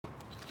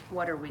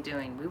What are we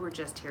doing? We were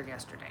just here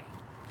yesterday.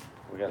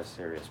 We got a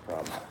serious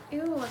problem.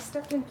 Ew, I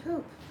stepped in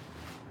poop.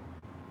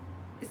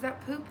 Is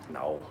that poop?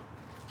 No.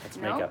 That's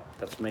No? makeup.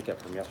 That's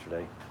makeup from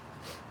yesterday.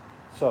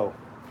 So,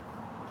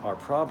 our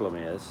problem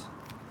is,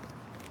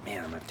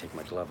 man, I'm gonna take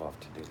my glove off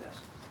to do this.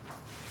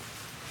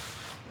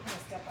 You're gonna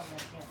step on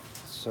that again.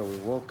 So we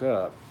woke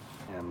up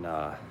and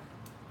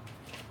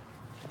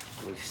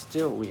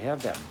we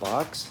have that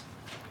box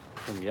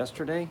from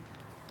yesterday,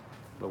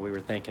 but we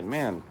were thinking,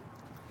 man,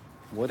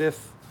 what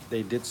if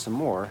they did some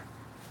more?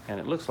 And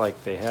it looks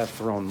like they have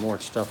thrown more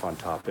stuff on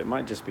top. It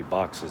might just be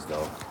boxes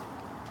though,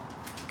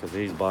 because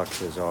these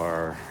boxes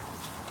are,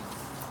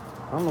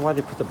 I don't know why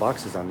they put the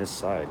boxes on this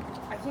side.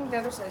 I think the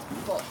other side's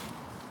full.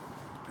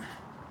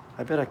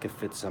 I bet I could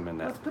fit some in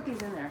that. Let's put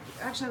these in there.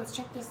 Actually, let's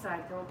check this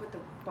side. Then we'll put the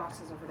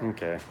boxes over there.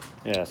 Okay.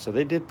 Yeah, so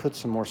they did put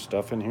some more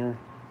stuff in here,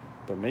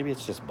 but maybe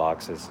it's just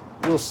boxes.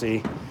 We'll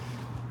see.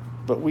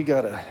 But we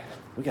got a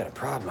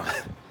problem.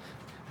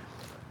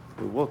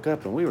 We woke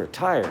up and we were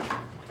tired.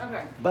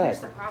 Okay. But here's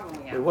the problem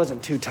we have. it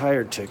wasn't too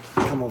tired to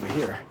come over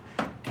here.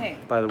 Okay.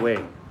 By the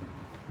way,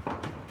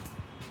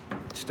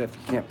 Steph,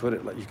 you can't put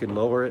it, you can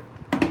lower it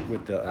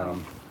with the,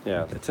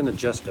 yeah, it's an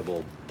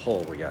adjustable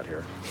pole we got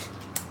here.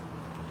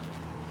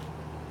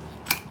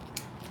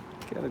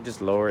 Gotta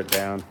just lower it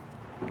down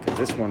because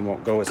this one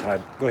won't go as high.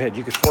 Go ahead,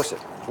 you can force it.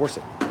 Force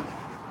it.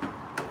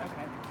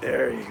 Okay.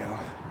 There you go.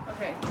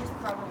 Okay, here's the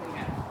problem we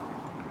have.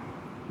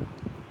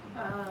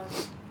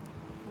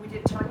 We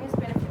did Tanya's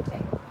benefit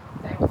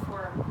day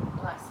before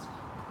last.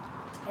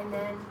 And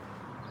then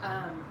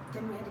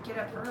we had to get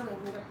up early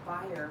and meet a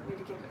buyer. We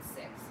had to get up at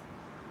 6.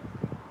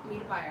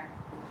 Meet a buyer.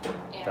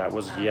 And, That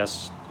was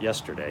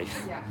yesterday.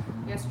 Yeah,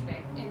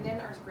 yesterday. And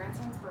then our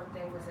grandson's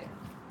birthday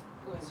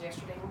was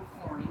yesterday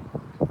morning.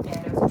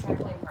 And it was a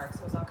trampoline park, so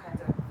it was all kinds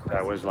of crazy.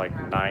 That was like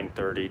around.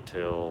 9:30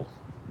 till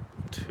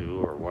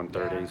 2 or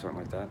 1:30, Yeah. something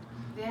like that.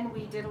 Then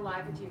we did a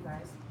live with you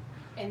guys.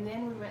 And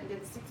then we went and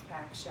did the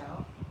 6-pack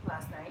show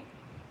last night.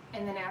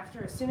 And then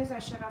as soon as I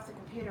shut off the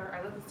computer,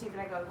 I looked at Steve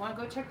and I go, "Want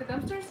to go check the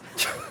dumpsters?"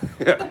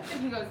 Yeah.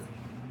 And he goes,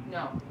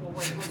 "No, we'll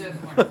wait. We'll do it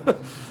tomorrow."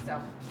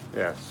 So.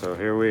 Yeah, so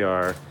here we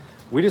are.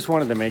 We just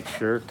wanted to make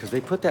sure, because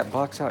they put that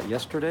box out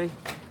yesterday,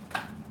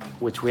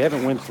 which we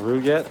haven't went through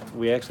yet.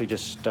 We actually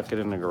just stuck it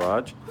in the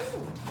garage.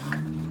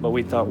 But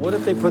we thought, what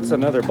if they put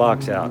another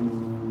box out?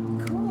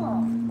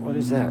 Cool. What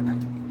is that?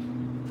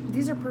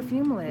 These are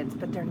perfume lids,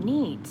 but they're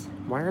neat.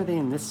 Why are they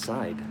in this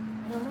side?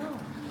 I don't know.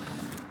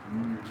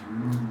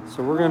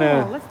 So we're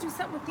gonna... Let's do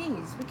something with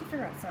these. We can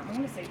figure out something. I'm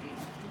gonna save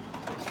these.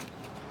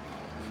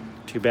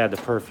 Too bad the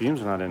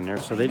perfume's not in there.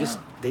 So they just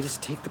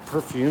take the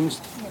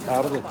perfumes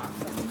out of it.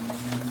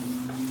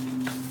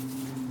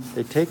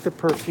 They take the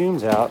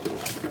perfumes out,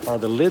 or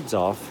the lids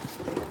off.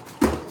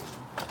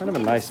 Kind of a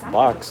nice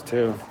box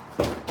too.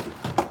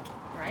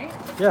 Right?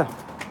 Yeah.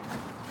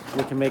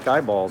 We can make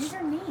eyeballs. These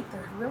are neat.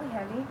 They're really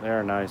heavy.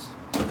 They're nice.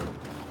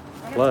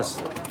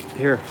 Plus,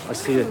 here, I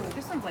see it.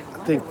 This one's like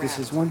I think this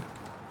is one.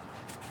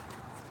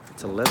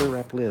 It's a leather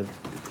wrap lid.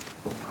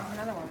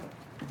 Another one.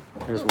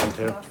 Here's one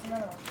too. Lost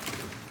another one.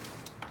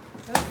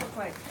 Those look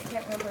like, I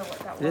can't remember what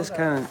that was. This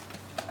kind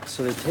of,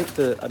 so they take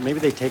the, maybe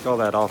they take all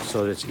that off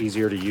so that it's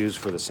easier to use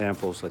for the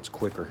samples, so it's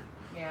quicker.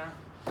 Yeah.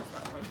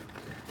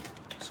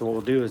 So what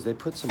we'll do is they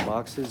put some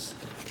boxes,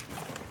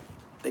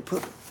 they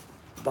put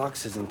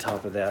boxes on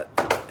top of that,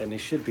 and they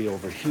should be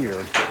over here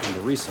in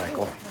the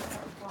recycle.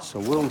 So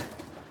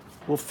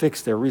we'll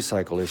fix their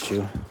recycle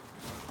issue. It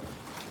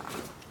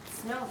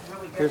smells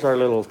really good. Here's our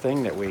little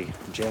thing that we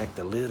jack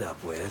the lid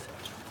up with.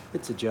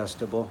 It's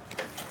adjustable.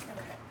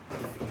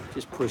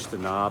 Just push the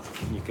knob,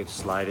 and you could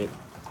slide it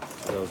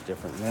to those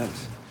different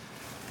vents.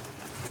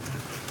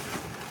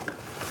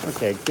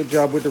 Okay, good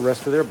job with the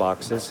rest of their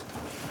boxes.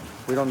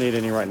 We don't need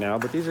any right now,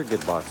 but these are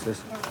good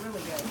boxes. They're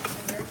really good.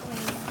 They're very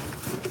clean.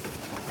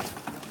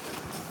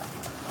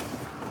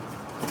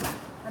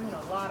 I mean,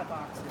 a lot of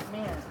boxes,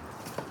 man.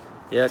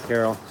 Yeah,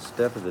 Carol,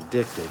 Steph is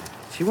addicted.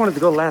 She wanted to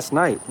go last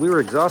night. We were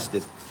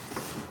exhausted.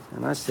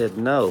 And I said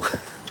no.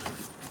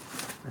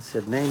 I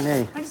said,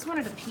 nay. I just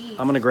wanted to pee.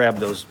 I'm gonna grab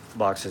those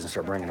boxes and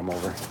start bringing them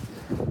over.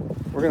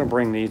 We're gonna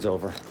bring these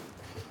over.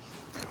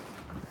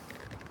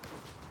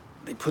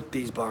 They put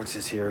these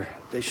boxes here.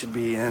 They should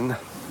be in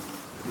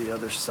the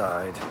other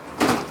side.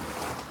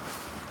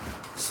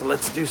 So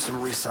let's do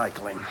some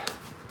recycling.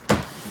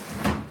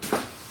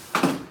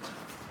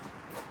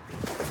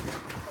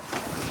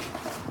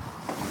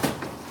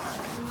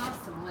 We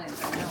lost some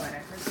lids. I know it. I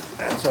heard some.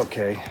 That's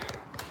okay.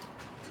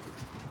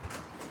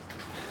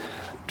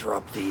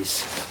 Drop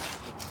these.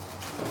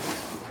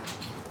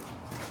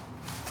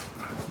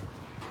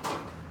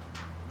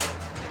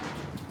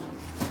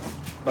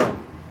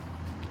 Boom.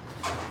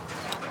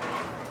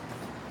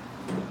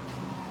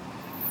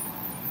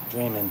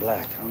 Dreaming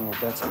black. I don't know what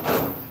that's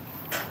about.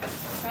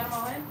 Got them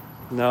all in?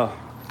 No,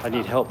 I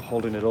need help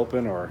holding it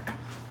open or...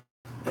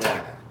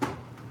 Yeah.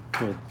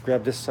 Can you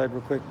grab this side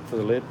real quick for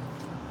the lid?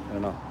 I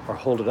don't know. Or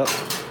hold it up.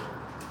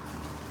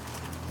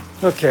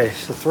 Okay,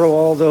 so throw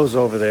all those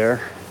over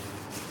there.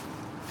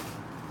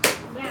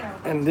 Yeah.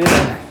 And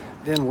then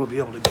then we'll be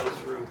able to go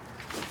through.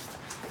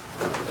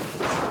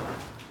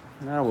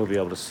 Now we'll be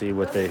able to see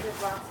what Those they. are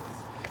good boxes.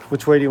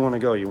 Which way do you want to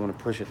go? You want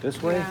to push it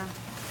this way? Yeah.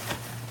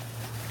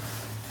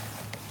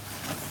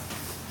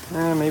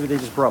 Maybe they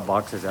just brought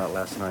boxes out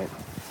last night.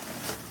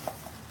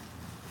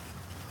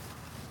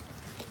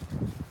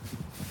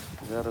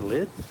 Is that a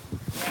lid?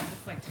 Yeah,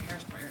 it's like hair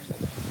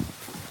sprayers.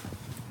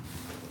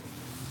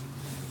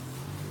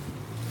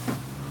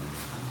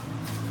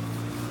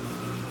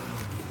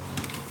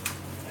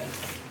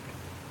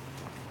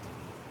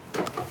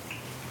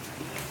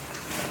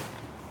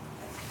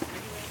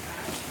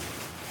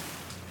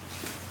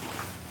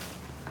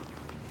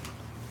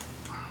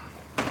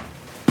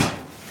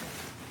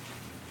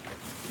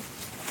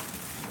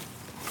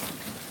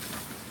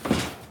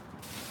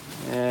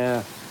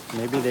 Yeah,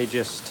 maybe they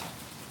just.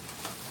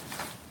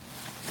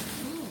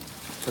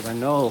 Because I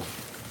know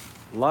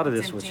a lot of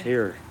this was empty.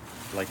 here,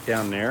 like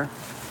down there.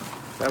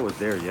 That was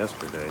there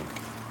yesterday.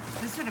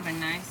 This would have been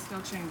nice.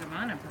 Dolce &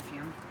 Gabbana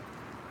perfume.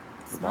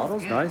 The Smells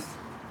bottle's good. nice.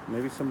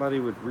 Maybe somebody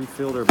would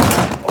refill their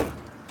bottle. Oh,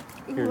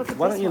 Ooh, here, look at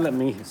why this don't you one. let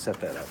me set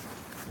that up?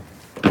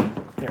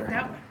 Here,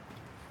 That one.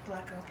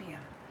 Black opium.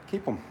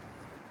 keep them.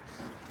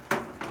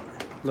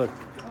 Look,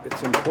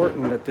 it's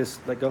important that this,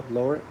 let go,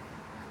 lower it.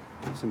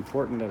 It's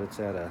important that it's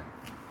at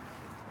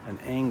an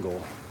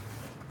angle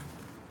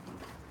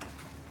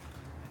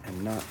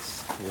and not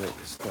let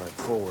it start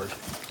forward.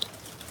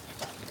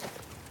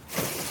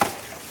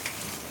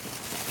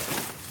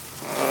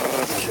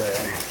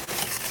 Okay.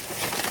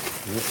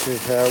 This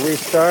is how we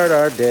start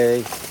our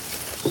day.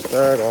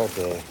 Start our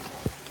day.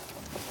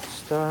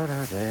 Start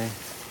our day.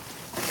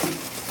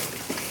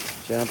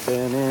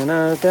 Jumping in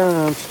a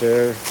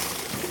dumpster.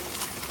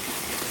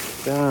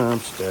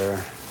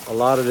 Dumpster. A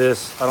lot of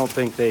this, I don't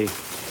think they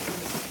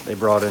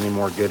brought any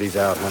more goodies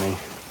out, honey.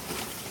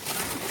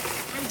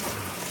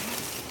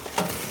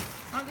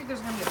 I don't think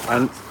there's gonna be a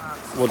I'm,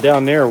 box. well,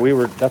 down there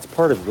that's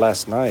part of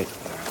last night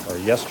or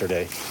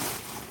yesterday.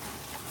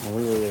 When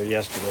we were there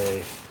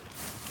yesterday.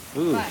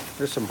 Ooh, But-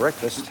 there's some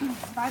breakfast.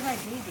 Bye Bye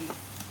Baby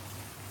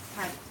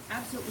had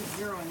absolutely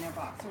zero in their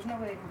box. There's no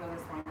way they can go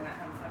this long without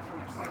having stuff in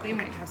there. So they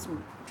might have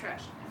some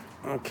trash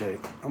in there. Okay,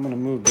 I'm gonna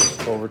move this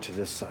over to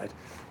this side.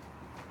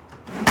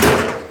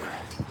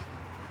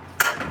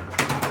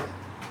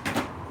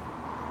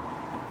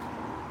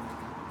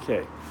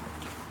 Okay,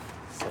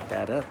 set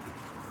that up.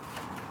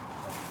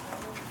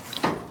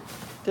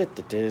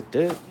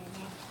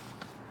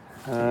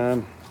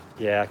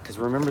 Yeah, because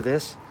remember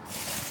this?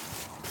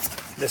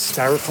 This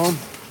styrofoam?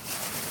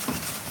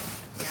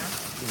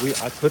 Yeah.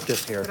 I put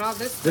this here. But all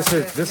this This stuff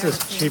is I've this never is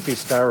seen. cheapy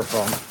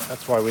styrofoam.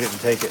 That's why we didn't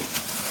take it.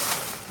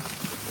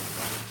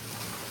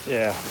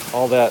 Yeah,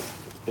 all that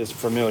is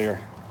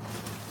familiar.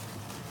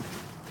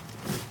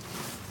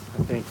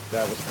 I think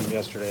that was from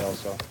yesterday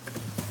also.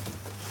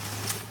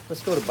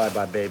 Let's go to Bye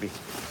Bye Baby.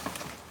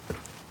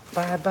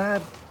 Bye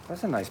Bye.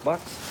 That's a nice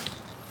box.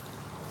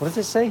 What does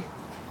it say?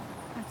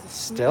 That's a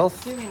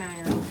Stealth? Smoothing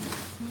iron.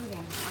 Smoothing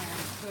iron.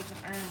 So it's an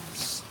iron.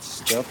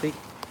 Stealthy. A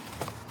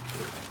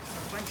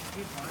bunch of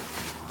people.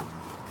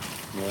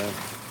 Yeah.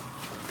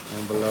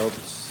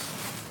 Envelopes.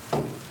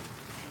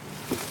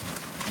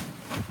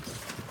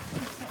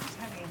 Something's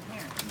heavy in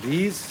here.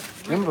 These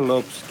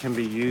envelopes can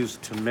be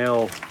used to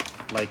mail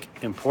like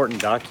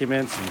important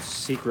documents and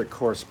secret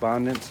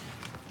correspondence.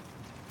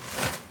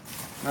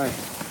 Nice.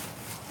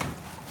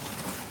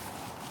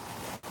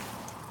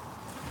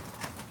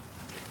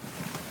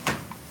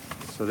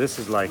 So this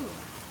is like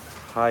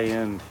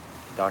high-end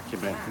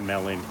document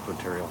mailing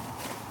material.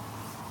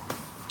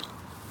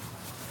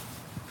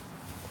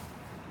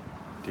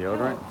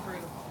 Deodorant? Pillow-free.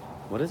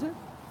 What is it?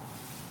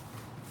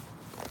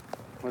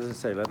 What does it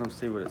say? Let them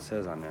see what it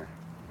says on there.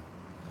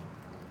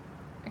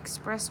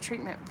 Express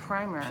treatment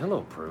primer.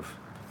 Pillow proof.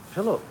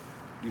 Pillow.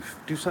 You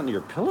do something to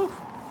your pillow?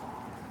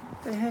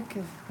 What the heck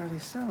are they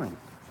selling?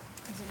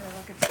 Is it gonna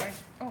look at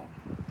price? Oh,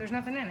 there's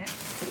nothing in it.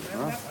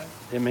 Whatever Huh? that was.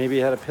 It maybe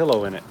had a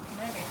pillow in it.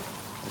 Maybe.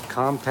 A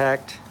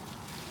compact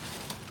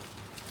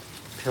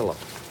pillow.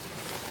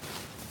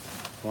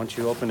 Once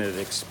you open it, it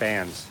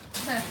expands.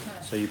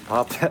 So you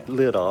pop that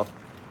lid off,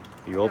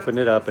 you open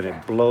it up, and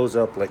it blows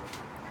up like.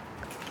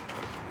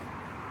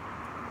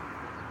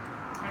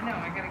 I know,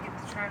 I gotta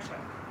get the trash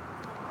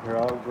out. Here,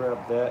 I'll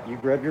grab that. You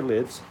grab your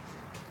lids.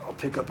 I'll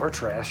pick up our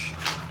trash.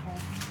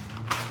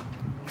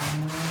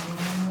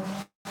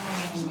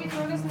 Should we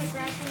throw this in the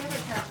trash? The other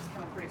trash is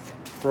coming pretty soon.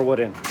 Throw what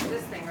in?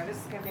 This thing, or this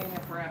is gonna be in there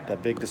forever.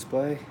 That big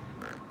display?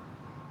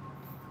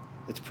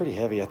 It's pretty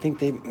heavy. I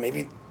think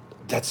maybe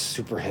that's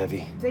super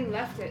heavy. They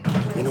left it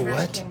when You know the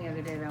trash what? came the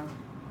other day, though.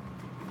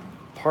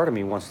 Part of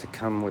me wants to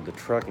come with the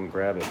truck and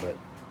grab it, but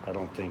I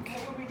don't think.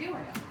 What were we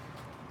doing?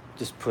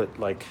 Just put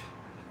like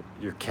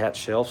your cat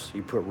shelves.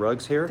 You put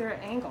rugs here. They're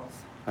at angles.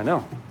 I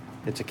know.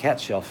 It's a cat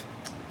shelf.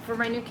 For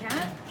my new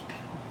cat?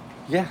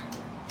 Yeah.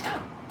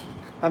 Oh.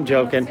 I'm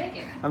joking.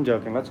 mistaken. I'm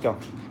joking. Let's go.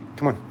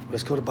 Come on.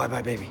 Let's go to Bye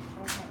Bye Baby.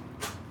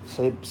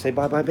 Okay. Say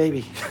bye bye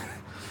baby.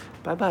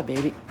 Bye bye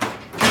baby.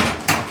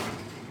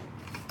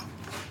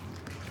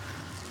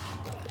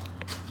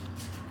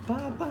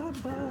 Bye bye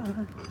bye.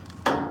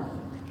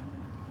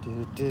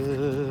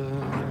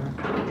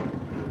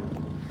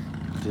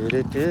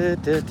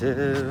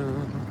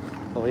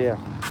 Oh yeah,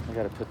 I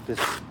gotta put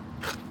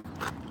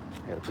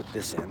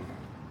this in.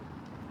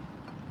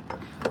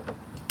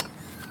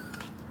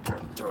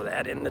 Throw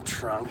that in the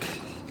trunk.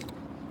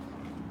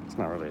 It's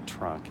not really a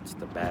trunk, it's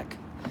the back.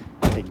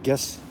 Hey,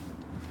 guess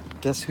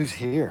who's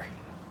here?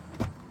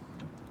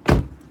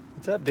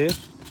 What's up, dude?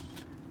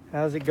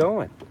 How's it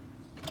going?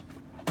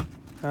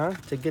 Huh?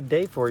 It's a good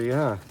day for you,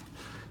 huh?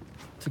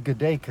 It's a good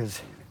day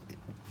because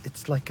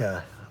it's like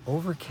a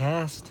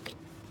overcast.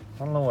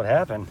 I don't know what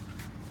happened.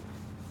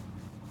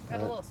 Got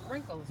a little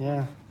sprinkle.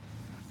 Yeah.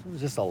 It was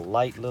just a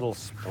light little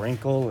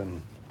sprinkle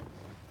and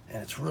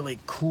it's really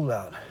cool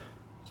out.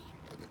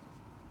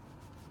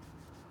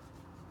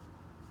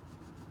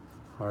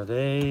 Are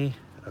they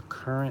a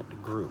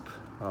current group?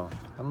 Oh,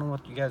 I don't know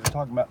what you guys are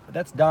talking about, but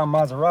that's Dom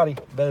Maserati,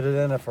 better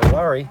than a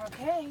Ferrari.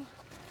 Okay.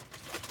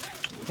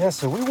 Yeah,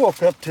 so we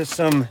woke up to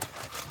some,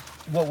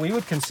 what we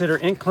would consider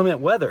inclement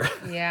weather.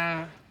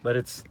 Yeah. But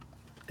it's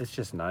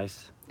just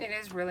nice. It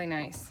is really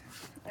nice.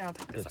 I'll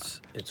take this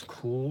off. It's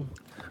cool.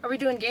 Are we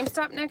doing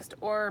GameStop next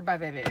or Bye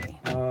Bye Baby?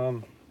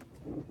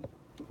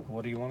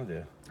 What do you want to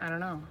do? I don't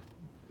know.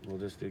 We'll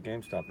just do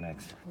GameStop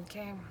next.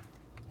 Okay.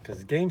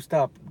 Because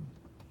GameStop,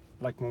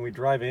 like when we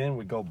drive in,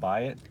 we go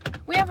buy it.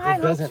 We have high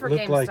hopes doesn't for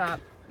look like- GameStop,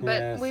 but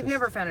Yeah, it's we've just-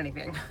 never found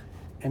anything.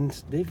 And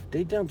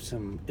they dumped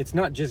some. It's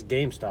not just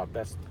GameStop.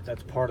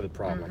 That's part of the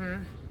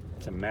problem.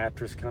 It's a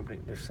mattress company.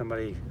 There's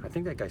somebody. I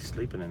think that guy's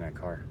sleeping in that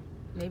car.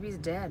 Maybe he's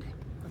dead.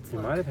 Let's He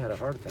look. might have had a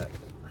heart attack.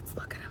 Let's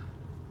look at him.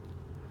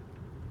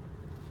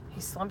 He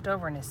slumped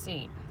over in his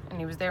seat, and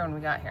he was there when we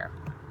got here.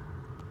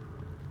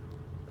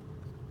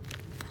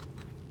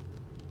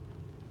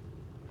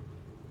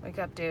 Wake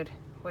up, dude.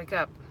 Wake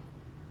up.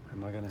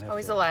 Am I gonna have? Oh,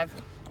 he's to... alive.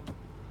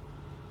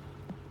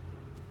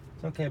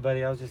 It's okay,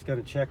 buddy. I was just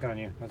gonna check on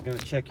you. I was gonna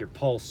check your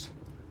pulse.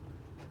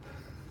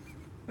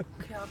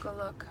 Okay, I'll go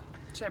look.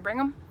 Should I bring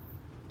him?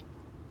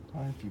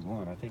 If you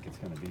want, I think it's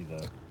gonna be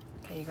the.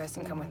 Okay, you guys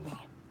can come with me.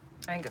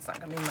 I think it's not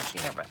gonna be much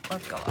either, but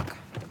let's go look.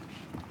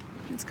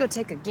 Let's go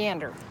take a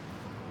gander.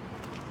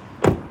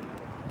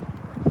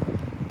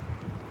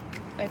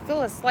 I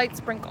feel a slight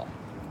sprinkle.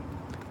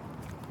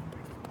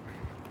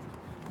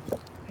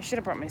 I should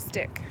have brought my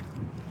stick.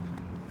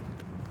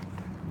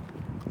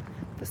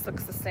 This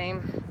looks the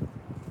same.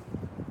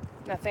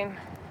 Nothing.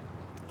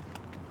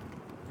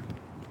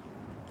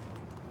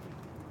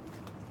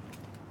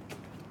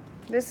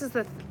 This is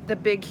the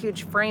big,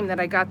 huge frame that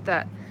I got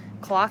that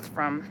cloth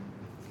from.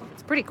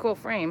 It's a pretty cool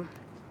frame.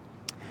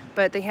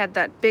 But they had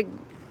that big,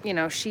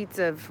 sheets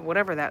of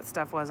whatever that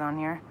stuff was on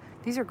here.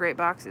 These are great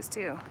boxes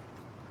too.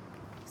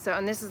 So,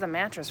 and this is a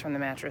mattress from the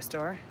mattress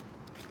store.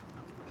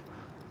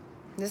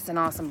 This is an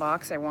awesome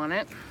box. I want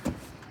it.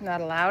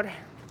 Not allowed.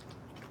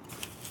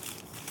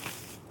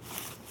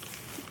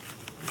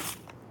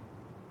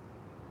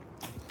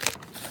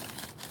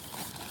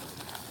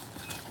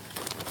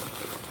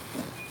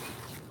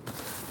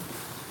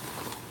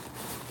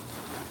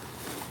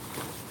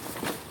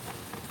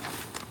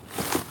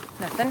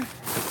 Nothing.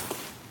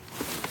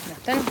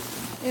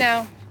 Nothing.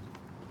 No.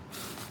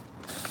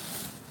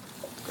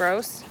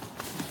 Gross.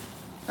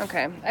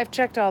 Okay, I've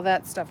checked all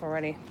that stuff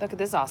already. Look at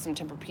this awesome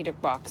Tempur-Pedic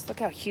box. Look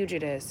how huge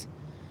it is.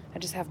 I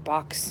just have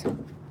box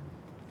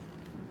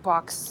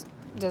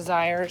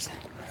desires.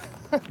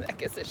 I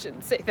guess I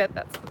shouldn't say that.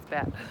 That sounds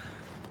bad.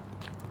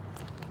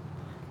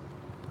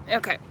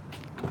 Okay.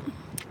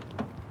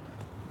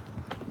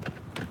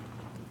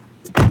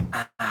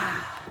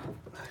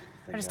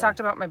 I just talked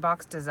about my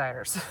box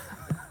desires.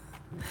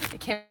 It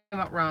came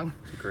out wrong.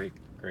 Great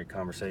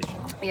conversation.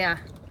 Yeah.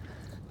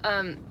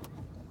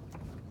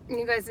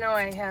 You guys know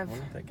I have I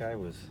wonder if that guy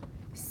was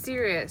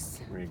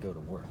serious ready to go to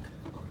work.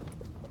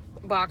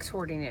 box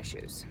hoarding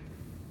issues.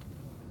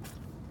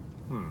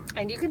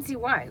 And you can see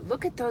why.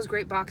 Look at those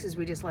great boxes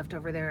we just left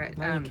over there at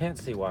No, you can't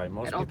see why.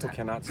 Most people ULTA.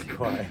 cannot see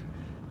why.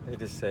 They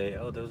just say,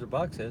 oh, those are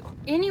boxes.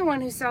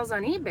 Anyone who sells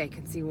on eBay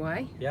can see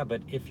why. Yeah,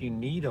 but if you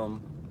need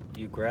them,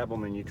 you grab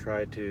them and you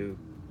try to,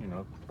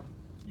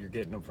 you're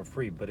getting them for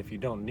free. But if you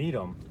don't need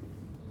them,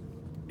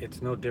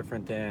 it's no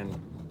different than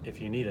if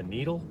you need a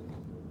needle,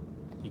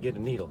 you get a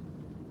needle.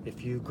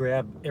 If you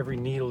grab every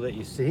needle that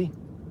you see,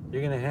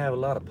 you're going to have a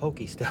lot of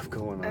pokey stuff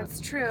going on. That's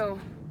true.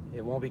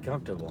 It won't be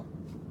comfortable.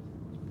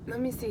 Let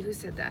me see who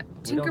said that.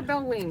 We don't-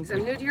 Tinkerbell Wings,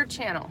 I'm new to your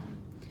channel.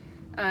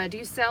 Do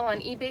you sell on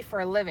eBay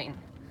for a living?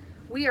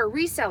 We are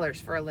resellers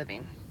for a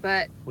living,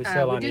 but We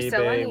sell on do eBay,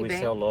 sell on eBay. we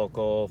sell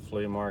local,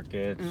 flea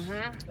markets,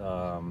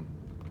 yard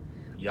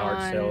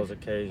On- sales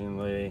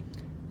occasionally.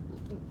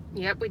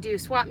 Yep, we do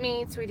swap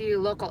meets, we do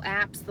local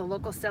apps, the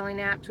local selling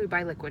apps. We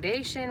buy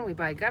liquidation, we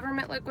buy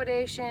government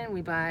liquidation,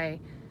 we buy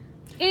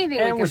anything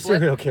And we we're can flip.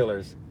 serial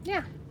killers.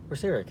 Yeah, We're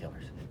serial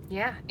killers.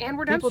 yeah, and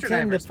we're People dumpster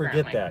tend to divers,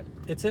 forget apparently.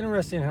 that. It's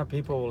interesting how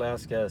people will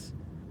ask us,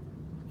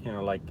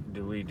 like,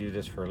 do we do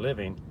this for a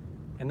living?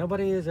 And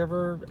nobody has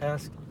ever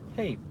asked,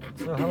 hey,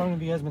 so how long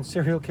have you guys been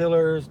serial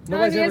killers? How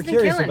long Nobody's have you ever guys been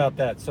curious killing? about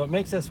that. So it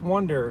makes us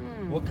wonder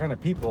what kind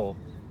of people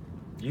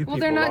you Well, people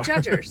they're not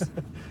are. judgers.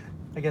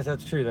 I guess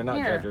that's true. They're not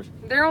judgers.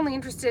 They're only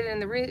interested in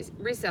the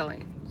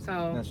reselling.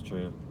 So That's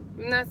true.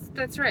 and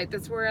that's right.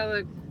 That's where all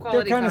the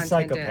quality They're kind of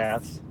content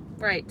psychopaths. is.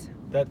 Right.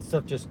 That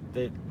stuff just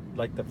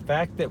like the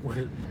fact that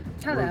we're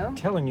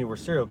telling you we're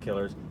serial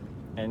killers,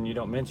 and you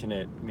don't mention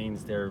it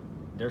means they're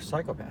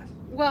psychopaths.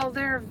 Well,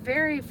 they're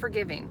very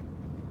forgiving.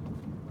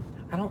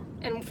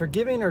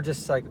 Forgiving or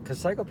just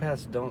because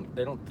psychopaths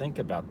don't think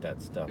about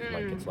that stuff.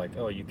 Like it's like,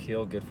 oh, you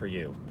kill, good for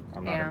you.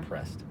 I'm not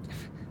impressed.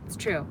 It's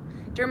true.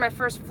 During my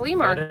first flea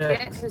market,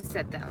 FedEx. who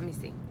said that? Let me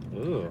see.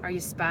 Ooh. Are you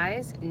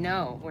spies?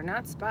 No, we're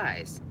not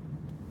spies.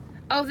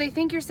 Oh, they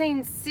think you're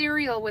saying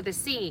cereal with a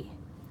C.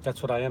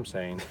 That's what I am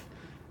saying.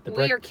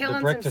 We are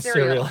killing some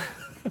cereal.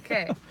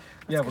 Okay.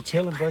 Yeah, we're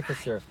killing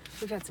breakfast cereal.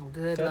 We've had some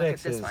good luck at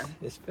this one.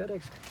 Is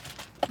FedEx?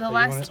 The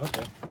last.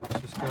 Okay.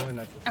 Just go in.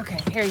 Okay,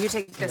 here, you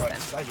take this then.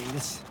 I need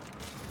this.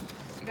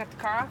 You got the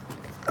car off?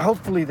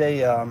 Hopefully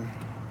they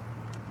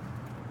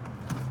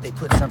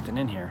put something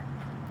in here.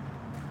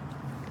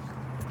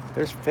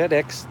 There's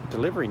FedEx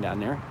delivery down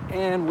there,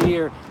 and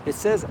it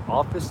says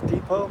Office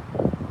Depot.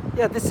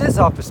 Yeah, this is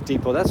Office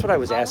Depot. That's what I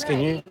was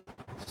asking you.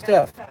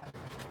 Steph,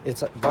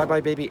 it's Bye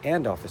Bye Baby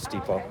and Office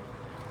Depot.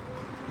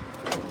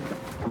 Okay.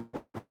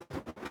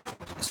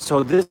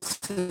 So this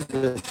is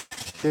the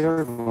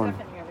shared one.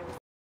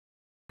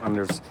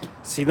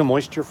 See the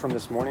moisture from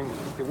this morning?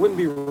 It wouldn't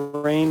be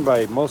rain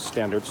by most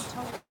standards.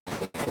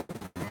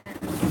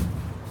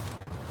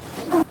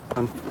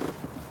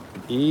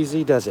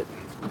 Easy does it.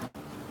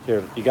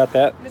 Here, you got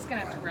that? I'm just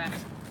gonna have to grab it.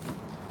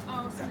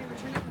 Oh, somebody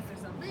returned it because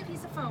there's a little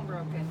piece of phone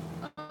broken.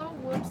 Oh,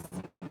 whoops.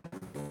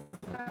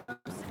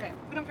 Okay,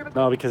 we don't care about.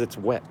 No, because it's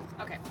wet.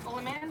 Okay. Well,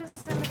 Amanda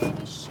said the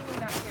baby, she would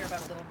not care about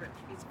a little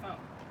piece of phone.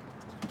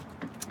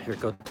 Here,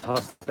 go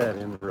toss that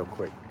in real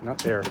quick. Not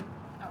there.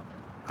 Oh.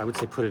 I would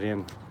say put it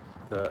in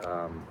the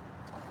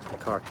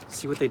car.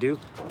 See what they do?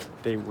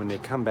 When they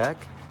come back,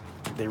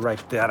 they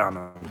write that on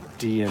a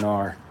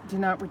DNR. Do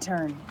not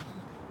return.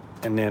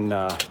 And then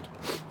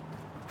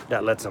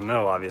that lets them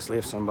know, obviously,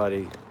 if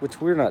somebody, which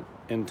we're not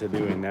into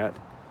doing that.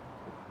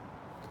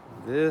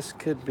 This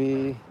could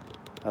be,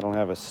 I don't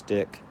have a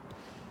stick.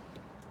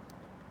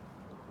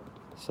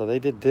 So they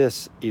did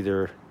this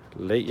either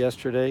late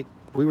yesterday.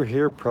 We were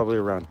here probably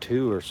around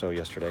 2 or so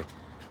yesterday.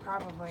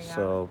 Probably, yeah.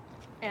 So.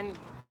 And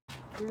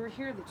we were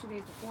here the 2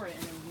 days before it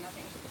and there was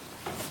nothing.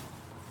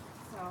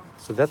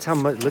 So that's how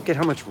much, look at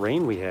how much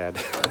rain we had.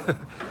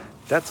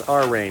 That's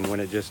our rain when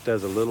it just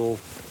does a little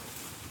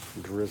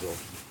drizzle.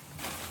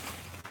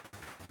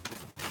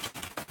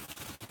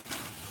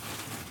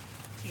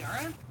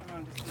 Tiara?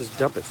 Just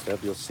dump it,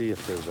 Steph. You'll see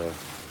if there's a.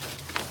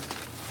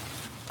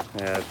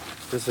 Yeah,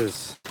 this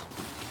is.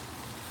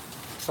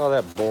 It's all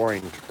that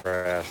boring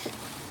trash.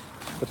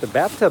 But the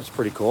bathtub's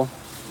pretty cool.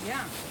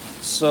 Yeah.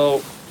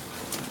 So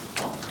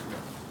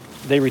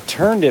they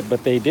returned it,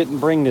 but they didn't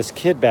bring this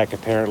kid back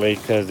apparently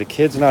because the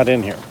kid's not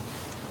in here.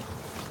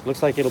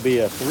 Looks like it'll be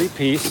a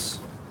 3-piece.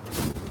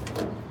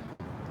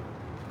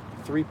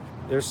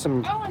 There's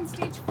some. Oh, and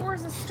stage 4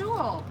 is a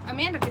stool.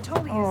 Amanda could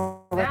totally use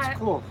that. That's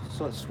cool.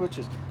 So it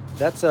switches.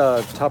 That's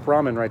top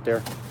ramen right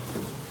there.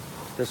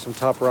 There's some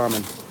top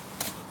ramen.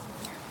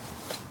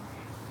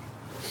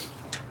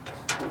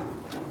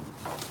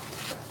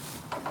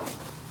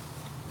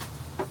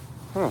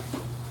 Huh.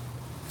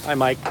 Hi,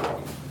 Mike.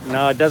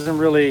 No, it doesn't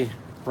really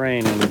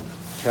rain in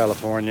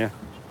California.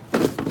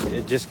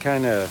 It just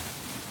kind of,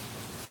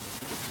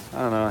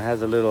 I don't know,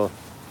 has a little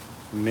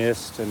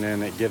mist and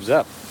then it gives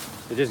up.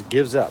 It just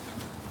gives up.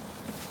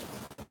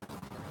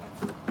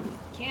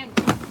 Kid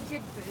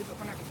food, but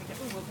we're not gonna take that.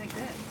 Ooh, we'll take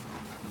this.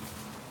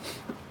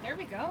 There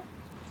we go.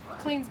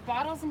 Cleans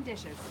bottles and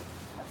dishes.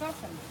 That's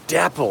awesome.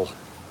 Dapple.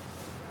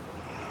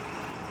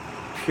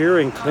 Pure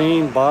and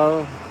clean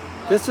bottle.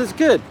 This is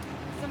good.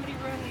 Somebody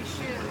ruined these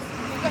shoes.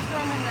 We'll go throw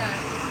them in the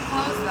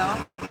clothes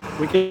though.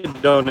 We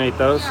could donate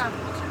those. Yeah,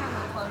 we'll turn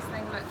on the clothes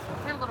thing, but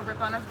they have a little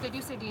rip on them. They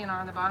do say DNR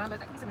on the bottom, but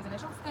that gives them his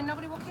initials, and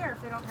nobody will care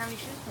if they don't have any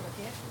shoes for the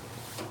kid.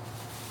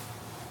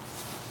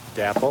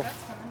 Dapple. That's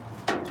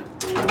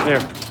fine. Here.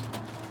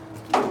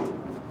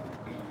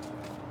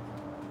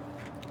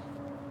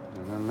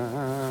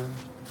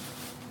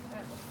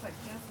 That looks like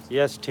this.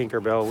 Yes,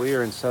 Tinkerbell, we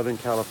are in Southern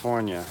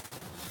California.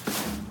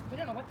 We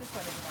don't know what this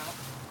weather's about.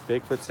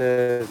 Bigfoot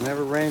says,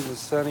 never rains in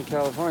sunny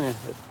California.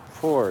 It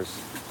pours.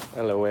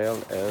 LOL.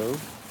 Oh.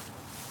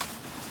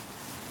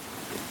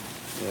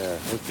 Yeah,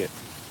 look it.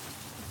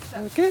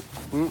 Look it.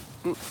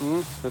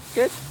 Look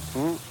it. It's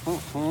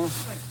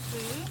like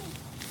food.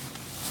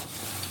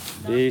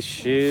 These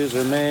shoes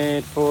are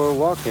made for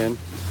walking.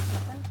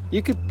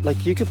 You could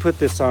put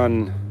this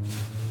on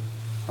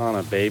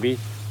a baby.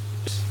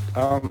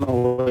 I don't know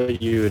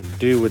what you would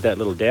do with that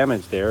little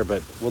damage there,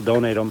 but we'll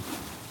donate them.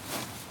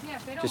 Yeah,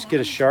 if they don't Just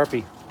get a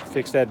Sharpie,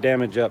 fix that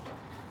damage up.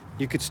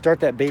 You could start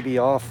that baby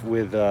off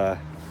with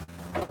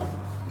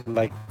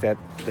like the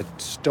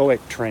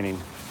stoic training.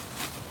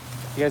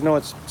 You guys know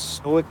what's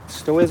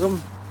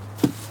stoicism?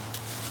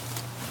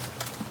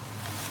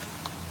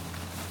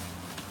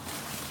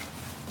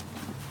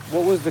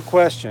 What was the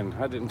question?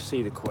 I didn't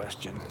see the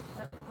question.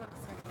 That looks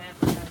like an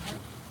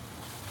advertisement.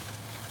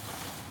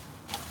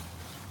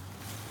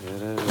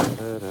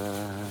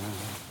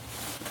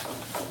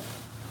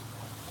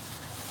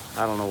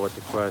 I don't know what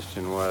the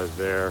question was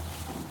there.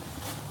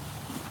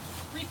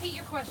 Repeat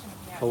your question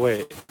if you have. Oh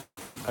wait,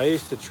 I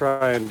used to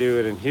try and do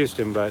it in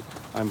Houston, but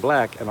I'm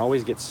black and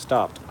always get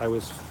stopped. I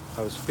was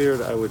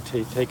feared I would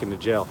be taken to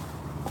jail.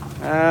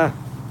 I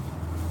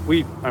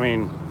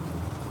mean,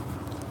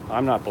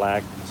 I'm not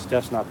black.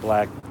 Steph's not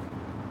black.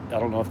 I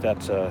don't know if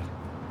that's Little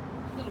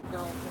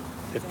girl.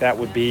 if that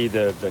would be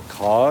the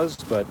cause,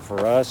 but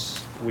for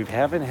us, we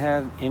haven't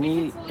had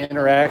any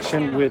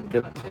interaction with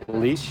the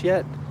police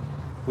yet.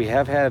 We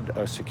have had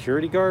a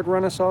security guard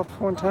run us off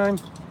one time,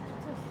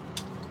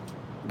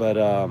 but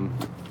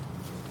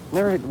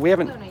we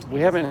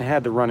haven't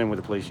had to run in with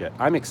the police yet.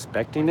 I'm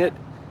expecting it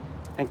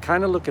and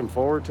kind of looking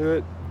forward to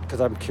it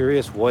because I'm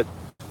curious what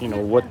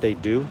they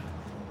do.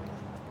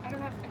 I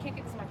can't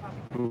get this in my pocket.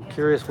 I'm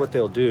curious what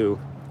they'll do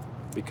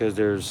because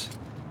there's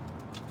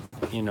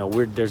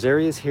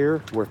areas here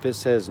where if it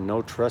says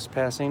no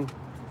trespassing,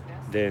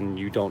 then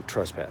you don't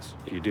trespass.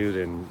 If you do,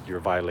 then you're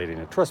violating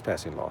a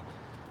trespassing law.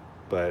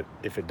 But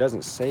if it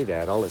doesn't say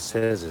that, all it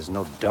says is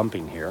no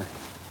dumping here.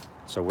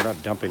 So we're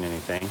not dumping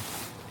anything.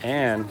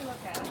 And Look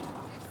at it.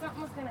 If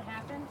something was going to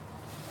happen,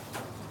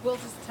 we'll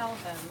just tell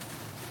them.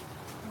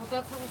 Well,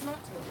 that's what was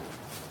not to.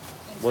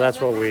 And well, that's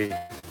so what we'll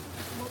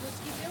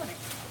just keep doing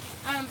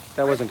it.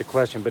 that wasn't the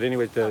question. But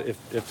anyway,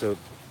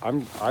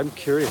 I'm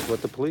curious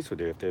what the police would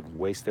do if they'd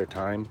waste their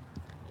time.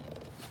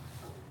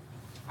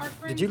 Our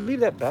friend, Did you leave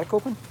that back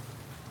open?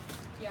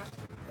 Yeah.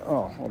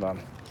 Oh, hold on.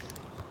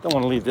 Don't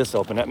want to leave this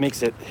open. That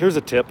makes it. Here's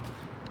a tip: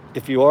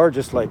 if you are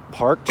just like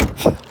parked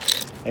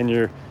and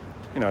you're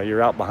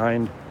out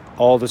behind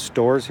all the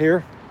stores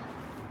here,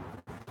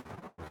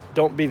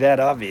 don't be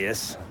that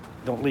obvious.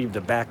 Don't leave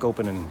the back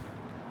open and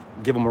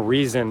give them a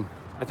reason.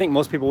 I think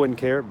most people wouldn't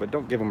care, but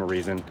don't give them a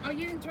reason. Oh,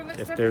 you didn't throw that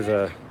If stuff there's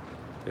in?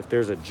 if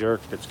there's a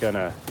jerk that's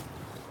gonna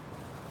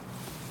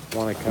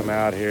want to come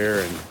out here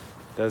and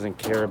doesn't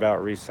care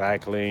about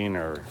recycling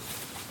or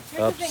Here's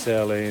the thing.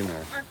 upselling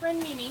or Our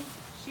friend Mimi,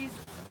 she's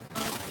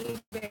on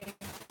eBay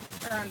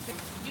or on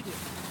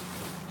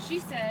YouTube. She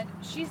said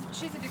she's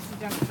a Dixie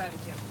Duncan buddy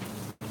too.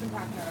 We've been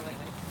talking to her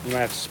lately, you might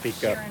have to speak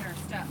up. sharing her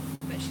stuff.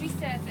 But she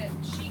said that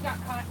she got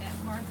caught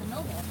at Barnes and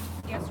Noble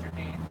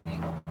yesterday, I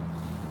think,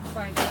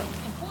 by the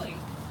employee.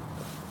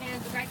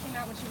 And the guy came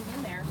out when she was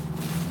in there.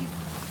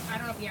 I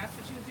don't know if he asked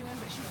what she was doing,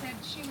 but she said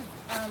she was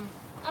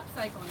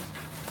upcycling.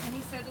 And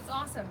he said, "It's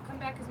awesome. Come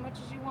back as much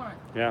as you want."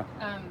 Yeah.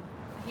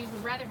 He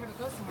would rather have it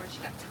go somewhere. She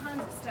got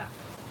tons of stuff.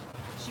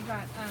 She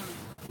got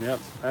Yep.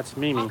 That's all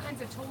Mimi.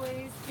 kinds of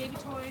toys, baby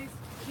toys,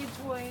 kid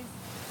toys,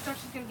 stuff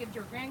she's gonna give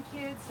to her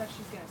grandkids, stuff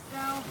she's gonna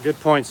sell. Good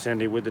point,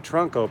 Cindy. With the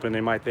trunk open,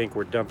 they might think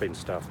we're dumping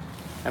stuff,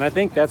 and I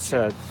think that's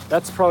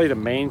probably the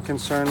main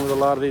concern with a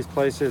lot of these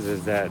places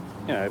is that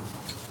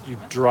you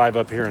drive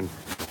up here and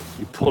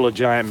you pull a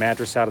giant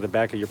mattress out of the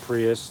back of your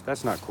Prius.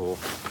 That's not cool.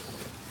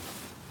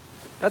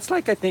 That's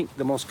like I think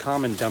the most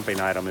common dumping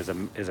item is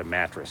a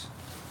mattress.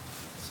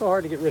 It's so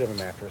hard to get rid of a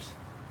mattress.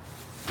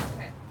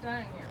 Okay,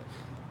 done here.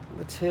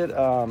 Let's hit.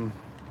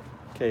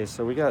 Okay,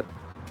 so we got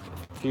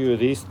a few of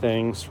these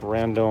things.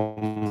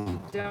 Random.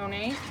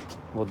 Donate.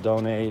 We'll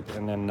donate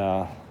and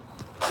then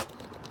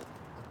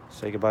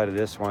say goodbye to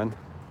this one.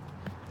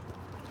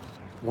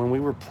 When we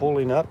were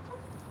pulling up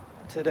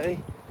today,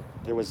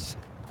 there was,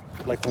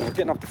 like when we're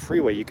getting off the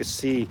freeway, you could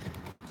see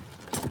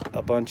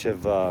a bunch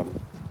of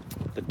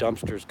the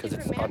dumpsters because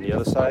it's on the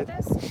other side.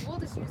 We'll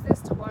just use this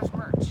to wash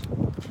merch.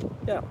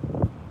 Yeah.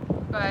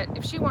 But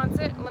if she wants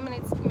it,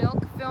 eliminates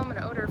milk, film,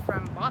 and odor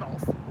from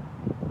bottles.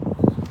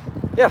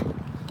 Yeah.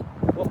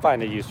 We'll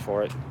find a use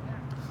for it.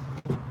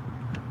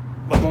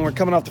 But when we're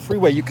coming off the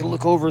freeway, you can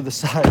look over the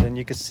side and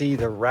you can see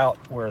the route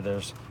where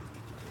there's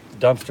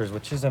dumpsters,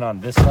 which isn't on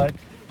this side.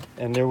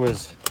 And there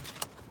was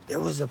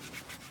a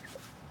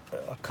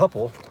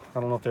couple.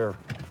 I don't know if they're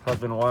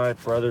husband,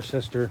 wife, brother,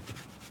 sister,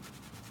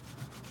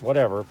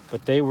 whatever,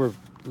 but they were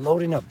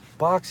loading up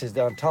boxes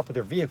on top of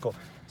their vehicle.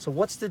 So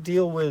what's the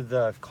deal with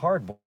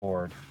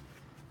cardboard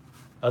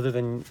other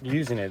than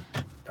using it?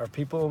 Are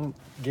people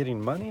getting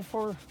money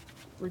for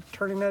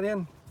returning that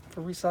in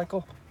for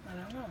recycle? I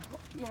don't know.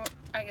 Well,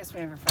 I guess we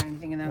never find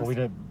anything in those. Well, we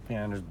did.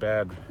 Yeah, and there's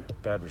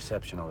bad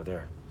reception over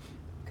there.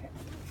 Okay.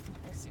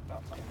 I see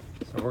about one.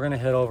 So we're gonna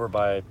head over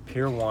by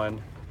Pier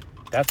 1.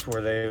 That's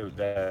where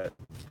the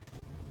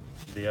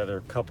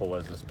other couple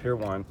was Pier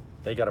 1.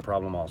 They got a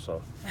problem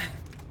also.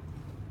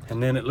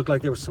 And then it looked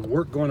like there was some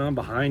work going on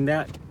behind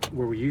that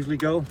where we usually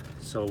go.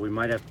 So we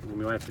might have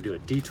to do a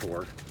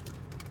detour.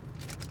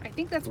 I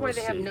think that's why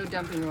they have no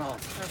dumping rules.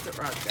 That's what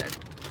Rod said.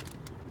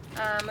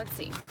 Let's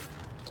see.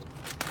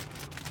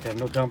 They have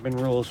no dumping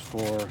rules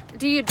for.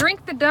 Do you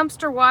drink the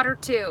dumpster water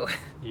too?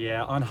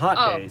 Yeah, on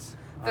hot days.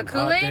 The On hot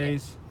Kool-Aid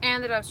days.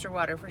 and the dumpster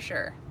water for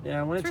sure.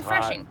 Yeah, when It's it's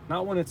refreshing. hot.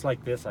 Not when it's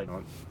like this, I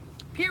don't.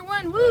 Pier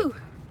 1, woo!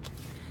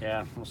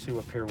 Yeah, we'll see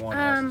what Pier 1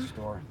 has in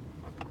store.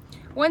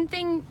 One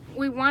thing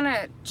we want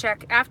to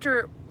check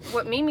after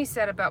what Mimi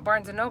said about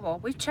Barnes & Noble,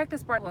 we've checked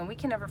this Barnes and we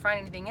can never find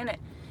anything in it.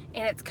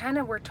 And it's kind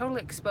of, we're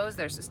totally exposed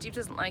there. So Steve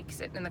doesn't like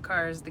sitting in the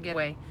car as the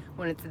getaway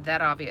when it's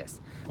that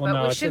obvious. Well,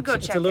 but no, we should go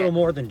check it's a little it.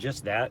 more than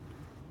just that.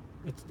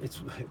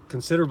 It's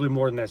considerably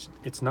more than that.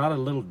 It's not a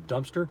little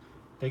dumpster.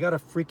 They got a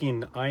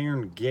freaking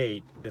iron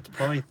gate that's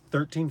probably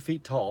 13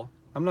 feet tall.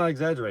 I'm not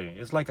exaggerating.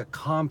 It's like a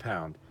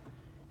compound.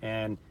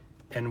 And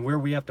where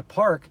we have to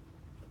park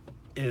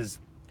is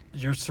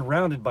you're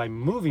surrounded by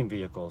moving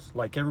vehicles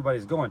like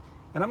everybody's going.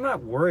 And I'm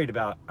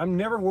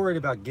never worried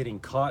about getting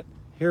caught.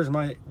 Here's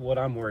what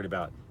I'm worried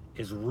about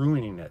is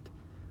ruining it.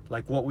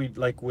 Like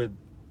with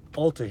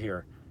ULTA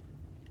here.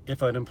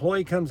 If an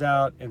employee comes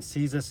out and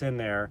sees us in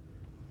there,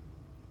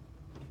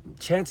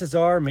 chances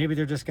are maybe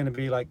they're just going to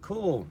be like,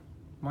 cool,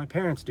 my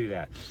parents do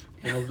that.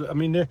 You know, I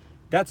mean,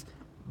 that's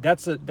a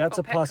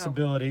Petco.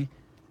 possibility.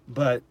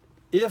 But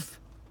if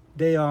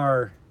they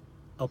are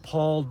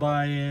appalled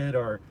by it,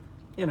 or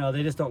you know,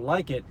 they just don't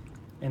like it,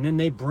 and then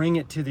they bring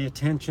it to the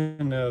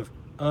attention of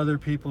other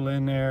people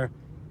in there,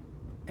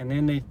 and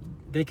then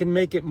they can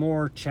make it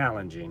more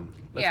challenging.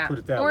 Let's put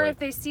it that way. Or if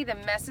they see the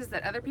messes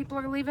that other people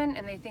are leaving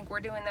and they think we're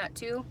doing that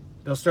too,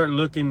 they'll start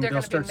looking,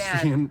 they'll start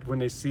seeing when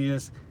they see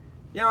us.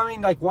 You know, I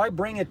mean, like, why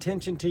bring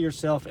attention to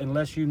yourself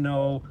unless you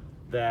know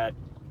that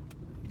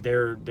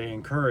they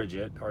encourage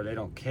it or they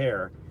don't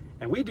care?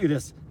 And we do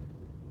this.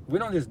 We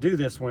don't just do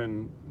this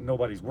when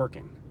nobody's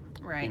working.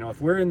 right? You know, if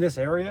we're in this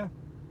area,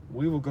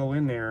 we will go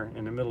in there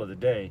in the middle of the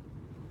day.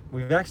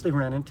 We've actually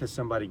ran into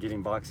somebody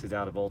getting boxes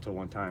out of ULTA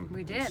one time.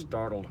 We It did.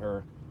 startled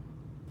her.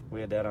 We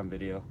had that on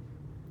video.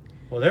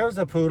 Well, there's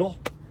a poodle.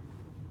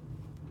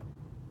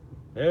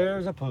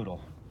 There's a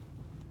poodle.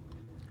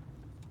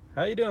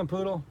 How you doing,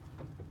 poodle?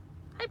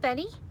 Hi,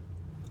 Betty.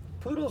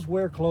 Poodles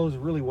wear clothes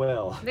really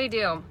well. They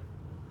do.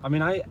 I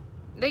mean,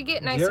 They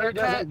get nice Jerry haircuts.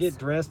 doesn't get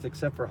dressed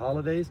except for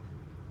holidays,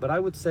 but I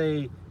would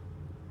say,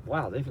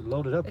 wow, they've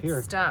loaded up It's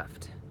here.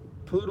 stuffed.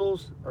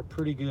 Poodles are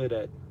pretty good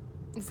at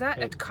Is that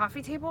a Hey.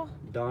 coffee table?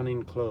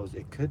 donning clothes.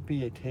 It could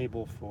be a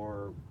table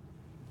for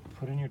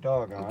putting your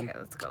dog on. Okay,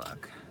 let's go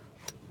look.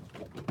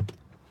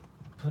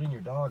 Putting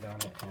your dog on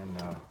it,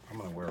 and I'm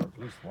gonna wear at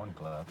least one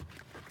glove.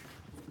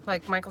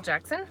 Like Michael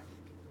Jackson?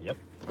 Yep.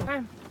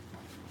 Okay.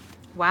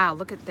 Wow,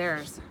 look at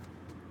theirs.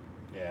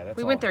 Yeah, that's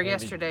We all went there heavy,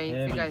 yesterday. If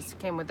heavy. you guys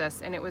came with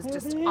us, and it was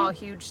just Heavy. all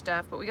huge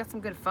stuff. But we got some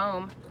good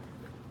foam.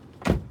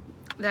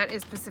 That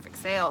is Pacific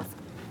Sales.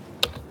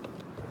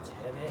 It's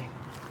heavy.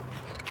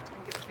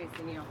 I get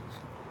facing you.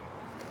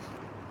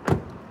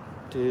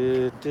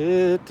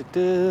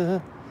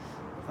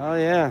 Oh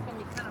yeah. It's gonna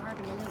be kind of hard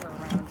to maneuver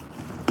around.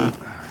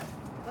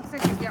 Looks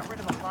like you got rid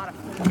of a lot of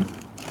food.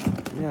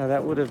 Yeah,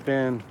 that would have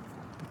been,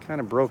 kind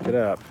of broke it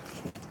up.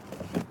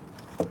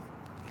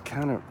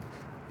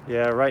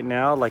 Yeah, right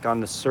now, like on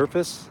the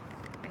surface,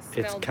 I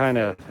it's smelled kind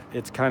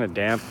of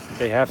damp.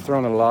 They have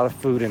thrown a lot of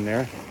food in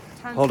there.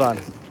 tons Hold of on.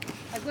 food.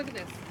 Like, look at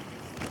this.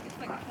 It's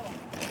like full.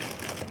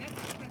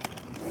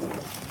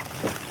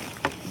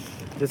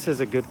 This is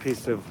a good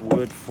piece of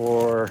wood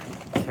for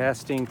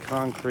casting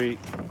concrete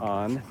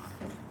on.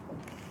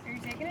 Are you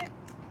taking it?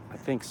 I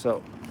think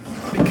so.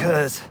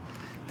 Because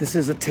this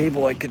is a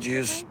table I could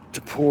use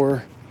to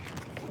pour.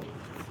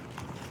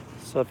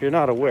 So if you're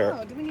not aware,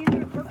 Oh, do we need to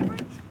do a cork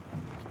board?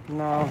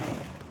 no,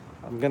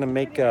 I'm gonna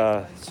make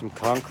some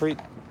concrete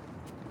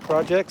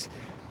projects.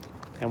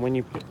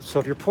 And so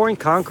if you're pouring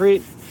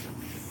concrete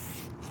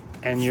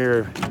and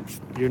you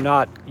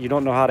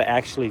don't know how to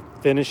actually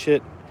finish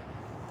it,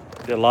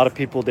 a lot of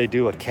people, they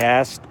do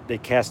they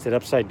cast it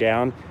upside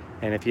down.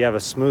 And if you have a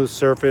smooth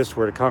surface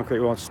where the concrete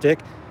won't stick,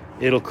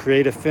 it'll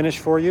create a finish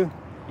for you.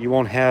 You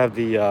won't have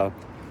the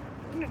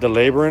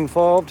labor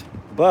involved,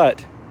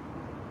 but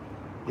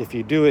if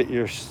you do it,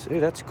 hey,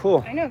 that's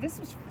cool. I know, this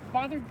was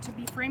bothered to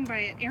be framed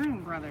by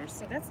Aaron Brothers,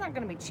 so that's not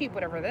going to be cheap,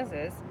 whatever this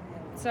is.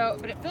 So,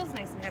 but it feels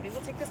nice and heavy.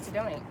 We'll take this to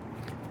donate.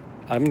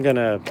 I'm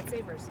gonna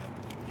Savers.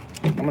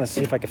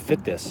 see if I can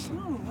fit this. Ooh,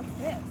 what's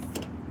this?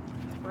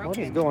 It's broken. What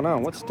is going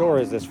on? What store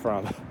is this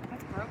from?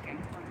 That's broken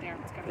right there.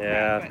 It's got a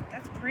Yeah. crack, but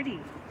that's pretty.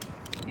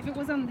 If it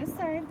was on this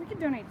side, we could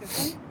donate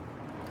this one.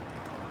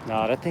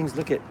 No,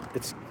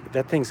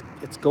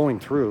 it's going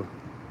through.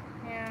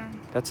 Yeah.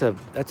 That's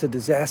a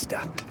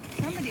disaster.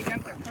 Somebody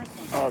dumped their first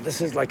one. Oh,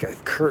 this is like a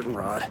curtain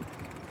rod.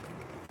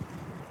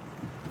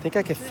 Think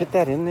I could fit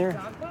that in there?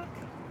 Dog book?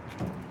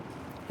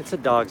 It's a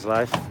dog's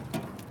life.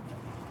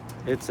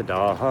 It's a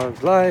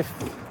dog's life.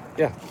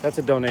 Yeah, that's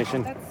a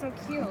donation. That's so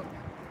cute.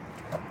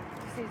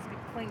 Just needs to be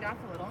cleaned off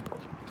a little.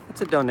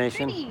 It's a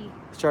donation. Pretty.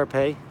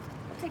 Sharpay.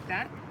 I'll take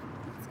that.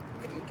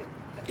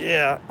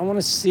 Yeah, I want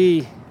to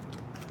see.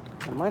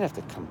 I might have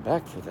to come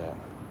back for that.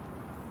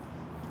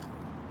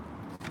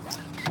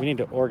 We need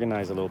to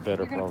organize a little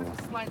better, You're gonna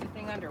probably. slide the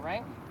thing under,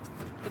 right?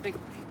 The big.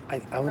 I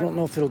don't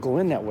know if it'll go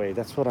in that way.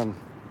 That's what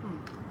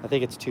I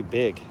think it's too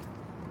big.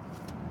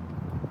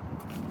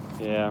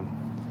 Yeah.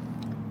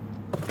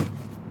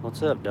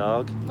 What's up,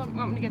 dog?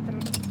 Want me to get them?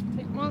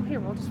 Well, here,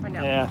 we'll just find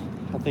out. Yeah,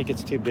 I think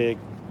it's too big.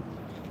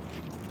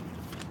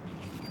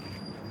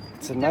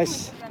 It's a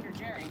nice. Definitely put it under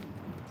Jerry.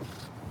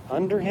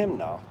 Under him?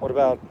 No. What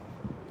about,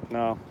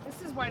 no. This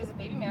is wide as a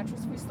baby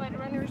mattress. We slide it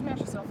around here, his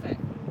mattress will fit.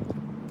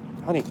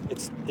 Honey,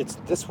 it's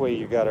this way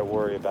you gotta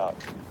worry about.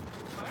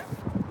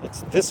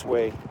 It's this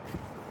way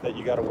that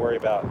you gotta worry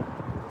about.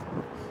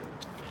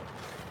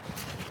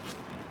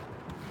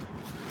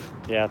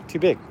 Yeah, too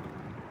big.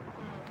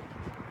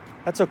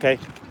 That's okay.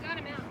 We got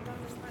him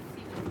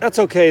out. That's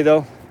okay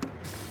though.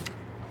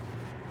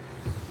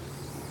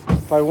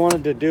 If I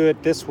wanted to do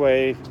it this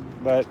way,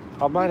 but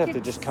I might have to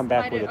just come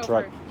back with a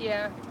truck.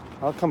 Yeah.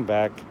 I'll come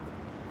back.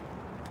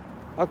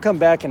 I'll come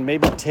back and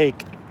maybe take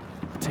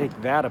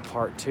that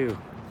apart too.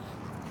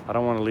 I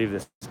don't want to leave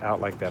this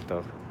out like that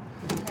though.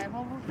 Okay,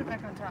 well, we'll put it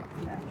back on top.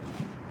 Yeah.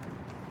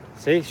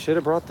 See, should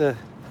have brought the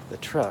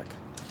truck.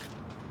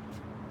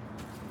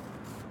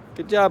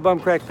 Good job, bum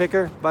crack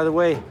picker. By the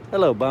way,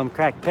 hello, bum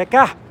crack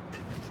picker.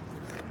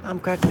 Bum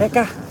crack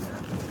picker.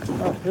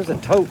 Oh, here's a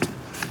tote.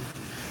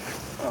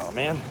 Oh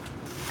man,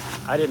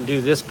 I didn't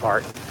do this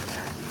part.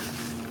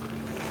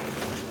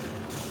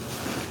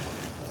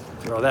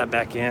 Throw that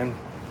back in.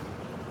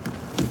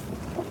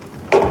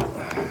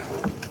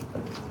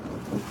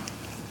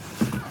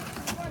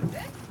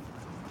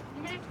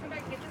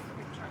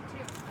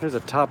 Here's a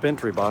top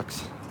entry box.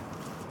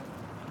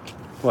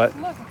 What?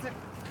 Look,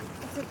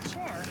 it's a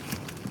chair.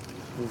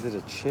 Is it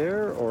a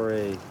chair or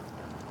a...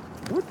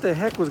 What the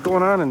heck was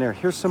going on in there?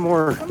 Here's some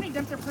more... Somebody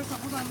dumped their personal...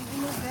 Hold on,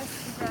 remove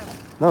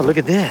this. No, look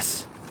at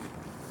this.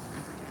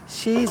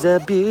 She's a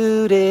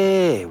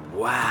beauty.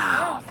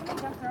 Wow. Oh,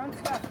 somebody dumped their own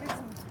stuff. Here's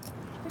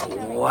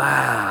some...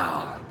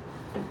 Wow.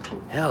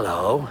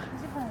 Hello.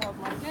 These are from World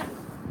Market.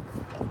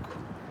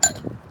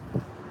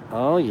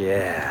 Oh,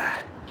 yeah.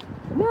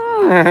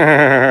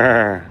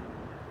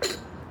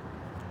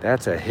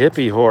 That's a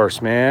hippie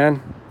horse,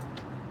 man.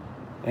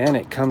 And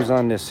it comes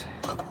on this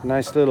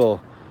nice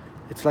little,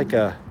 it's like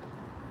a,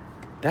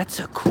 that's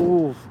a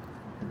cool,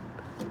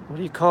 what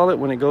do you call it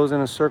when it goes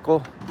in a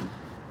circle?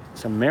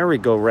 It's a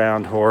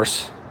merry-go-round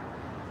horse.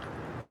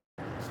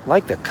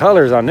 Like the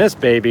colors on this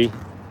baby.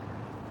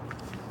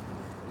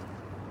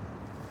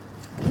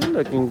 You're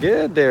looking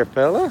good there,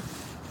 fella.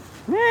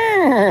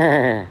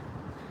 Yeah.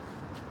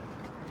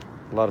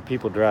 A lot of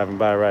people driving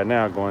by right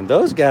now going,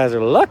 those guys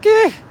are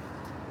lucky.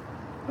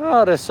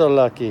 Oh, they're so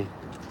lucky.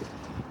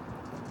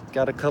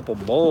 Got a couple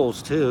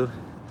bowls too.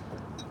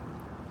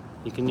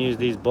 You can use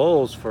these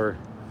bowls for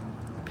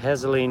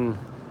pezzling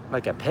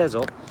like a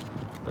pezzle.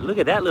 But look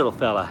at that little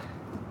fella.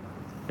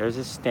 There's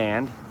his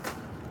stand.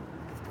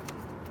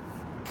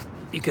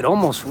 You could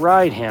almost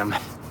ride him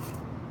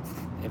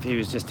if he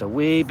was just a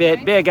wee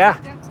bit bigger.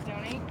 That's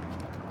donate.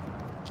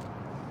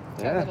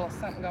 Got a Yeah. little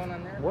something going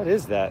on there. What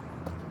is that?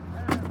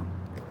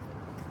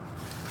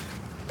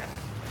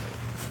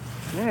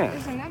 Yeah.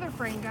 There's another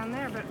frame down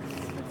there, but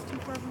it's too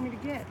far for me to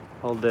get.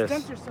 Hold The this.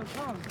 dumpster's so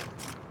tall.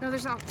 No,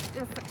 there's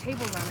the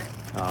tables on it.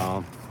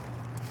 Oh.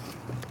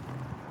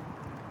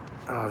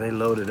 Oh, they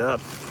loaded up.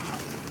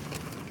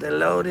 They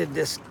loaded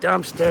this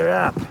dumpster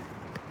up.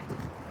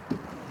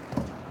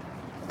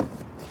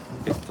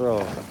 Big throw.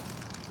 You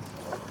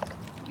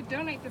could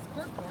donate this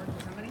corkboard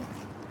to somebody.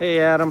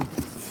 Hey, Adam.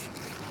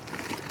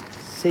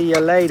 See you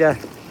later.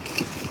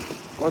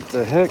 What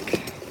the heck?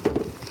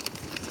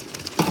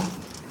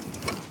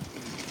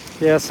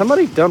 Yeah,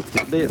 somebody dumped,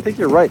 I think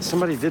you're right,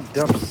 somebody did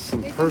dump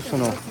some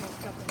personal.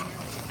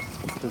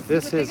 Stuff in here.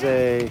 This is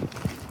a, I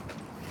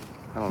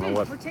don't know Hey,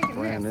 what we're taking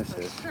brand this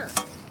for is. Sure.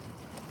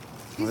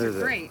 What These is are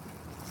it? great.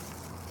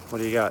 What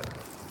do you got?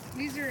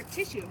 These are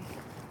tissue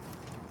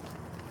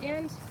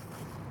and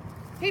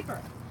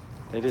paper.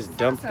 They just That's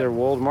dumped their awesome.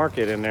 World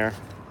Market in there.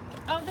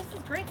 Oh, this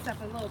is great stuff.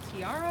 A little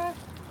tiara.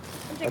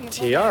 I'm A taking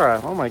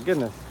tiara, oh my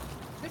goodness.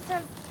 This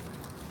has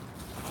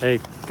Hey,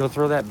 go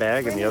throw that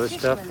bag and Bring the the other tissue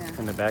stuff in there.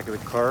 in the back of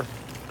the car.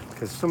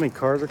 Because so many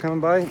cars are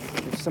coming by.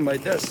 If somebody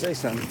does say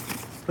something.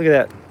 Look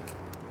at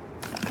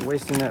that.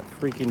 Wasting that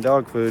freaking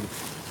dog food.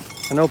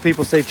 I know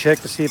people say check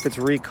to see if it's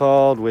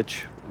recalled,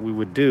 which we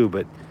would do,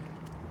 but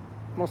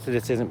most of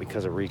this isn't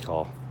because of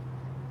recall.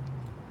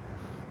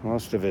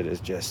 Most of it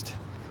is just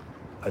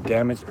a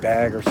damaged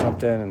bag or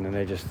something, and then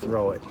they just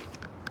throw it.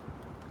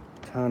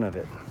 Ton of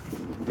it.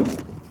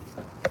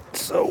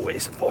 So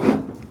wasteful.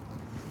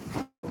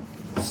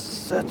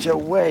 Such a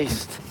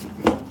waste.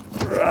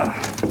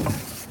 Ugh.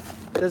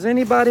 Does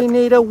anybody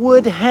need a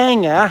wood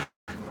hanger?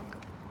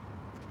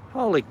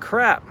 Holy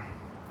crap.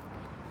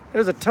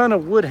 There's a ton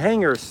of wood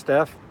hangers,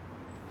 Steph.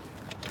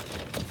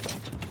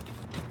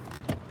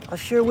 I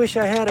sure wish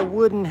I had a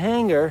wooden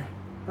hanger.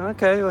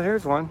 Okay, well,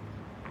 here's one.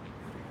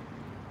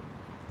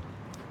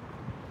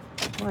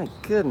 My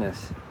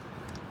goodness.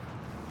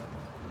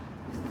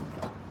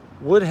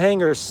 Wood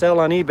hangers sell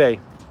on eBay.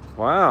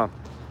 Wow.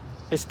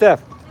 Hey,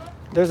 Steph,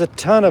 there's a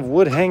ton of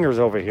wood hangers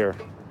over here.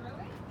 really?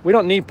 We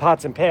don't need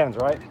pots and pans,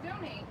 right? To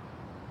donate.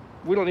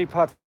 We don't need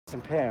pots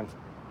and pans.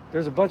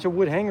 There's a bunch of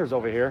wood hangers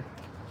over here.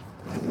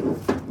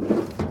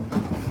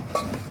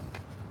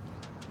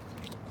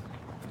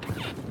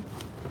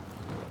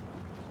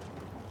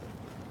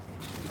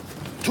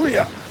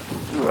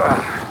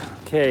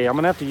 Okay, I'm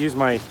gonna have to use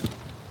my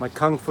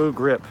kung fu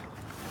grip.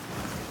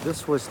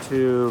 This was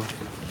to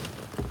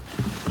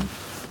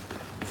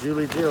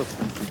Julie Jill's.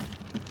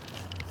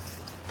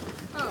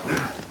 Oh,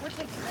 we're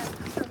taking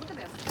this. Here, look at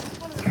this. This is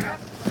one of the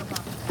best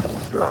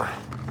litter boxes.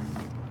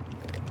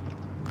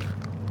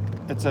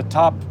 It's a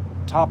top,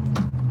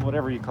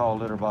 whatever you call a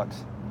litter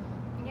box.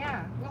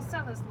 Yeah, we'll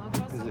sell this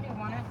local. Somebody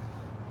want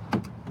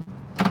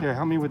it. Here,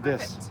 help me with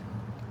this. Perfect.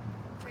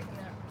 Taking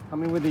that.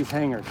 Help me with these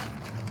hangers.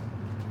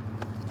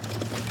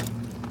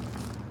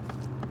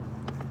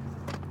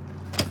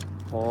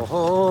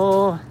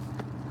 Oh,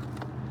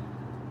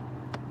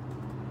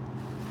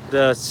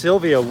 the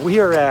Sylvia we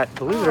are at,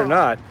 believe it or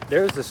not,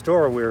 there's the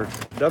store we're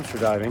dumpster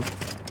diving.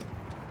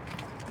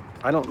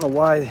 I don't know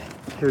why.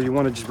 Here, you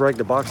want to just break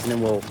the box and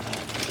then we'll,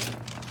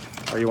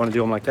 or you want to do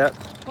them like that?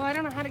 Well, I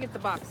don't know how to get the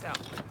box out.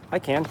 I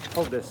can.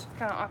 Hold this.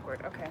 Kind of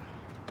awkward. Okay.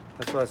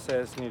 That's what I said.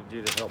 I just needed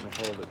you to help me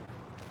hold it.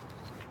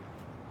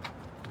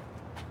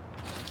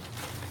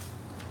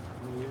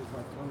 Let me use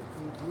my phone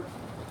to do it.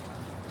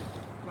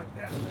 Like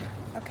that.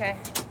 Okay.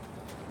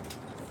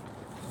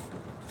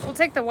 We'll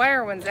take the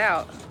wire ones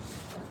out. I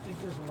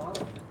think there's a lot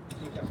of them.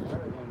 You got wire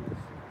ones.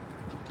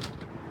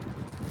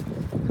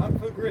 Kung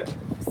Fu grip.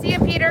 See you,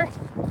 Peter. Is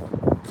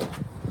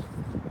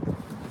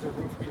there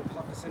room for you to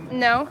pop this in?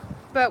 No,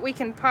 but we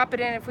can pop it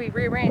in if we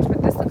rearrange.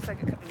 But this looks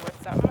like it could be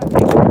worth something. I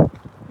think.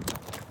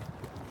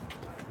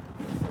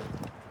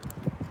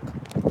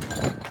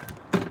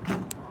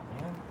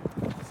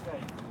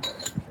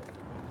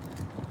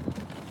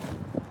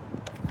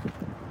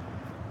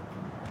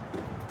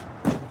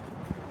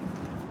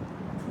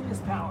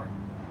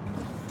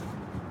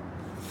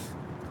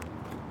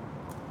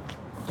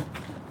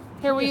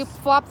 Here, will you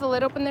flop the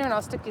lid open there, and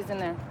I'll stick these in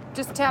there.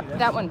 Just tap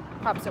that one.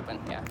 Pops open.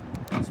 Yeah.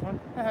 This one?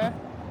 Uh-huh.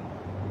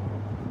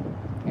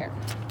 Here.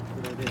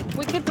 Good idea.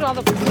 We could put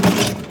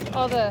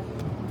all the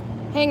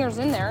hangers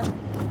in there.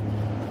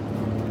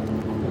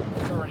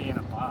 It's already in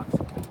a box.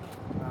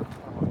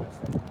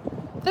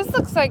 This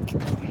looks like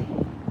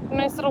a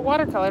nice little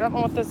watercolor. I don't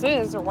know what this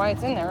is or why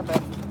it's in there,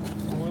 but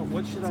Well,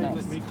 what should I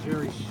nice. make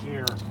Jerry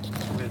share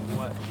with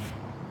what?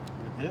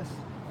 With this?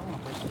 I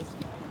want to break this.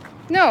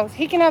 no,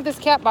 he can have this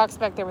cat box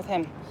back there with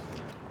him.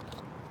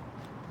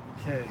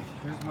 Okay,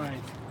 here's my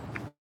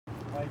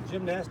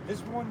gymnast.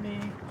 This won me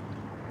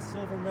a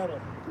silver medal.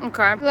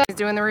 Okay. He's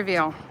doing the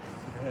reveal.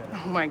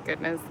 Yeah. Oh my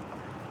goodness.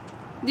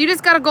 You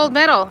just got a gold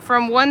medal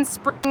from one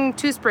spring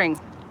to spring.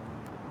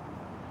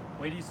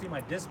 Wait till you see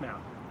my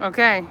dismount.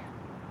 Okay.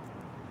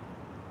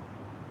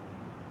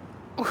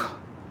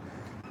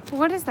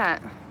 What is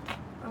that?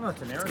 Oh,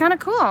 it's an Aaron. It's kind of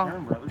cool.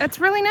 Aaron Brothers. That's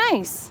really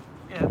nice.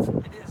 Yeah, it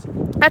is.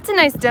 That's a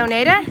nice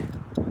donator.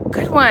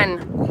 Good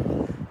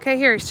one. Okay,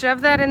 here, shove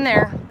that in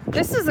there.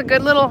 This is a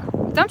good little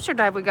dumpster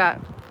dive we got.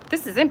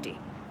 This is empty.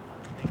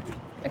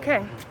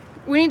 Okay.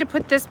 We need to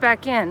put this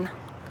back in.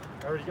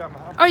 I already got my.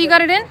 Oh, you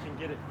got it in? I can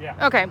get it.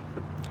 Yeah. Okay.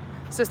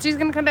 So Steve's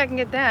gonna come back and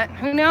get that.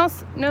 Who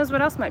knows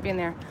what else might be in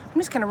there? I'm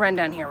just gonna run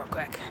down here real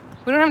quick.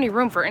 We don't have any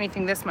room for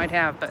anything this might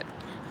have, but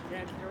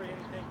Can't carry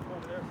anything from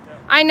over there. Steph.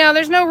 I know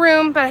there's no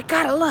room, but I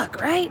gotta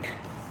look, right?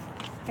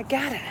 I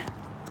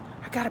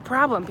got a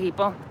problem,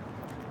 people.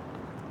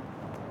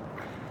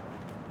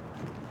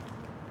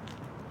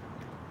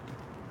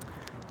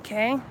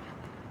 Okay,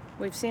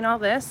 we've seen all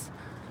this.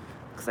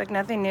 Looks like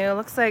nothing new.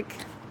 Looks like,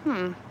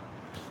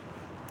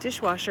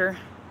 dishwasher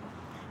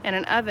and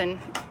an oven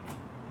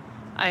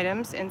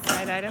items,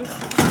 inside items.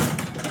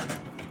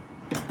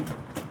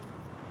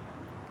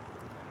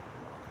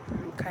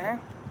 Okay.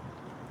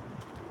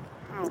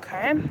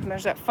 Okay,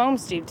 there's that foam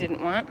Steve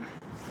didn't want.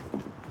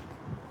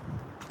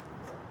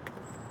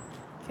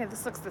 Okay,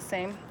 this looks the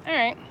same. All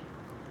right.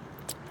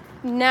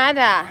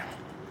 Nada.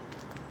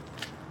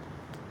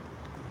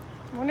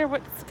 I wonder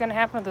what's going to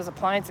happen with those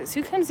appliances.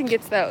 Who comes and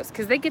gets those?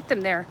 Because they get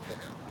them there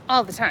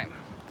all the time.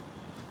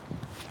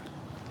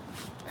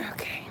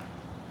 Okay.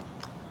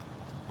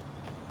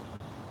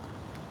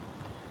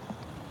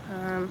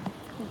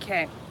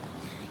 Okay.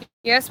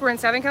 Yes, we're in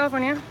Southern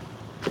California.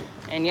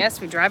 And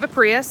yes, we drive a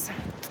Prius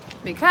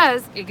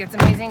because it gets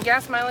amazing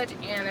gas mileage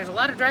and there's a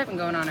lot of driving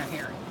going on out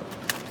here.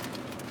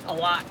 A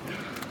lot.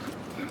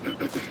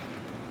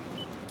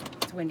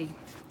 It's windy.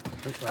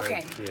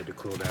 Okay. He had to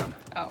cool down.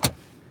 Oh.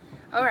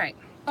 All right.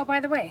 Oh, by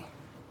the way,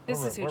 this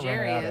We're- is who we're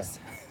Jerry running out is.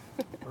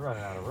 We're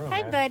running out of room.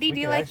 Hi, man. buddy. We Do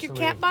you could like your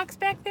actually- cat box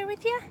back there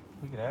with you?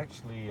 We could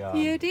actually.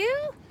 You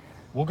do?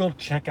 We'll go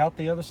check out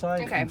the other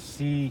side Okay. and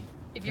see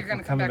If you're we're going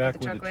to come coming back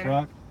with the truck later.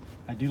 truck.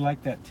 I do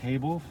like that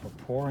table for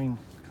pouring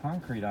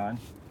concrete on.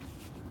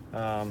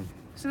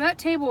 So that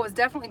table was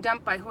definitely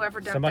dumped by whoever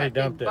dumped Somebody that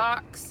big dumped it.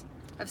 box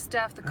of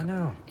stuff. I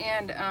know.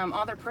 And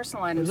all their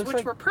personal items, looks which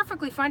like- were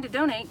perfectly fine to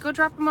donate. Go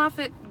drop them off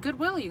at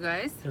Goodwill, you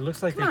guys. It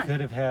looks like Come they on.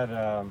 could have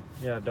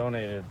had,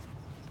 donated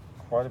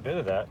quite a bit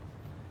of that.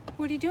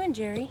 What are you doing,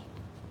 Jerry?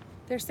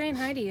 They're saying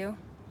hi to you.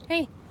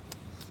 Hey,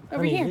 over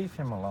Honey, here. leave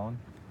him alone.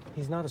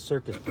 He's not a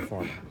circus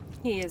performer.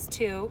 He is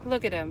too.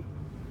 Look at him.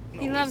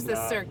 He loves the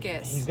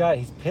circus. He's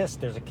pissed.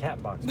 There's a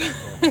cat box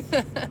back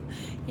there.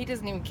 He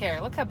doesn't even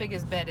care. Look how big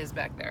his bed is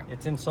back there.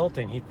 It's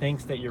insulting. He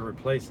thinks that you're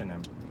replacing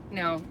him.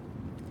 No.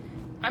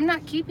 I'm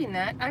not keeping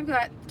that. I've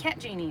got cat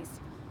genies.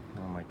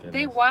 Oh my goodness.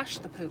 They wash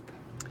the poop.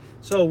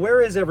 So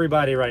where is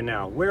everybody right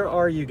now? Where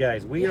are you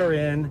guys? We are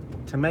in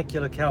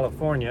Temecula,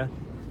 California.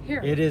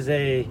 Here. It is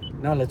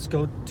now let's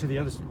go to the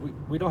other,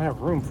 we don't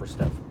have room for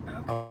stuff. Okay.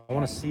 I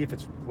want to see if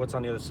it's what's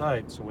on the other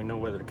side so we know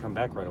whether to come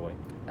back right away.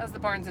 That was the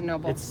Barnes &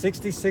 Noble. It's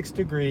 66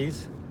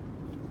 degrees.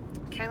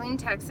 Kylene,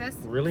 Texas.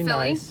 Really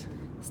Philly, nice.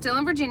 Still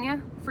in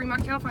Virginia.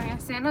 Fremont, California.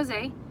 San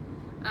Jose.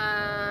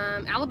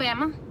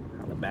 Alabama.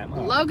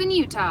 Logan,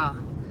 Utah.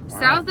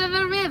 South of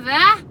the river.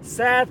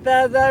 South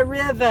of the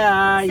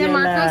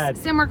river.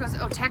 San Marcos.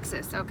 Oh,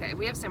 Texas. Okay,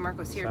 we have San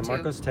Marcos here San too.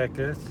 Marcos,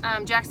 Texas.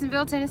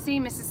 Jacksonville, Tennessee,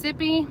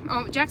 Mississippi.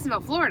 Oh, Jacksonville,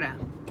 Florida.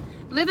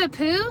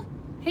 Liverpool.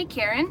 Hey,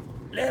 Karen.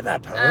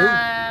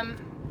 Liverpool.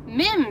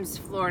 Mims,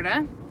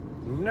 Florida.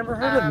 Never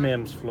heard of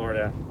Mims,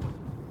 Florida.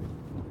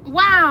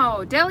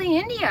 Wow, Delhi,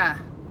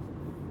 India.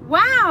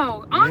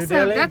 Wow, awesome.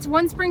 Delhi? That's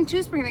One Spring,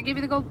 Two Spring. They gave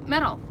you the gold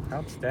medal.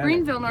 Outstanding.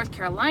 Greenville, North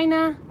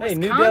Carolina. Hey, Wisconsin.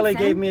 New Delhi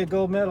gave me a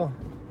gold medal.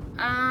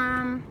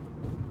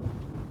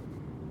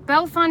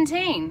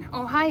 Bellefontaine,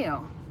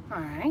 Ohio. All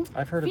right.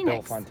 I've heard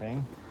Phoenix. of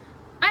Bellefontaine.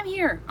 I'm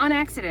here on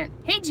accident.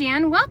 Hey,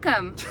 Jan,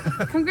 welcome.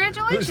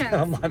 Congratulations.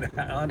 I'm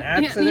on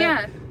accident?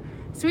 Yeah.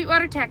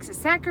 Sweetwater, Texas.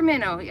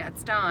 Sacramento. Yeah,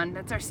 it's Dawn.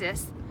 That's our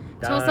sis.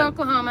 Dawn. Tulsa,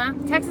 Oklahoma.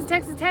 Texas.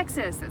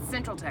 That's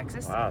Central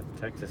Texas. Wow,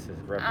 Texas is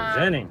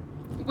representing.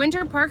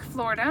 Winter Park,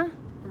 Florida.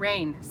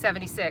 Rain,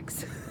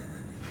 76.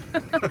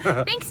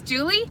 Thanks,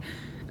 Julie.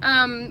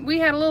 We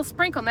had a little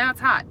sprinkle. Now it's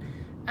hot.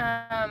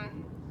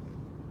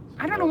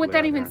 I don't know what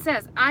that even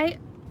says.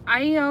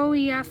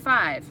 IOEF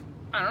 5.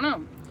 I don't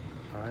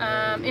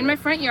know. In my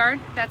front yard,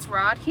 that's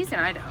Rod. He's in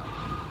Idaho.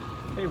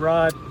 Hey,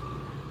 Rod.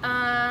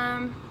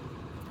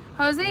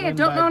 Jose, I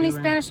don't know any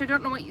Spanish. I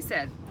don't know what you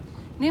said.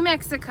 New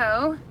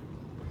Mexico.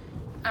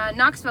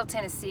 Knoxville,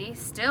 Tennessee.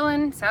 Still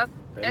in South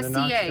Been to SCA.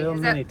 Knoxville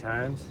Is many that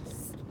times.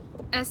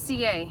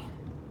 SCA?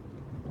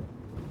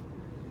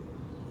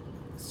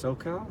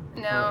 SoCal?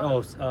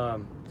 No.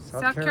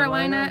 South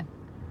Carolina.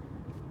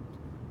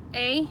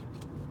 A.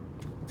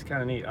 It's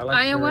kind of neat. I like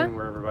Iowa? hearing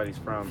where everybody's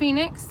from.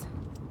 Phoenix.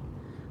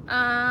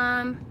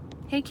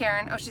 Hey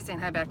Karen. Oh, she's saying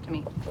hi back to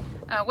me.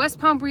 West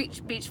Palm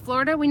Beach,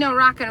 Florida. We know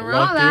Rock and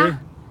Lucky. Rolla.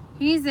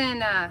 He's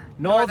in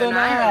Northern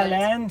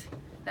Ireland.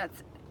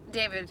 That's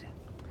David.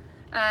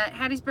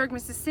 Hattiesburg,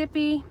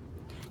 Mississippi.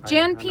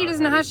 Jen P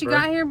doesn't know how she Hattiesburg.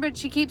 got here, but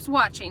she keeps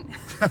watching.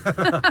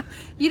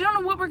 You don't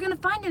know what we're gonna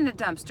find in the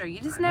dumpster. You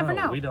just never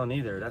know. We don't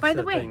either. That's By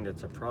the way, thing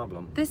that's a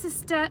problem. This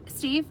is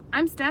Steve.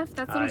 I'm Steph.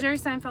 That's little Hi. Jerry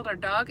Seinfeld, our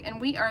dog, and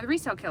we are the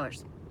Resale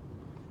Killers.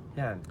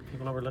 Yeah,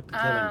 people overlook the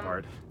killing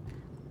part.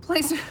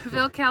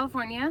 Placerville,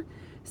 California.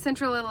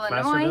 Central Illinois.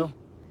 Placerville?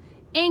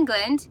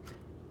 England.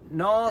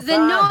 North. The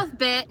north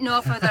bit,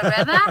 north of the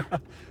river.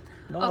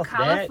 North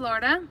Ocala, bit.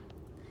 Florida.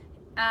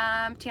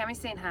 Tammy's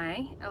saying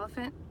hi.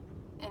 Elephant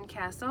and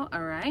Castle.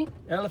 All right.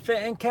 Elephant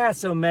and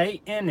Castle,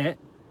 mate, in it.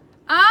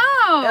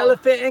 Oh.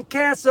 Elephant and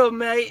Castle,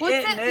 mate,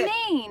 What's in it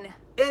mean?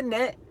 In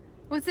it.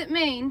 What's it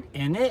mean?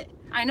 In it.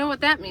 I know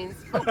what that means.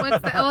 But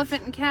what's the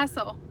Elephant and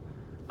Castle?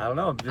 I don't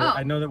know. Oh.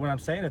 I know that when I'm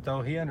saying it,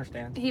 though, he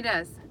understands. He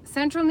does.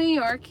 Central New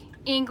York.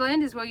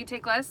 England is Will You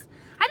Take Less.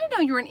 I didn't know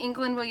you were in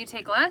England. Will You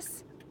Take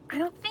Less? I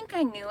don't think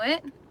I knew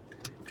it. I'm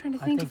trying to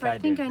think if I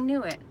think I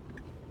knew it.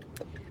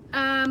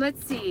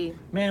 Let's see.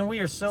 Man, we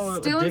are so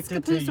Still in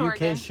addicted Scappoose, to UK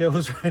Oregon.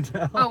 shows right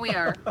now. Oh, we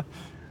are.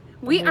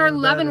 We are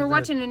loving. We're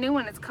watching a new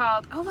one. It's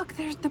called. Oh, look,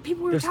 there's the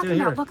people we were They're still talking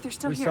here. about. Look, they're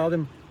still we here. saw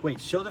them. Wait,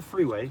 show the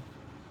freeway. So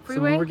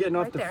Freeway? when we're getting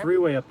off Right the there.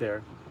 freeway up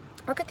there.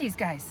 Look at these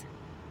guys.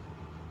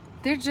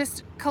 They're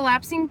just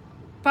collapsing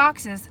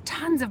boxes,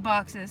 tons of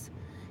boxes,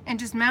 and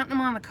just mounting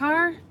them on the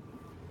car.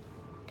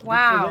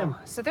 Wow. them.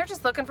 So they're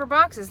just looking for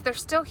boxes. They're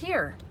still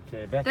here.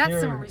 Okay, back That's here,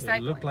 some it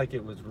recycling. looked like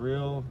it was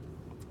real.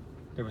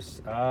 There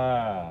was,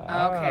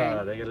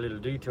 Okay. they got a little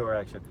detour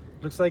action.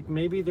 Looks like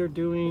maybe they're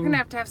doing. We're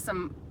gonna have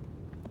some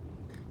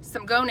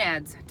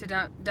gonads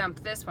to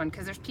dump this one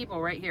because there's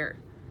people right here.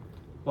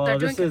 Well, they're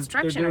doing they're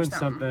construction or doing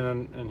something.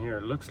 something in here.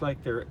 It looks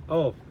like they're,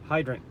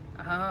 hydrant.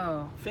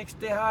 Oh. Fix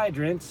the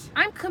hydrants.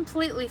 I'm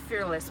completely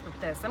fearless with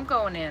this. I'm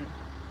going in.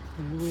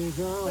 Here we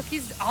go. Look,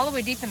 he's all the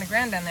way deep in the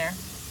ground down there.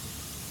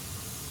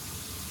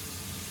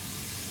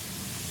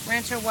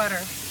 Rancho water.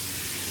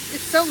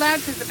 It's so loud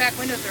because the back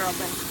windows are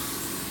open.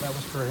 That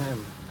was for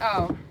him.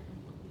 Oh.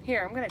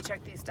 Here, I'm going to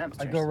check these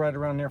dumpsters. I go right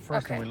around there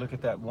first Okay. and we look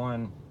at that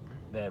one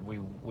that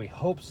we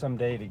hope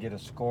someday to get a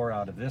score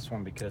out of this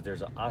one because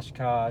there's a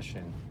Oshkosh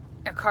and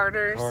A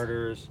Carter's.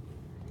 Carter's.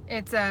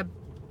 It's got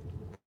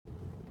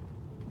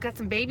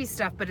some baby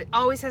stuff, but it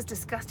always has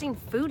disgusting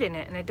food in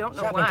it, and I don't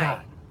know Shopping why.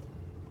 cart.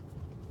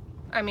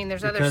 I mean,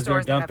 there's other Because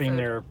they're stores that have dumping food.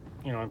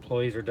 their,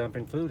 employees are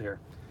dumping food here.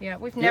 Yeah,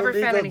 we've never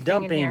found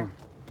anything in here.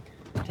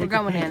 We're Take a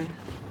going peek. in.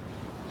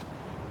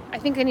 I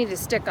think I need a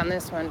stick on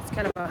this one. It's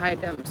kind of a high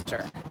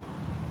dumpster.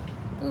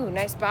 Ooh,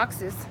 nice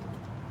boxes.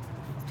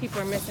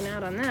 People are missing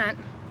out on that.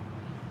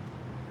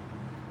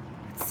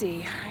 Let's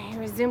see. Here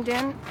we zoomed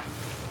in.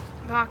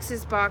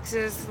 Boxes.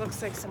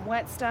 Looks like some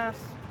wet stuff.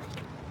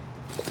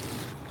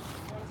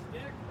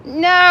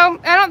 No,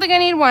 I don't think I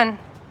need one.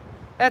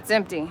 That's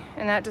empty,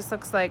 and that just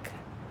looks like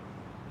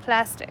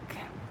plastic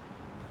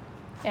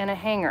and a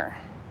hanger.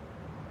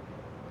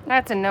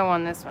 That's a no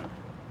on this one.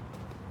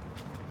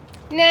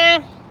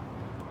 Nah.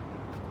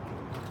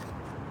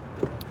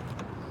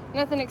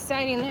 Nothing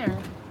exciting there.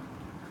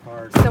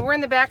 Hard. So we're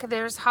in the back of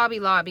theirs, Hobby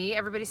Lobby.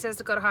 Everybody says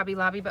to go to Hobby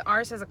Lobby, but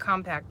ours has a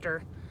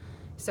compactor,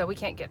 so we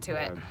can't get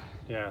to it.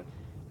 Yeah.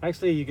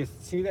 Actually, you can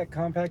see that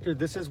compactor.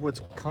 This is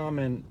what's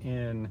common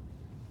in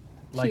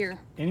like Here.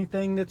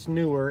 anything that's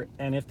newer,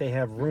 and if they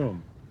have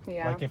room.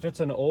 Yeah. Like if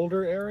it's an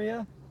older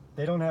area,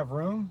 they don't have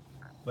room,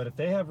 but if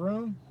they have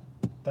room,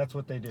 that's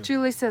what they do.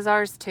 Julie says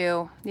ours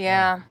too.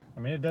 Yeah. I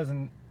mean,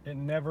 it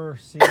never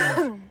sees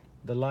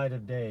the light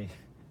of day.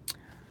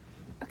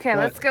 Okay, But-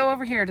 let's go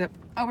over here to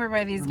over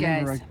by these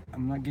Remember, guys.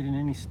 I'm not getting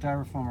any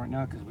styrofoam right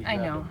now because we I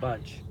grabbed know. a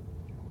bunch.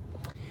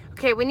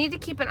 Okay, we need to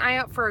keep an eye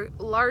out for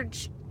a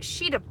large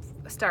sheet of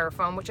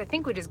styrofoam, which I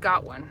think we just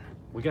got one.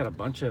 We got a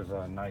bunch of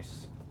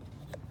nice.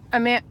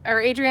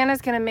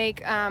 Adriana's gonna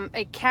make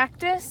a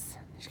cactus.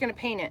 She's gonna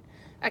paint it.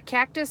 A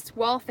cactus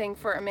wall thing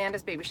for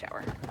Amanda's baby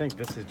shower. I think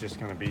this is just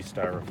going to be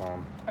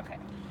styrofoam. Okay.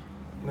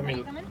 Let Are me.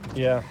 you coming?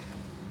 Yeah.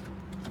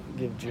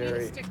 Give I need a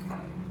Jerry. stick.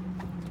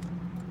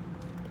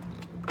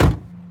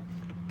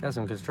 Got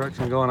some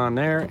construction going on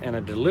there and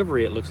a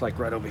delivery, it looks like,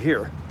 right over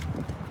here.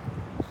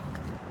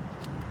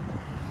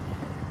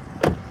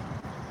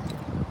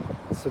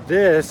 So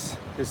this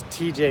is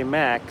TJ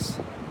Maxx.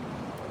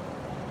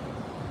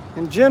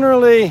 And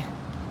generally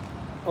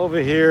over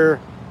here,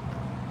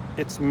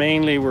 it's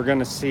mainly we're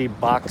gonna see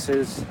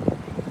boxes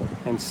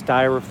and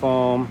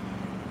styrofoam.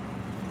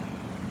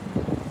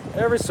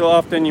 Every so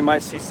often you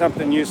might see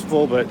something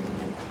useful, but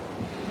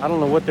I don't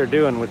know what they're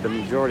doing with the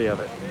majority of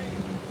it.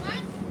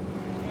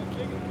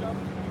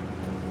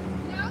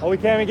 Oh, we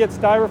can't even get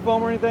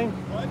styrofoam or anything?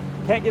 What?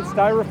 Can't get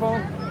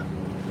styrofoam?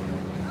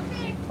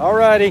 Okay.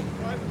 Alrighty.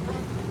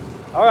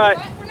 Alright.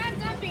 But we're not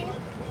dumping.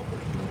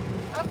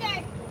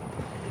 Okay.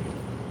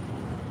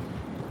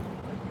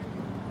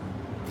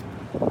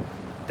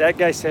 That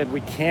guy said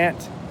we can't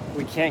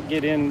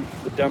get in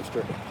the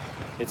dumpster.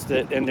 It's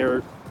that, and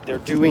they're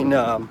doing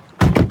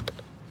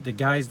the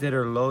guys that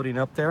are loading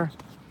up there,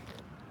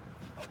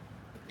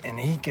 and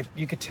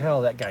you could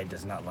tell that guy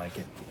does not like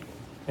it.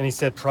 And he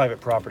said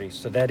private property,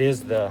 so that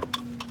is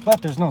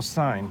but there's no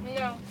sign.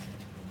 No.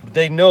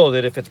 They know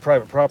that if it's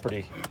private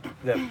property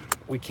that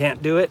we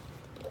can't do it.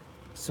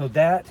 So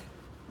that,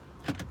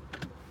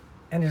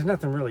 and there's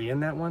nothing really in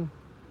that one,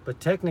 but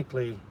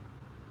technically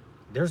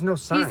there's no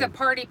sign. He's a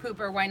party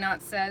pooper, why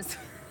not says.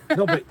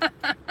 No,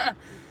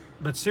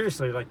 but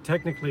seriously, like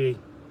technically,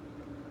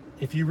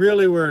 if you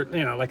really were,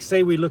 like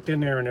say we looked in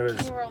there and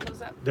Can you roll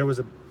those up? there was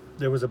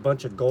a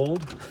bunch of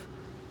gold,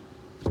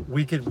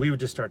 we would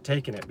just start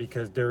taking it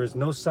because there is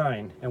no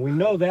sign, and we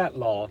know that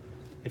law.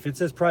 If it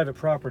says private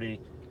property,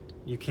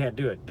 you can't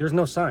do it. There's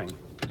no sign.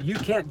 You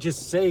can't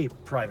just say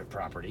private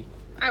property.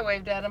 I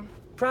waved at him.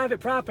 Private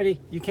property.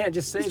 You can't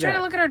just say He's that. trying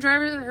to look at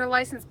her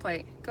license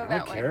plate. Go I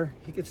that don't way. care.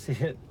 He could see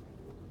it.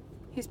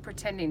 He's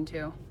pretending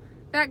to.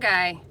 That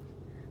guy.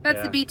 That's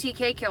Yeah. the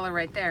BTK killer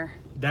right there.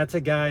 That's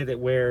a guy that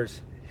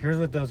wears. Here's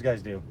what those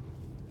guys do.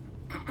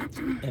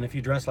 And if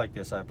you dress like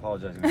this, I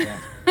apologize in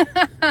advance.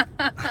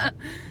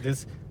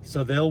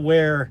 So they'll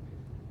wear.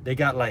 They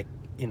got like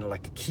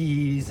like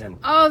keys and.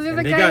 Oh, they're the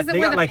and guys that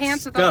wear the like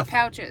pants with all the stuff.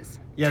 pouches.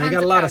 Yeah, they Tons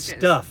got a lot of pouches.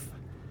 stuff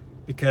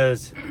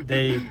because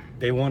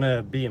they want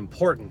to be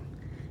important,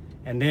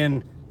 and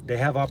then they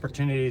have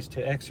opportunities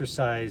to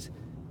exercise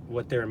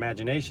what their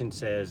imagination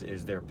says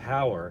is their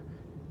power,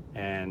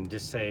 and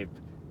just say,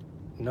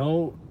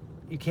 no,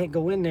 you can't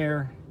go in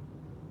there.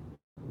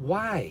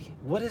 Why?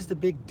 What is the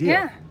big deal?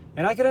 Yeah.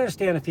 And I can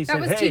understand if he That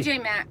said, was hey,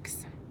 TJ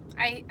Maxx.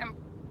 I'm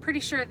pretty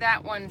sure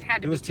that one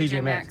had to it was be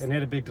TJ Maxx, and they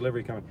had a big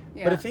delivery coming.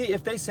 Yeah. But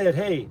if they said,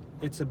 hey,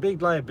 it's a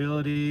big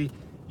liability,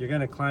 you're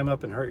gonna climb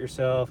up and hurt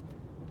yourself,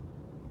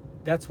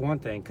 that's one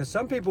thing. Because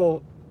some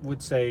people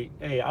would say,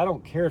 hey, I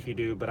don't care if you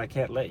do, but I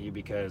can't let you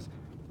because,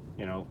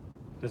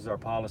 this is our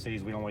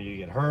policies. We don't want you to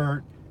get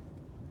hurt.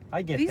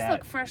 I get These that.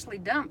 look freshly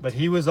dumped. But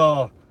he was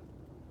all.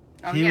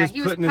 Oh, he yeah, was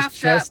he was putting his puffed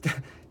chest. up.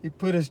 He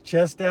put his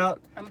chest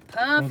out. I'm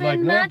puffing like,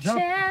 no, my jump.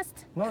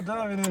 chest. No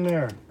diving in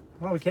there.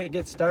 Well, we can't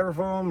get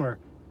styrofoam or.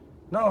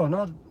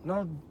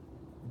 No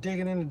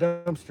digging into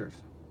dumpsters.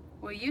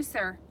 Well, you,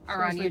 sir,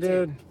 are on Seriously,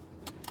 YouTube. dude.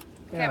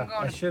 Okay, Yeah, I'm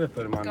going I to- should have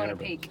put him on Going there. to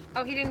but peek.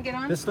 Oh, he didn't get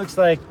on? This looks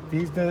like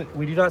we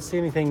do not see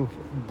anything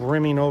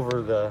brimming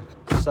over the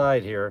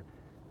side here,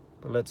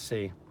 but let's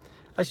see.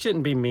 I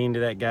shouldn't be mean to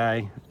that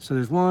guy. So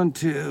there's 1,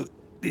 2,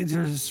 these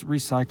are just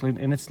recycling,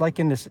 and it's like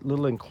in this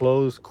little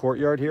enclosed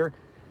courtyard here.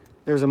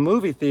 There's a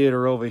movie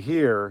theater over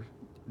here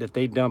that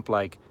they dump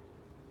like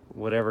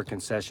whatever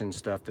concession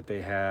stuff that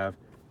they have.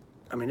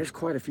 I mean, there's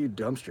quite a few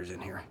dumpsters in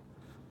here.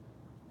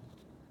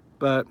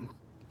 But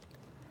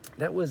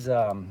that was,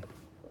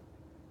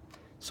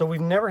 so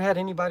we've never had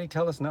anybody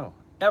tell us no,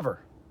 ever.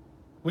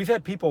 We've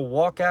had people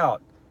walk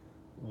out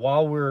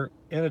while we're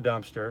in a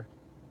dumpster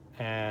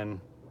and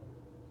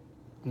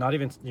not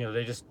even,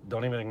 they just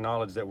don't even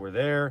acknowledge that we're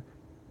there.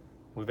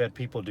 We've had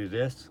people do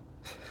this.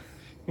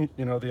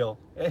 You know, they'll,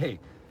 hey,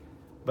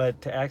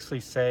 but to actually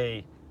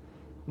say,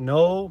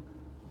 no,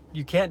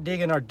 you can't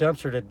dig in our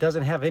dumpster that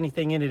doesn't have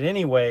anything in it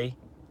anyway.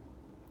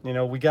 You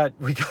know,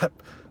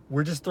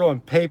 we're just throwing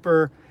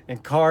paper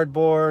and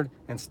cardboard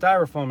and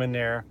styrofoam in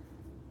there,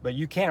 but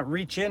you can't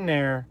reach in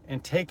there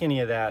and take any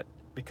of that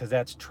because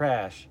that's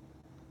trash.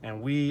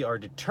 And we are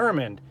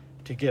determined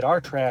to get our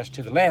trash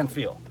to the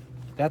landfill.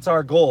 That's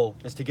our goal,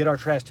 is to get our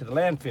trash to the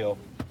landfill.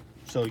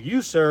 So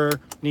you, sir,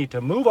 need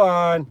to move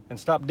on and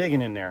stop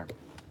digging in there.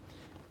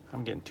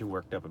 I'm getting too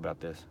worked up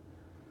about this.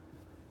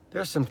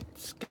 There's some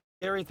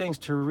scary things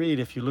to read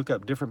if you look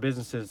up different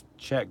businesses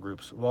chat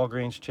groups.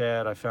 Walgreens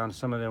chat, I found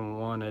some of them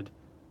wanted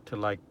to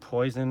like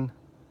poison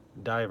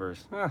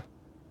divers.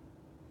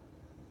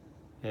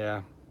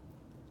 Yeah.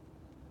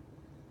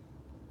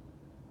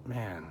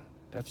 Man,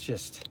 that's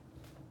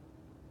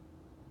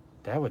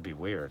that would be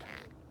weird.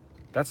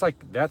 That's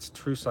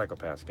true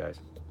psychopaths,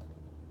 guys.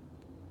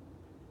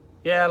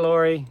 Yeah,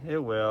 Lori, it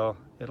will.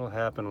 It'll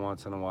happen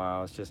once in a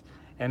while. It's just,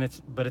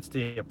 but it's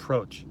the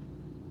approach.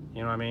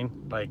 You know what I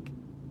mean? Like,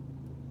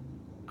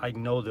 I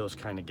know those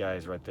kind of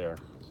guys right there.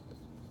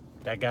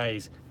 That guy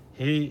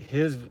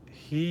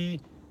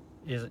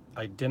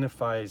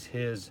identifies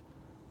his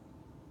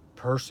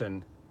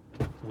person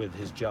with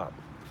his job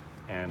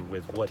and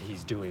with what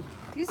he's doing.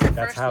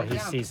 That's how he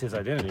sees his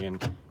identity,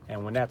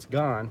 and when that's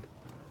gone,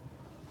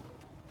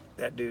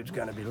 that dude's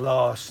gonna be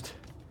lost.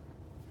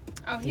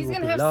 Oh, he's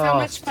gonna have so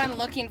much fun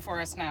looking for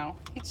us now.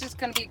 He's just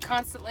gonna be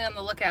constantly on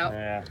the lookout.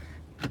 Yeah.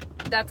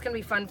 That's gonna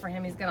be fun for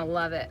him. He's gonna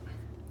love it.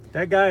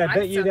 That guy, I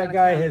bet you that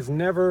guy has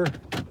never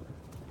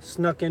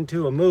snuck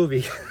into a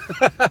movie.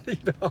 You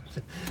know?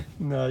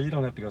 No, you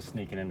don't have to go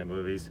sneaking into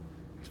movies.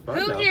 It's fun,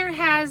 Who though. here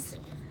has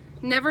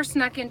never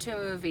snuck into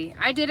a movie?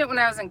 I did it when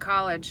I was in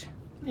college.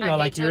 You know,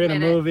 like you're in a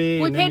movie.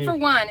 We paid for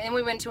one and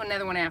we went to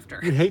another one after.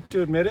 You hate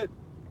to admit it?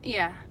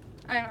 Yeah.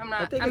 I'm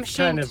it's ashamed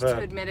kind of to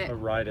admit it. a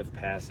rite of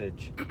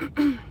passage.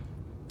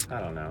 I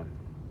don't know.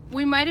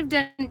 We might have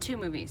done 2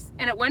 movies.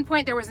 And at one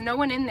point there was no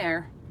one in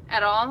there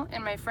at all.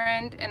 And my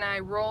friend and I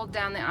rolled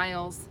down the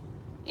aisles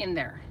in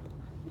there.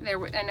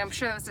 And I'm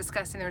sure that was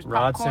disgusting. There was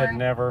Rod popcorn. said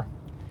never.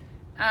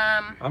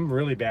 I'm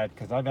really bad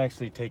because I've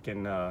actually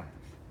taken my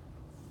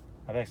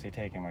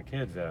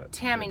kids out.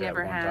 Tammy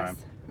never has. Time.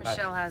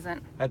 Michelle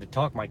hasn't. I had to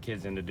talk my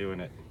kids into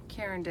doing it.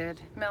 Karen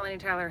did. Melanie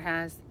Tyler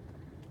has.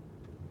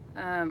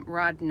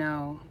 Rod,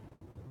 no.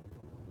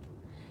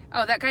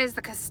 Oh, that guy is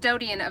the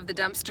custodian of the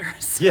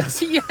dumpsters.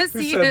 Yes. Yes, Who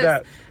he said is.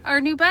 that?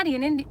 Our new buddy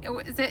in India.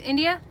 Is it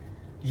India?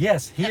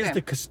 Yes, he is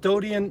the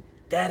custodian.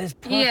 That is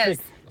perfect. He is.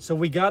 So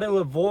we got to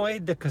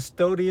avoid the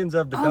custodians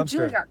of the dumpster.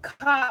 Julie got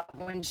caught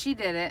when she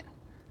did it.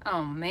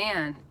 Oh,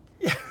 man.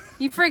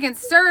 You friggin'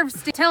 serve.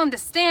 Tell him to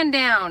stand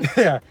down.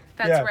 Yeah.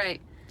 That's right.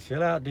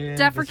 Chill out, dude.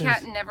 Duffer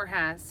Cat never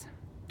has.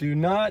 Do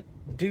not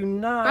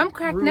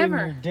Bumcrack ruin never.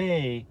 your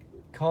day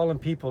calling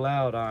people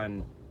out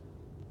on,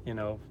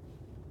 on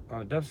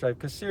a dumpster.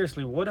 Because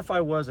seriously, what if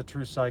I was a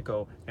true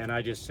psycho and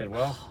I just said,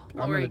 well,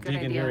 I'm Lori, going to dig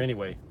in idea. here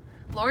anyway.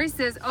 Lori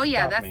says, oh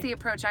yeah, Stop that's me. the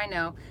approach I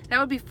know. That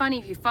would be funny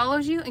if he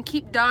follows you and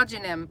keep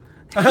dodging him.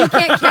 He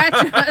can't catch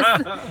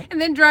us. And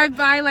then drive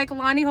by like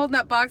Lonnie holding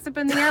that box up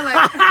in the air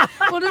like,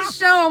 we'll just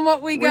show him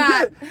what we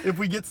got. If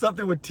we get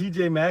something with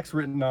TJ Maxx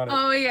written on it.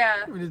 Oh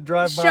yeah. We just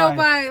drive by. Show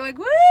by like,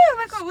 woo,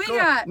 look what we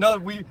got. No,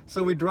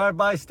 we drive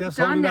by, Steph's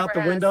Don holding out the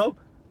never has. window.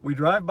 We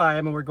drive by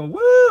him and we're going,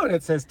 woo, and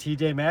it says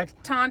TJ Maxx.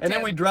 Taunt And then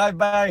him. we drive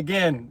by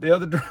again. The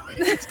other drivers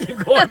just keep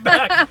going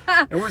back.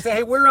 And we're saying,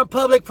 hey, we're on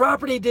public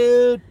property,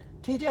 dude.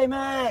 TJ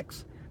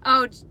Maxx.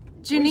 Oh,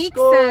 Janique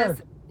score.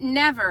 says,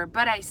 never,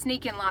 but I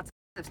sneak in lots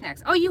of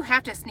snacks. Oh, you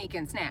have to sneak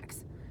in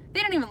snacks.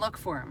 They don't even look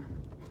for them.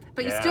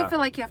 But you still Yeah. feel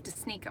like you have to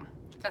sneak them.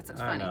 That's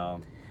what's funny. I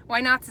know.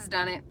 Why Nots has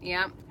done it.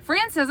 Yeah.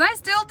 Fran says, I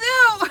still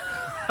do.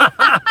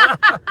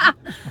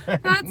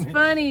 That's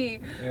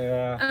funny.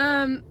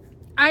 Yeah.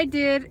 I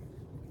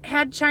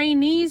had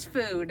Chinese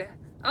food.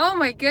 Oh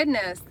my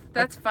goodness.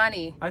 That's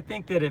funny. I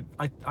think that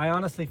I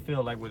honestly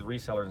feel like with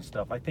resellers and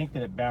stuff, I think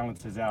that it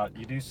balances out.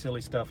 You do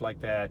silly stuff like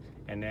that,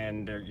 and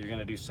then you're going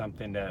to do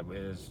something that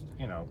is,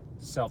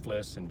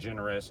 selfless and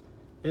generous.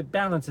 It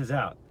balances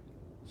out.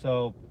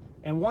 So,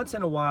 and once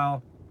in a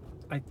while,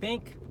 I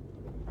think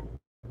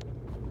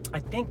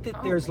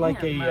that there's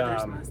like a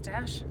mother's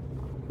mustache.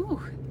 Ooh,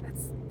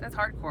 that's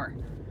hardcore.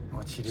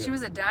 What'd she do? She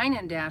was a dine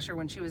and dasher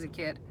when she was a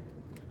kid.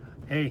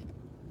 Hey,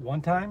 one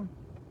time,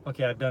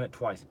 okay, I've done it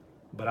twice,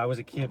 but I was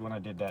a kid when I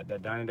did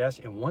that dine and dash,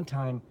 and one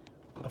time,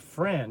 a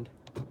friend,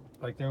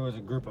 like there was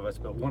a group of us,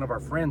 but one of our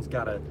friends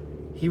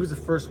he was the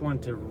first one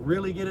to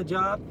really get a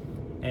job,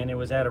 and it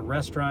was at a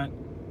restaurant,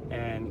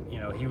 and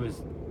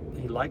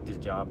he liked his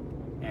job,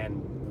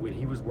 and when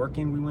he was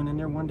working, we went in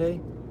there one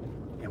day,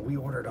 and we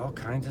ordered all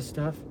kinds of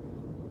stuff,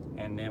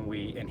 and then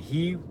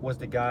he was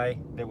the guy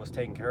that was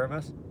taking care of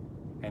us,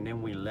 and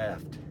then we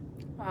left.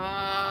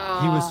 Oh.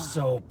 He was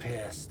so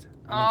pissed.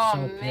 Oh,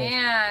 so pissed.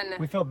 man.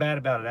 We felt bad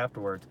about it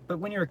afterwards. But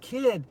when you're a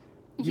kid,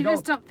 You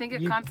just don't think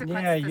of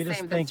consequences you the just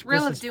same. The think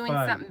thrill this of is doing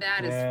fun. something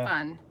bad is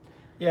fun.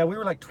 Yeah, we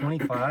were like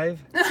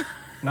 25.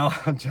 No,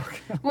 I'm joking.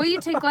 Will you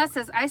take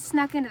lessons? I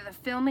snuck into the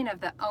filming of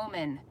The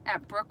Omen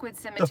at Brookwood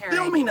The Cemetery.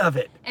 filming of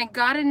it. And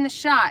got it in the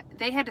shot.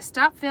 They had to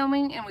stop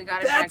filming and we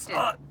got it directed.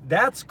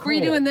 That's cool. Were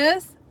you doing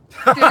this?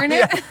 During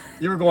Yeah. it?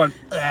 You were going,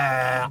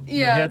 ah, your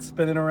Yeah. head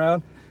spinning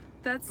around.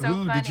 That's so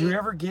Ooh, funny. did you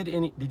ever get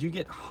did you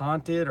get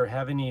haunted or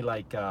have any,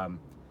 like,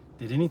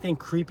 did anything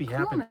creepy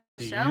happen to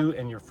Michelle. you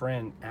and your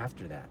friend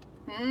after that?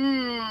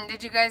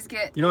 Did you guys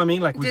get... You know what I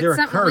mean? Like, was Did there a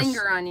something curse?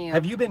 linger on you?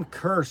 Have you been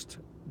cursed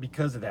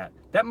because of that?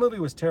 That movie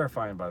was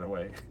terrifying, by the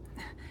way.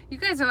 You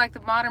guys are like the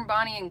modern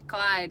Bonnie and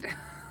Clyde.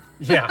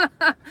 Yeah.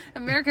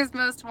 America's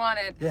Most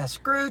Wanted. Yeah,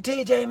 screw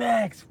TJ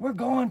Maxx. We're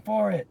going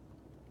for it.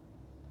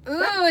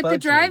 Ooh, at the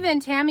Budget. drive-in,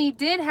 Tammy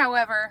did,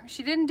 however,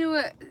 she didn't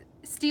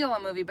steal a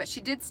movie, but she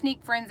did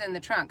sneak friends in the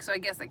trunk, so I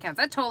guess that counts.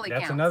 That totally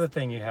counts. That's another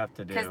thing you have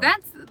to do. Because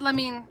that's, I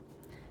mean,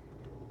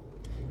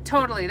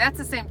 totally, that's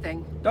the same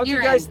thing. Don't you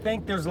You're guys in.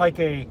 think there's like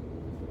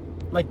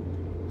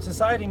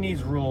society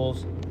needs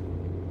rules,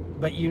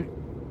 but you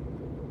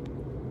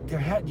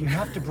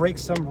have to break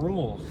some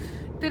rules.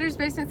 Bitter's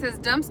Basement says,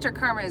 dumpster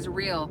karma is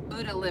real.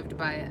 Buddha lived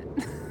by it.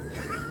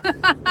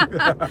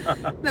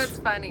 That's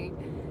funny.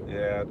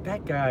 Yeah,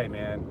 that guy,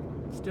 man,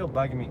 still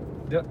bugging me.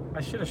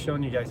 I should have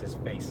shown you guys his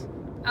face.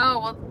 Oh,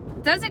 well,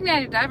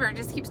 Designated Diver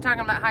just keeps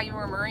talking about how you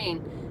were a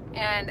Marine.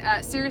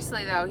 And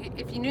seriously, though,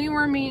 if you knew you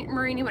were a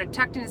Marine, he would have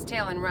tucked in his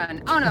tail and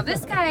run. Oh, no,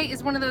 this guy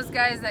is one of those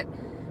guys that...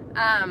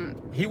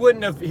 He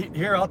wouldn't have...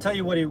 Here, I'll tell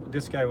you what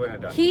this guy wouldn't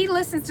have done. He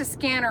listens to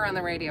Scanner on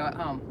the radio at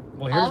home.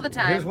 Well, all the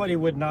time. Here's what he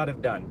would not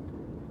have done.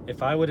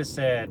 If I would have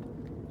said,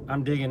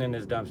 I'm digging in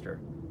his dumpster,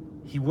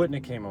 he wouldn't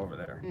have came over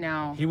there.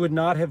 No. He would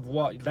not have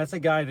walked. That's a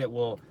guy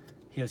that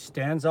he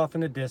stands off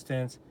in the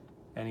distance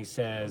and he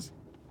says,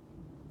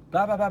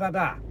 blah, blah, blah, blah,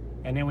 blah.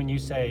 And then when you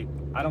say,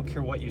 I don't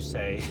care what you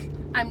say,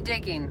 I'm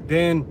digging.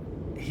 then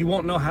he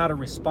won't know how to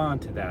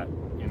respond to that,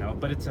 you know.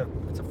 But it's a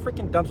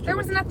freaking dumpster. There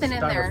was with nothing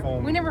in there.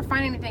 styrofoam. We never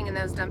find anything in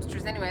those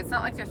dumpsters anyway. It's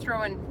not like they're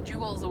throwing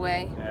jewels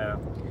away. Yeah.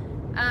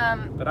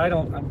 Um, But I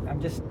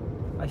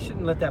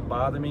shouldn't let that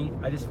bother me.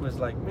 I just was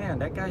like, man,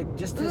 that guy,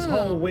 just his Ooh.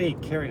 whole way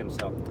carried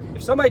himself.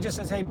 If somebody just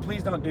says, hey,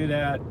 please don't do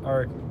that,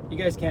 or you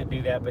guys can't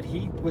do that, but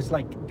he was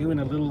like doing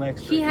a little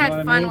extra. he you had know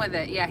what fun I mean? with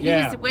it. Yeah, he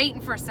Yeah. was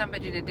waiting for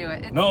somebody to do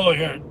it. It's, No,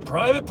 you're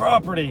private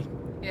property.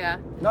 Yeah.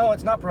 No,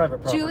 it's not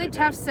private property. Julie man.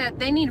 Tuff said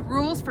they need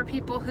rules for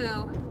people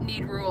who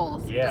need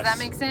rules. Yes. Does that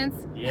make sense?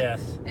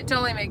 Yes, It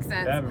totally makes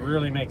sense. that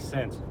really makes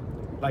sense.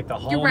 Like the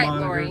hall You're right,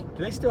 monitor. Lori.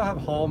 Do they still have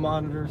hall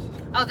monitors?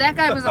 Oh, that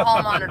guy was a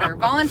hall monitor.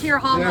 Volunteer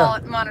hall Yeah.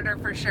 monitor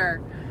for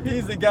sure.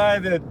 He's the guy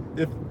that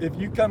if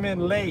you come in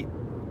late,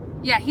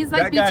 Yeah, he's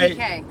like that BTK.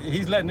 guy,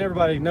 he's letting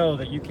everybody know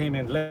that you came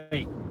in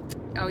late.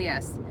 Oh,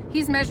 yes.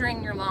 He's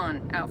measuring your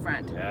lawn out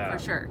front, Yeah. for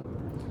sure.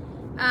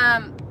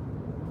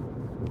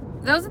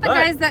 Those are the But-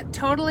 guys that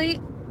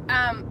totally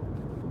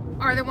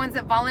are the ones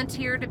that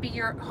volunteer to be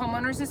your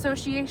homeowners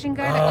association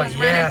guy that Oh, goes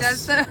around and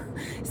does yes.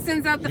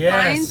 sends out the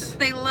Yes. fines.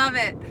 They love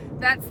it.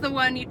 That's the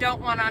one you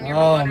don't want on your Oh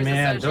homeowners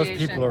man, those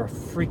association. people are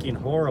freaking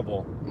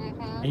horrible.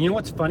 Mhm. And you know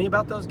what's funny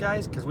about those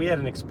guys? Because we had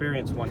an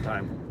experience one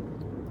time.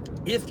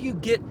 If you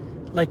get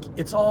like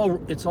it's all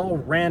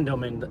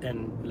random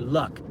and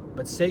luck,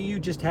 but say you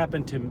just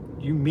happen to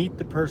meet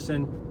the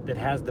person that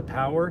has the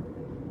power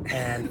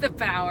and The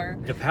power.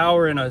 the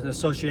power in an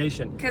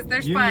association. 'Cause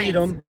there's you fines. meet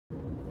them,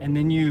 and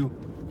then you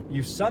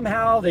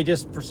somehow they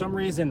just for some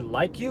reason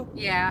like you,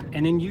 Yeah.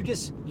 and then you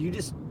just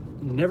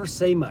never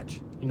say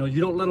much. You know, you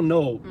don't let them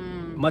know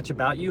Mm. much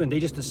about you, and they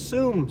just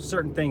assume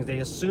certain things. They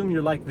assume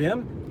you're like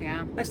them.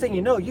 Yeah. Next thing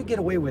you know, you get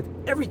away with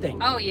everything.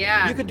 Oh,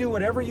 yeah. You could do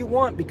whatever you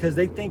want because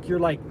they think you're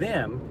like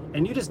them,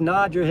 and you just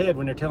nod your head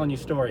when they're telling you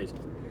stories,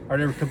 or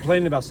they're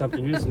complaining about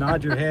something. You just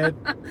nod your head.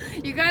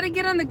 You got to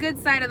get on the good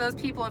side of those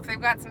people if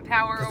they've got some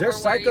power 'Cause over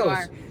they're where you psychos.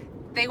 are.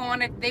 They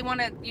want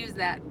to use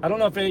that. I don't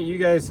know if any of you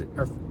guys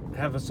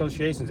have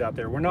associations out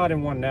there. We're not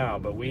in one now,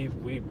 but we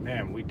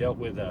dealt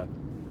with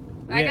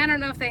Like, I don't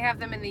know if they have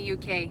them in the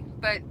UK,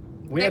 but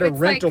we had a it's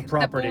rental like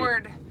property. The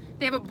board,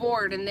 they have a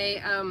board and they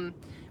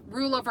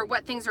rule over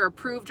what things are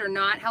approved or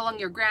not, how long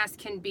your grass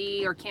can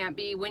be or can't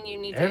be, when you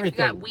need to. If you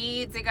got Everything.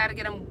 weeds, they got to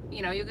get them,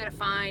 you get a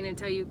fine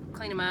until you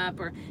clean them up,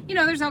 or,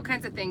 there's all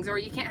kinds of things. Or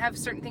you can't have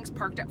certain things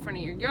parked up front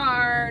of your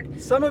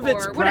yard. Some of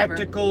it's or whatever.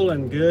 practical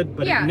and good,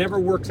 but Yeah. it never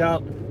works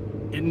out.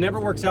 It never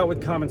works out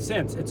with common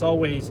sense. It's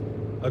always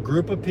a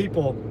group of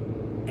people,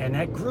 and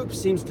that group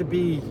seems to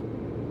be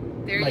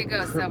There like you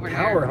go, Silver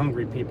power Hair.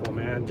 hungry people,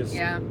 man. Just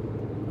Yeah.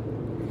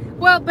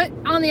 Well, but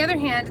on the other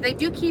hand, they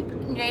do keep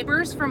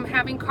neighbors from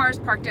having cars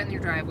parked in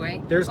your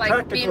driveway. There's like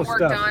practical being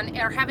worked stuff. on,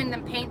 or having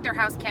them paint their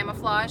house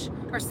camouflage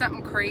or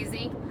something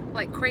crazy,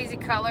 like crazy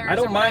colors. I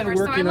don't or mind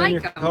whatever, working so I on like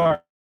your them.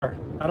 car.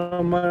 I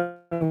don't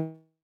mind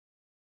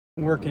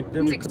working.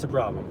 It's a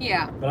problem.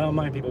 Yeah. But I don't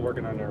mind people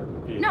working on their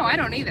vehicle. No, I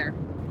don't either.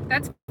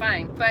 That's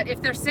fine. But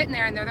if they're sitting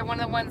there and they're one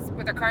of the ones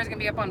where their car's gonna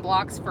be up on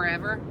blocks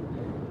forever,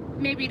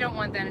 maybe you don't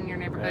want that in your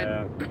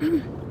neighborhood. Yeah.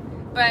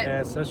 But Yeah,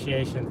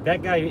 association.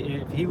 That guy,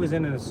 if he was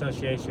in an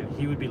association,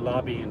 he would be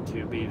lobbying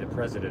to be the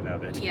president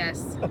of it.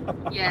 yes,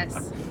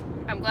 yes.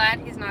 I'm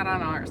glad he's not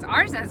on ours.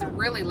 Ours is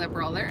really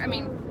liberal. I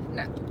mean,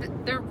 No,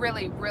 they're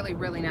really, really,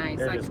 really nice.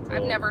 They're Like just cool.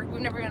 we've never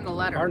written a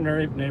letter. Our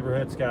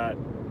neighborhood's got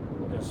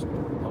just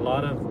a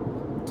lot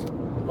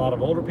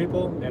of older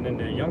people, and then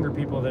the younger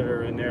people that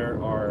are in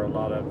there are a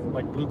lot of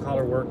like blue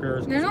collar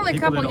workers. There's only a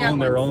people couple that young own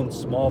their ones.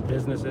 own small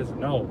businesses.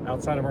 No,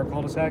 outside of our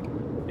cul-de-sac,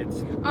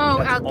 it's Oh,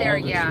 that's out all there,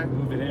 that's yeah.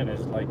 moving in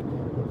is like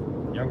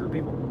younger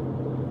people,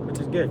 which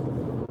is good.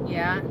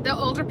 Yeah, the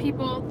older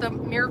people, the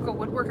Miracle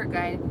Woodworker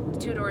guy,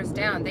 2 doors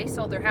down, they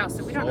sold their house,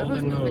 so we don't know Sold who's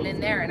and moving moved. in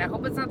there. And I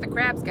hope it's not the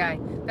crabs guy.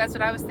 That's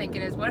what I was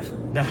thinking. Is what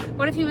Nah.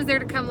 if he was there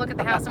to come look at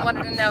the house and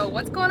wanted to know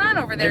what's going on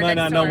over They there? might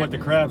not next know door? what the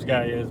crabs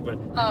guy is, but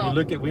Oh. you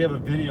look at, we have a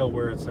video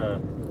where it's our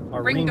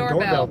Ring ring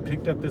doorbell.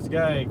 picked up this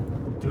guy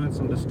doing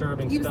some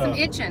disturbing He was stuff. some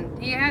itching.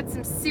 He had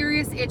some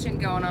serious itching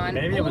going on.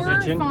 Maybe it was or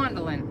itching.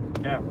 fondling.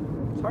 Yeah,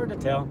 it's hard to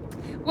tell.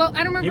 Well,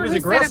 I don't remember He was who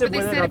said it, aggressive but they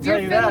with it, said I'll if you're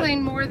tell you that.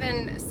 fiddling more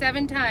than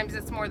 7 times,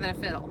 it's more than a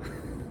fiddle.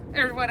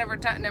 Or whatever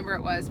number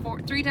it was.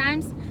 3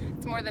 times,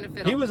 it's more than a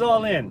fiddle. He was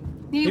all in.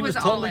 He was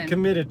all totally in.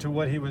 committed to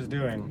what he was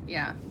doing.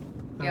 Yeah.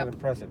 Kind Yep. of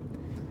impressive.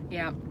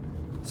 Yeah.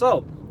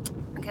 So,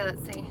 Okay,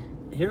 let's see.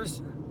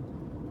 here's...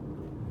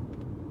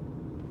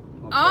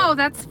 Oh,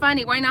 that's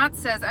funny. Why not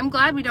says, I'm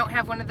glad we don't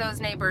have one of those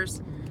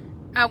neighbors.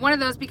 One of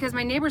those because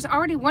my neighbors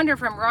already wonder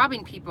if I'm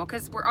robbing people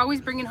because we're always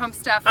bringing home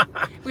stuff.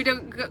 we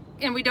don't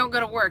go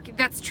to work.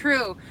 That's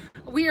true.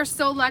 We are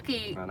so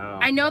lucky.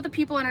 I know. The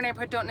people in our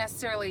neighborhood don't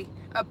necessarily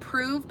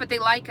approve, but they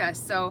like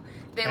us, so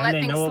they And let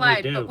they things know what we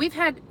slide. do.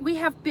 But we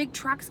have big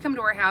trucks come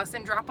to our house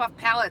and drop off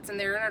pallets, and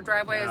they're in our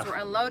driveway as we're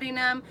unloading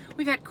them.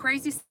 We've had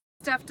crazy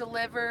stuff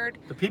delivered,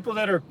 The people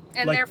that are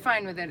and like they're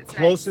fine with it. It's nice.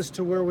 closest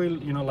to where we,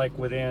 like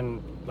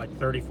within like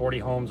 30, 40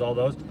 homes, all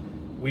those,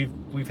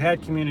 we've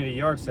had community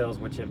yard sales,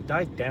 which have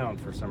died down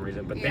for some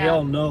reason, but they Yeah.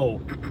 all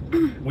know.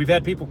 We've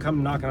had people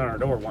come knocking on our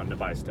door wanting to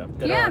buy stuff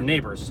that are Yeah. our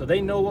neighbors, so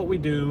they know what we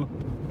do,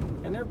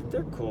 and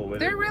they're cool with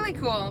They're it. really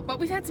cool, but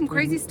we've had some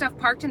crazy stuff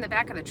parked in the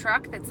back of the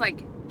truck that's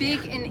like big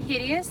and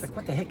hideous. Like,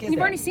 what the heck is And you've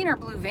that? already seen our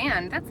blue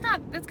van. That's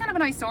kind of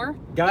an eyesore.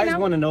 Guys you know?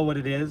 want to know what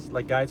it is.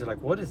 Like, guys are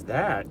like, what is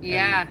that? And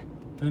Yeah.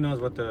 who knows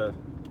what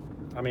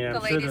I'm The sure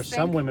ladies there's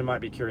some think. women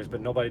might be curious,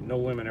 but no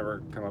women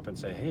ever come up and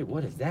say, hey,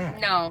 what is that?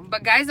 No,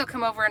 but guys will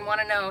come over and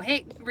want to know,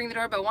 hey, ring the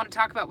doorbell, want to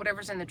talk about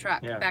whatever's in the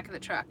truck, Yeah. back of the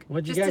truck.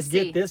 What'd you just guys to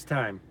get see. this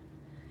time?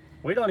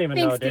 We don't even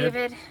Thanks, know, dude.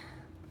 David.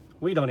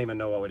 We don't even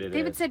know what it is.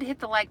 David said to hit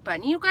the like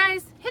button. You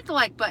guys, hit the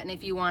like button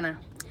if you want to.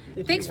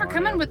 If Thanks you for wanna.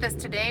 coming with us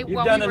today You've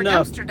while done we were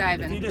enough. dumpster If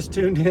diving. you just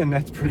tuned in,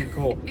 that's pretty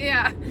cool.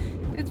 Yeah,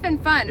 it's been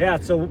fun. Yeah,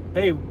 so,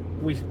 hey,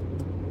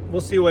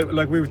 we'll see what,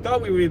 like, we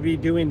thought we would be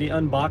doing the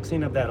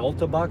unboxing of that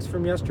ULTA box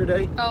from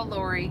yesterday, Oh,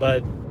 Lori.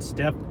 but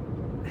Steph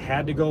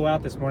had to go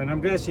out this morning.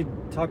 I'm glad she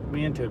talked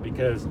me into it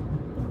because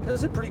it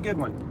was a pretty good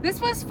one.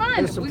 This was fun.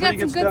 There's some We got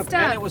pretty some good stuff.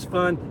 and it was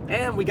fun,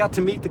 and we got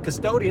to meet the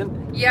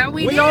custodian. Yeah,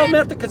 we did. all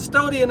met the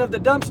custodian of the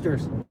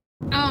dumpsters.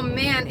 Oh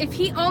man, if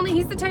he's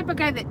the type of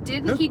guy that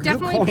didn't, he Who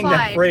definitely coined that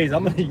applied. phrase?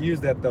 I'm going to use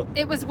that though.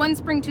 It was 1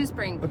 spring, 2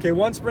 spring. Okay,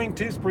 1 spring,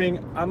 2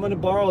 spring. I'm going to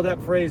borrow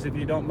that phrase if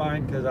you don't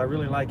mind, because I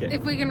really like it.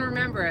 If we can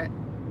remember it.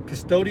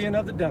 Custodian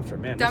of the dumpster,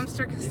 man.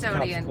 Dumpster These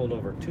custodian. cops pulled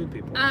over 2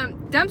 people.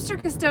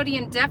 Dumpster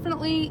custodian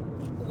definitely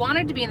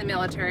wanted to be in the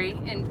military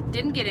and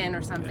didn't get in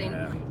or something.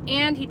 Yeah.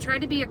 And he tried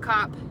to be a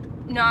cop,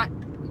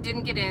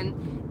 didn't get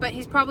in. But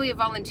he's probably a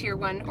volunteer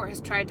one or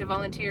has tried to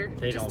volunteer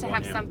They just don't to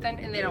want have him. something,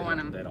 and they don't want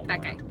him. They don't That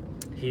want guy. him.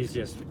 He's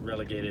just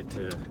relegated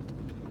to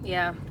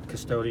Yeah.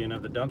 custodian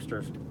of the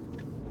dumpsters.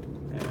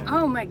 And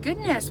Oh my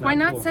goodness. Not Why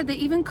not cool. said they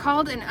even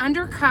called an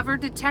undercover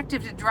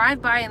detective to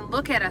drive by and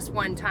look at us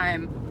one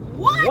time.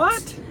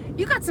 What?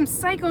 You got some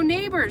psycho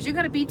neighbors. You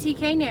got a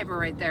BTK neighbor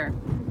right there.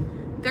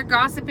 They're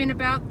gossiping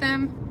about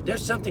them.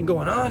 There's something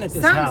going on at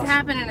this Something's house.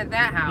 happening at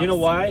that house. You know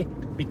why?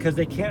 Because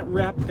they can't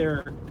wrap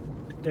their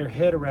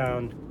head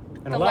around,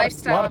 and The a lot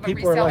lifestyle of of a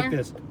people are like reseller?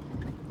 this.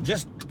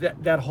 Just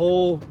that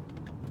whole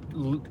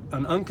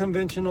an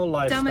unconventional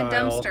lifestyle. Dumb and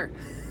dumpster.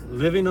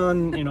 Living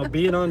on,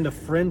 being on the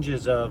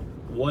fringes of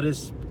what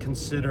is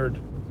considered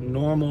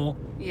normal,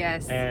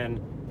 Yes.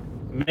 and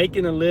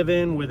making a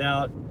living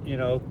without,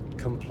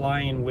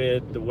 complying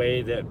with the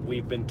way that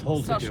we've been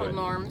told to do Social it.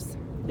 norms.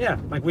 Yeah,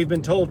 like we've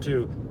been told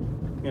to,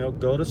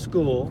 go to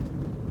school,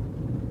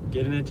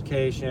 get an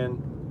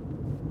education,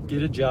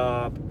 get a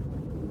job,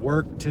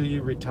 work till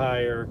you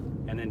retire,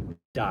 and then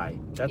die.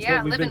 That's Yeah,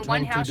 what we've live been in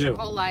one told house to do. your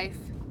whole life.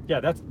 Yeah,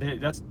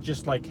 that's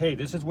just like, hey,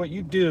 this is what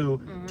you do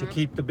to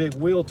keep the big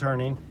wheel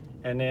turning,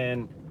 and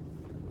then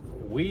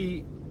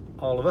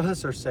all of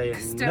us are saying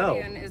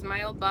Custodian is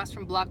my old boss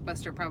from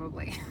Blockbuster,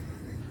 probably.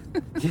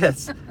 no.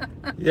 Yes,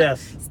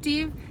 yes.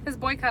 Steve has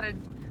boycotted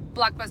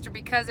Blockbuster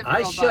because of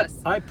your old boss.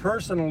 I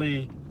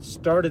personally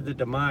started the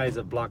demise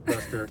of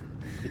Blockbuster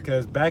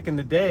because back in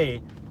the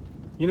day,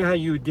 you know how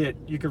you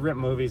could rent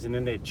movies and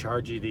then they'd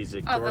charge you these Oh,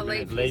 the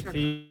exorbitant late fees were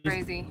fees.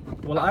 crazy.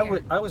 Well,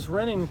 Okay. I was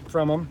renting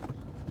from them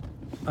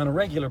on a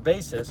regular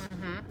basis.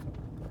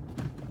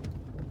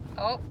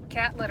 Oh,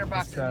 cat litter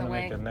box Just is in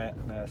trying the to way. make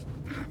a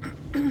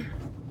mess.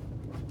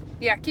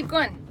 Yeah, keep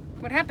going.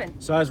 What happened?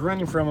 So I was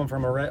renting from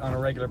them on a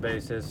regular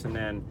basis, and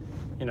then,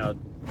 you know,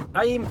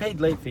 I even paid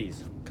late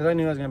fees because I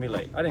knew I was gonna be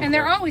late. I didn't. And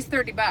they're care. always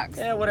 $30.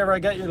 Yeah, whatever. I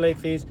got your late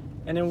fees,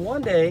 and then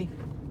one day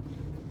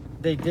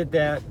they did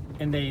that,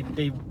 and they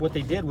what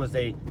they did was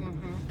they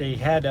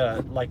had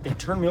like they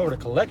turned me over to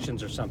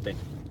collections or something,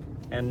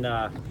 and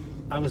I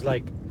was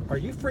like, are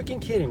you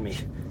freaking kidding me?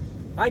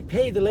 I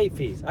pay the late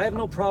fees. I have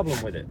no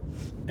problem with it,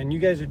 and you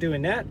guys are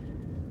doing that.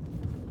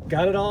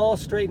 Got it all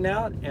straightened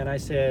out, and I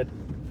said,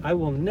 I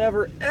will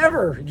never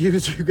ever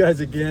use you guys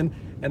again,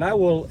 and I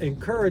will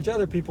encourage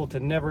other people to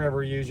never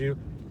ever use you.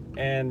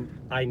 And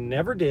I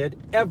never did,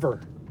 ever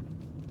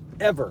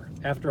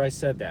after I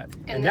said that.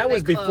 And that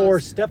was before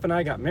Steph and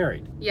I got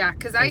married. Yeah,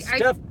 because I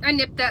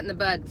nipped that in the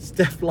bud.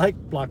 Steph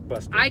liked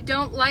Blockbuster.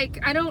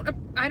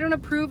 I don't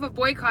approve of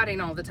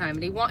boycotting all the time.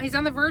 And he's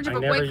on the verge of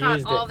a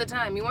boycott all the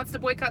time. He wants to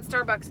boycott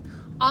Starbucks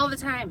all the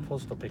time.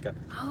 Postal pickup.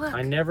 Oh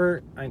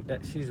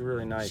look. She's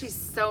really nice. She's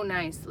so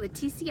nice.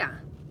 Leticia.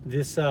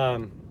 This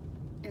so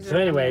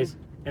anyways,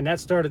 and that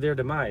started their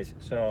demise.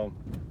 So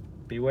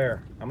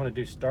beware. I'm gonna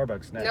do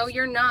Starbucks next. No,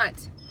 you're not.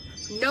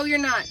 No, you're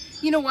not.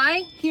 You know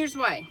why? Here's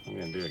why. I'm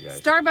gonna do it,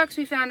 guys. Starbucks,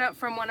 we found out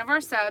from one of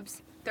our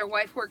subs, their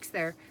wife works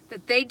there,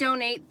 that they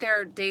donate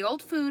their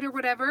day-old food or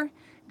whatever.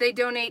 They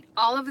donate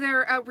all of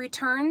their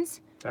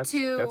returns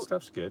to that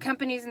stuff's good.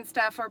 Companies and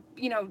stuff, or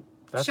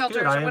That's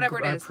shelters good. or whatever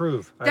it is. I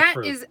approve. That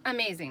is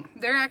amazing.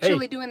 They're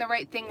actually doing the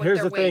right thing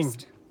with their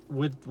waste.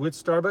 With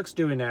Starbucks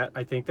doing that,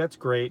 I think that's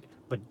great.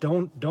 But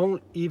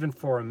don't even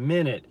for a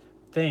minute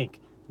think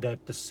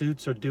that the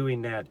suits are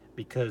doing that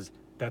because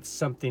that's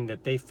something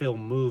that they feel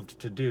moved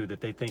to do,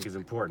 that they think is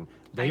important.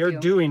 They are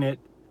doing it.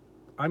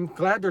 I'm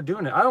glad they're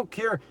doing it. I don't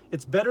care.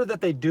 It's better that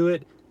they do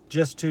it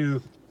just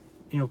to,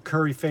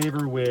 curry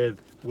favor with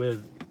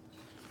with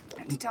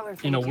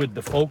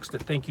the folks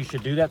that think you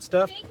should do that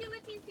stuff. Thank you,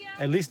 Leticia.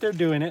 At least they're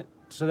doing it,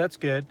 so that's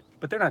good.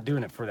 But they're not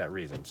doing it for that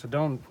reason. So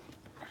don't.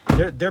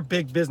 They're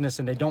big business,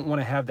 and they don't want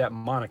to have that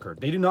moniker.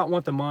 They do not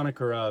want the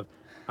moniker of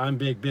 "I'm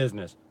big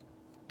business."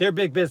 They're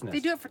big business.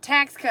 They do it for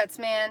tax cuts,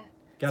 man.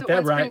 Got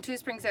that right. Two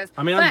Spring says.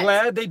 I mean, I'm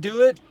glad they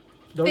do it.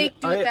 They do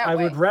it that I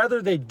way. would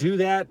rather they do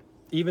that,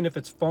 even if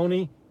it's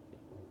phony,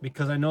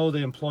 because I know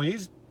the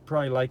employees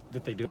probably like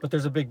that they do it. But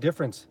there's a big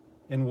difference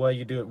in why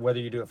you do it, whether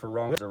you do it for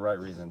wrong or the right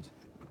reasons.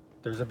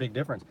 There's a big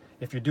difference.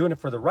 If you're doing it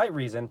for the right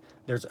reason,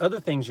 there's other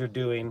things you're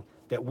doing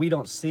that we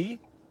don't see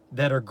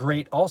that are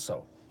great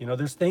also.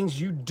 There's things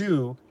you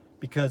do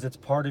because it's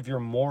part of your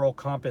moral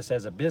compass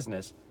as a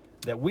business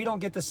that we don't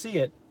get to see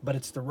it, but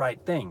it's the right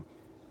thing.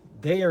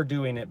 They are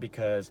doing it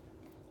because,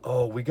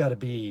 we got to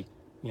be,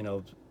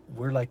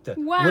 we're like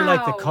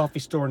the coffee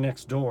store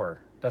next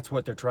door. That's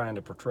what they're trying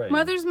to portray.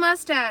 Mother's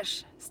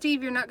mustache.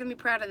 Steve, you're not going to be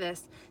proud of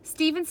this.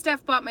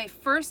 StevenSteph bought my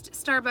first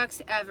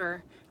Starbucks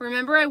ever.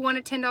 Remember, I won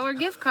a $10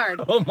 gift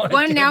card. Oh my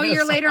goodness. Now a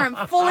year later, I'm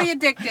fully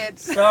addicted.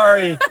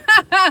 Sorry.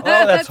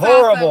 That's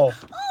horrible.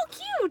 Awesome. Oh,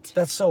 cute.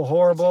 That's so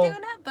horrible. What you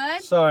doing up,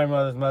 bud? Sorry,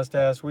 Mother's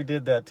mustache. We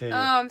did that to you.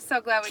 Oh, I'm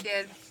so glad we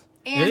did.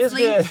 It is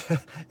good.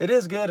 It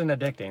is good and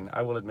addicting.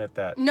 I will admit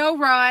that. No,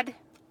 Rod.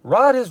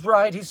 Rod is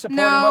right. He's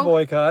supporting my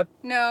boycott.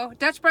 No,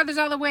 Dutch Brothers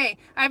all the way.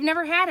 I've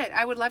never had it.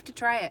 I would love to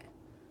try it.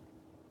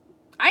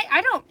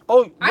 I don't.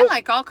 I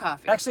like all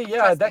coffee. Actually,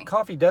 yeah, that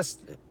coffee does.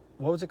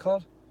 What was it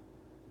called?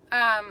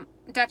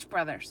 Dutch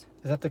Brothers.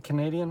 Is that the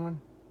Canadian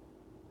one?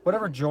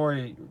 Whatever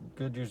Jory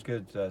Goodyear's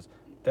Good says.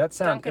 That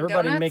sounds. Dunkin'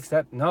 Everybody Donuts? makes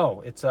that.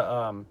 No, it's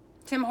a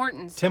Tim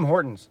Hortons. Tim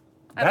Hortons.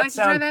 I'd like to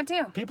try that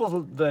too.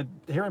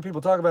 Hearing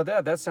people talk about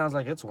that sounds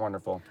like it's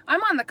wonderful.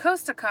 I'm on the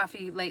Costa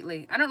coffee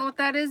lately. I don't know what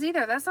that is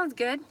either. That sounds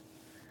good.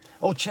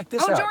 Oh, check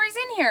this out. Oh, Jory's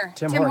in here.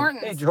 Tim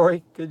Hortons. Hey,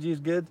 Jory, Goodyear's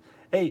Good.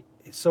 Hey,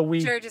 so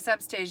Jory just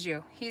upstaged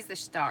you. He's the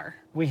star.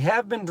 We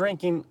have been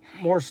drinking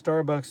more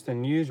Starbucks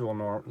than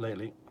usual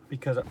lately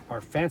because our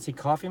fancy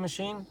coffee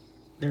machine,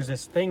 there's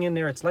this thing in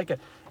there.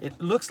 It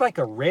looks like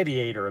a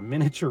radiator, a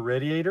miniature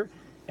radiator,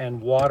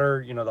 and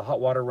water, the hot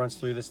water runs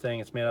through this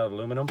thing. It's made out of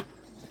aluminum.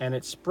 And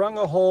it sprung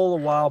a hole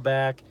a while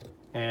back,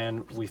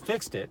 and we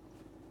fixed it,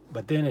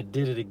 but then it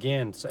did it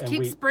again. So, and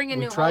Keeps springing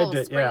new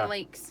holes, springing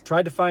leaks.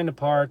 Tried to find the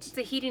parts. It's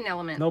a heating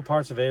element. No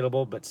parts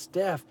available, but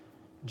Steph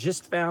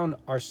just found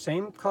our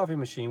same coffee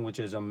machine, which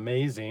is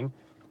amazing,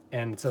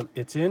 and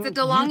it's in it's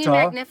a DeLonghi Utah.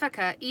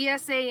 Magnifica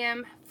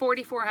ESAM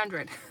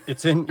 4400.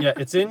 It's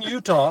in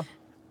Utah,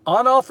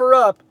 on offer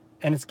up,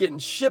 and it's getting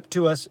shipped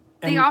to us.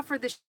 And they offer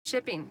the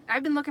shipping.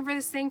 I've been looking for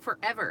this thing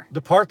forever.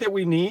 The part that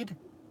we need.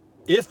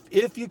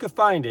 If you could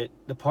find it,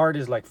 the part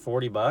is like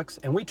 $40,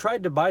 and we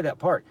tried to buy that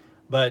part,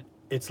 but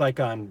it's like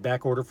on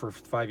back order for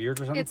 5 years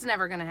or something. It's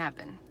never gonna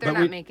happen. They're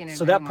not making it.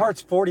 So that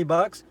part's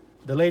 $40.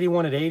 The lady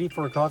wanted 80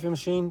 for a coffee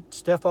machine.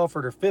 Steph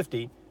offered her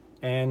 50,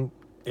 and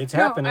it's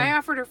happening. I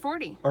offered her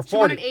 40. Or 40. She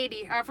wanted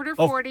 80. I offered her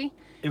 40.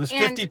 It was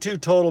 52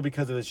 total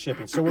because of the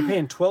shipping. So we're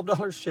paying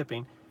 $12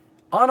 shipping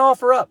on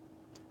offer up.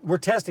 We're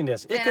testing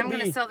this. And I'm going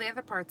to sell the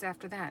other parts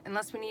after that,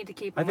 unless we need to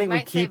keep them. I think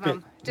we keep it.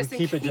 We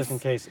keep it just in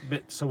case.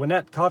 But so when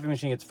that coffee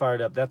machine gets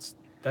fired up, that's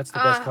the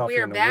best coffee in the world. We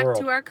are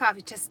back to our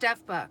coffee, to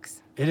Steph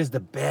Bucks. It is the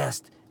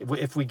best.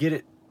 If we get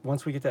it,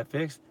 once we get that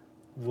fixed,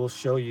 we'll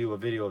show you a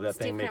video of that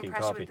Steve thing can making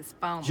impress you coffee. with this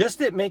phone.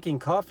 Just it making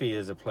coffee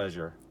is a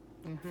pleasure.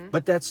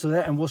 But that's so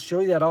that, and we'll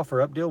show you that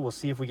offer up deal. We'll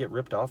see if we get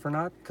ripped off or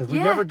not, because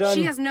we've never done.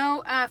 She has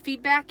no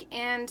feedback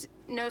and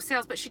no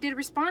sales, but she did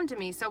respond to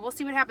me, so we'll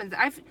see what happens.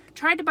 I've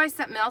tried to buy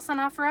something else on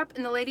OfferUp,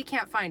 and the lady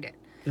can't find it.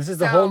 This is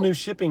the whole new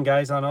shipping,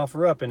 guys, on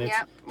OfferUp, and it's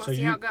we'll so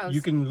see how it goes.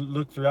 you can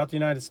look throughout the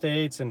United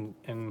States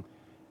and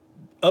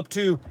up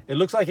to, it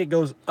looks like it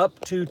goes up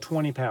to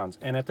 20 pounds,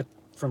 and at the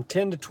from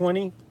 10 to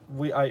 20,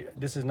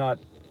 this is not.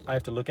 I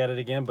have to look at it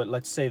again, but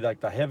let's say like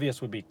the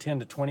heaviest would be 10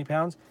 to 20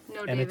 pounds,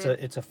 and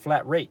it's a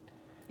flat rate.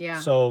 Yeah.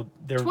 So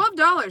they're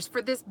 $12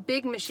 for this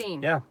big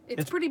machine. Yeah,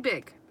 it's pretty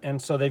big. And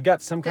so they've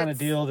got some kind of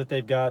deal that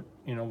they've got,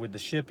 you know, with the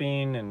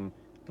shipping and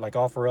like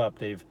OfferUp,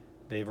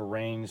 they've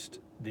arranged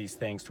these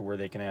things to where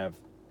they can have.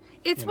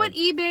 It's what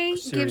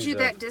eBay gives you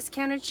that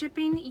discounted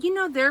shipping. You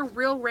know, their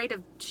real rate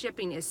of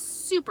shipping is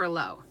super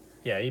low.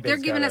 Yeah, they're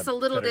giving us a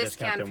little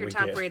discount if you're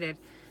top rated,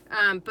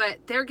 but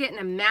they're getting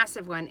a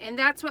massive one, and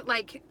that's what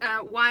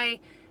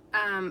why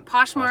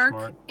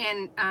Poshmark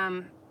and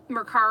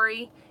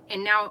Mercari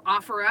and now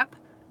OfferUp,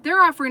 they're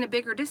offering a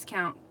bigger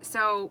discount.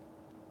 So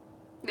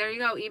there you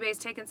go. eBay's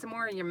taking some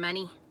more of your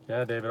money.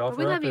 Yeah, David,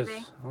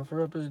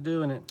 OfferUp is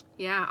doing it.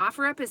 Yeah,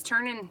 OfferUp is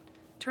turning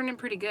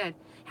pretty good.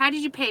 How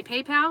did you pay?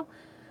 PayPal?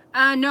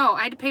 No,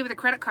 I had to pay with a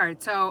credit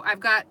card. So I've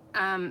got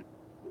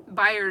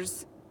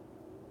buyer's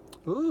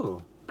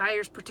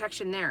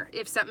protection there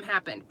if something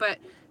happened. But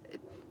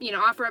you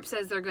know, OfferUp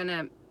says they're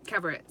gonna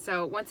cover it.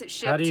 So once it's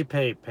shipped. How do you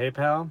pay?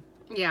 PayPal?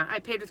 Yeah, I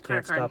paid with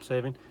credit card. Can't stop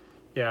saving.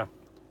 Yeah.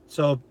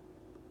 So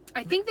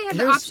I think they had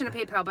the option of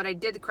PayPal, but I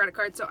did the credit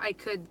card so I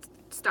could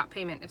stop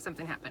payment if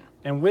something happened.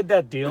 And with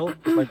that deal,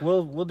 like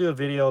we'll do a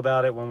video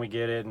about it when we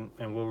get it,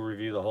 and we'll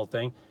review the whole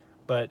thing.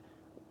 But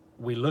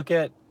we look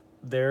at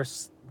their,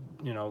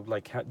 you know,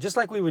 like just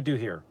like we would do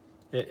here.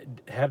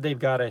 Have they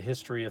got a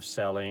history of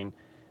selling?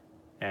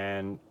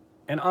 And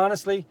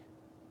honestly,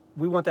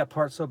 we want that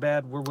part so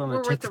bad, we're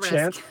willing to take the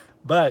chance.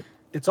 But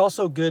it's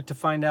also good to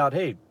find out,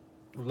 hey,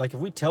 like if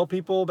we tell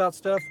people about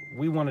stuff,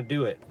 we want to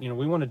do it. You know,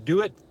 we want to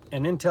do it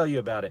and then tell you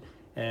about it.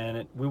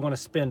 And we want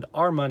to spend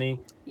our money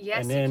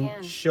and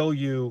then show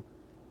you,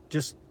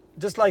 just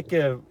like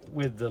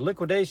with the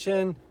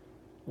liquidation,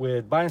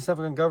 with buying stuff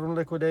in government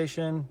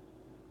liquidation,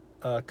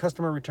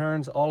 customer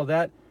returns, all of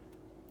that.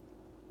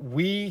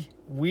 We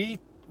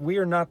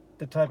are not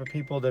the type of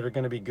people that are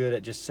going to be good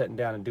at just sitting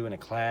down and doing a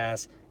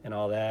class and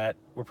all that.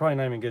 We're probably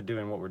not even good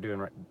doing what we're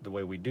doing the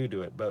way we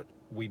do it, but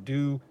we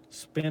do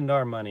spend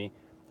our money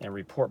and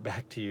report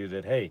back to you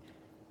that, hey,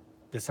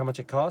 this is how much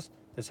it costs,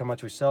 this is how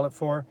much we sell it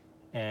for,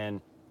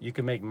 and you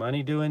can make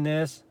money doing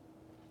this.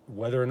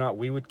 Whether or not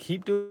we would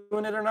keep doing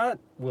it or not,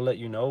 we'll let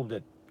you know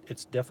that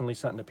it's definitely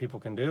something that people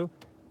can do.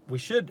 We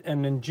should,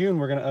 and in June,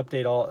 we're going to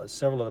update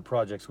several of the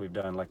projects we've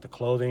done, like the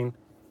clothing.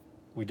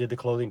 We did the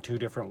clothing 2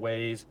 different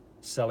ways,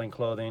 selling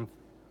clothing.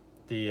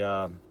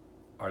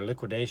 Our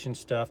liquidation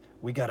stuff.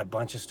 We got a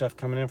bunch of stuff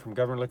coming in from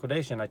government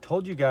liquidation. I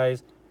told you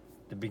guys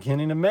the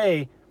beginning of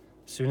May,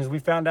 as soon as we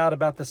found out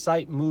about the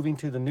site moving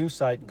to the new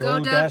site,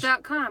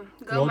 GoDove.com.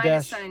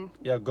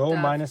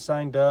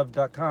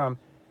 Go-Dove.com.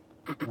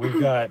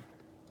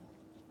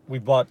 We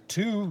bought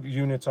 2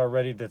 units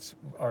already.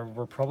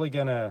 We're probably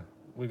gonna,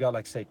 we got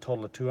like say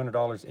total of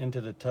 $200 into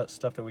the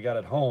stuff that we got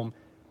at home,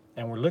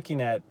 and we're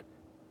looking at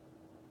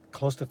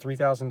close to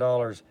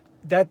 $3,000.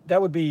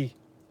 That would be,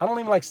 I don't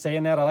even like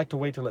saying that. I like to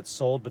wait till it's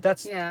sold, but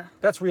that's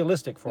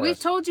realistic for us. We've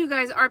told you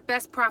guys our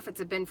best profits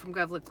have been from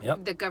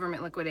the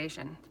government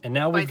liquidation. And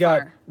now we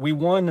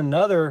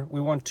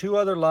won 2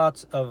 other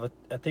lots of,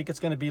 I think it's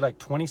going to be like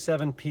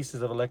 27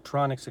 pieces of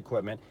electronics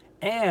equipment.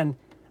 And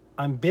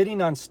I'm bidding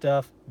on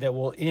stuff that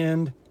will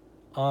end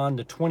on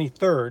the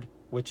 23rd,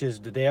 which is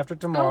the day after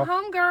tomorrow. Oh,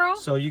 home girl.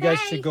 So you guys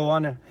should go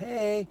on there.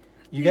 Hey,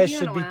 you guys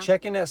should be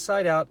checking that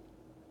site out.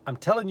 I'm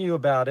telling you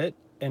about it.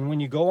 And when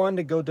you go on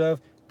to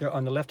GoDove, there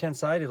on the left-hand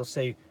side, it'll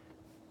say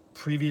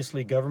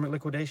previously government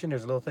liquidation.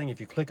 There's a little thing. If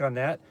you click on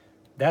that,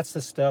 that's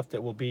the stuff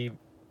that will be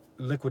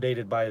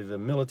liquidated by the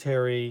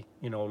military,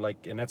 you know,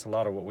 like, and that's a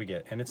lot of what we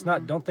get. And it's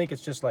not, don't think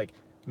it's just like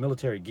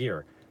military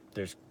gear.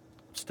 There's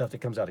stuff that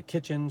comes out of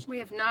kitchens. We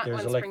have not.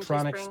 There's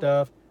electronic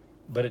stuff.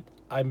 But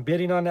I'm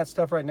bidding on that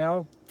stuff right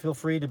now. Feel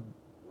free to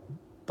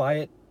buy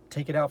it,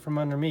 take it out from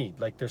under me.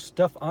 Like, there's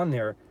stuff on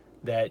there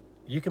that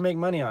you can make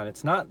money on.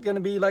 It's not going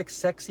to be like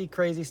sexy,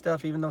 crazy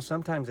stuff, even though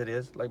sometimes it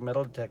is, like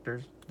metal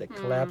detectors that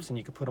collapse and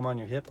you can put them on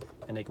your hip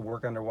and they can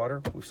work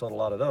underwater. We've sold a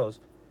lot of those.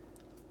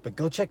 But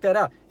go check that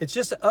out. It's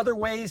just other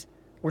ways.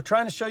 We're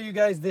trying to show you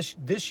guys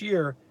this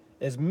year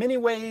as many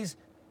ways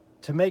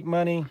to make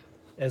money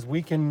as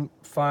we can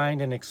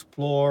find and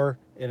explore.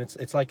 And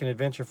it's like an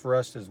adventure for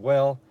us as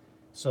well,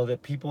 so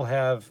that people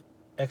have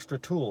extra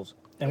tools.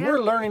 And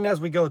we're learning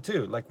as we go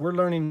too. Like, we're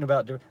learning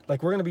about,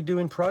 like, we're going to be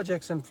doing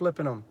projects and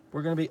flipping them.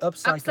 We're going to be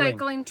upcycling.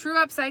 Upcycling, true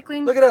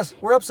upcycling. Look at us.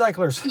 We're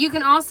upcyclers. You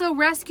can also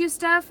rescue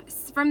stuff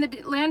from the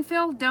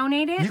landfill,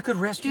 donate it. You could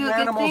rescue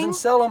animals and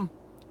sell them.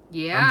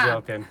 Yeah. I'm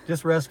joking.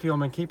 Just rescue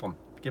them and keep them.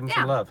 Give them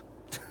some love.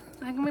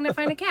 I'm going to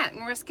find a cat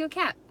and rescue a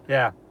cat.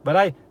 Yeah. But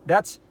I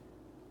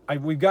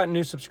we've gotten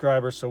new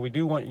subscribers, so we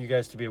do want you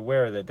guys to be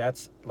aware that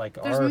that's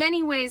like There's our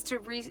many ways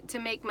to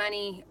make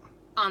money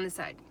on the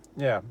side.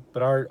 yeah.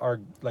 But our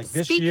like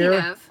this Speaking year,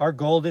 of- our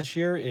goal this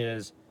year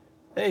is,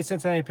 hey,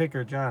 Cincinnati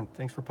Picker John,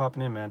 thanks for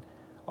popping in, man.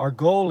 Our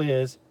goal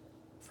is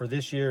for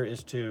this year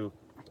is to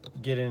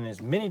get in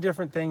as many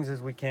different things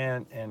as we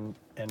can and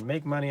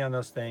make money on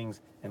those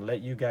things and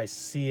let you guys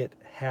see it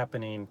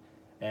happening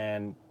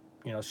and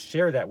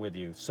share that with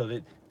you, so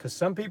that because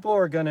some people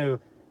are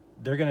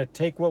they're gonna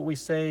take what we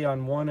say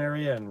on one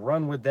area and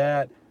run with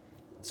that.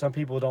 Some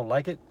people don't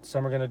like it.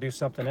 Some are gonna do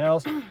something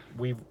else.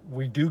 We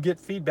do get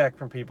feedback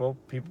from people.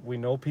 We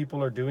know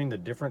people are doing the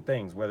different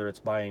things, whether it's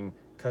buying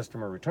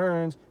customer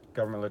returns,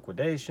 government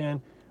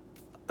liquidation,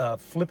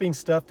 flipping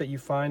stuff that you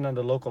find on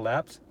the local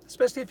apps,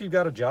 especially if you've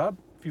got a job.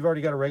 If you've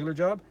already got a regular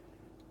job,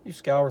 you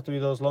scour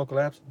through those local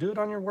apps. Do it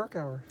on your work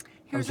hour.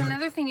 Here's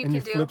another thing you and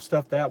can you do. flip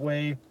stuff that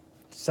way,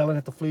 selling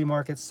at the flea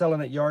markets,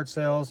 selling at yard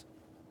sales,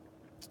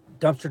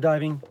 dumpster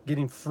diving,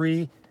 getting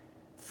free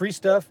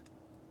stuff.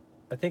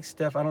 I think,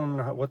 Steph, I don't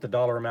know what the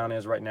dollar amount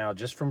is right now,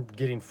 just from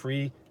getting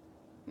free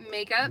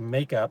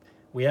makeup.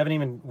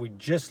 We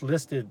just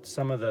listed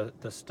some of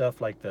the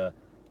stuff like the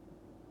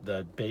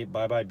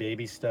bye-bye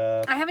baby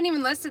stuff. I haven't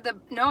even listed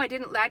no, I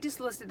didn't. I just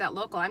listed that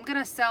local. I'm going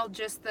to sell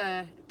just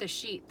the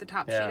sheet, the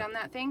top sheet on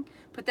that thing.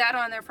 Put that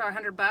on there for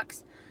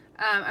 $100.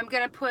 I'm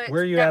going to put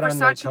Where are you that at on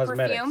the Versace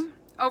cosmetics? perfume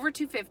over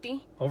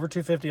 $250. Over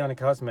 $250 on the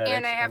cosmetics.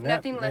 And I have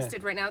nothing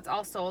listed right now. It's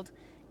all sold.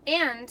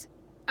 And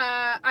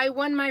I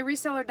won my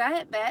reseller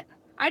diet bet.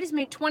 I just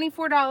made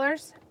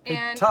 $24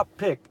 and top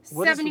pick.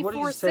 What is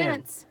 74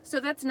 cents.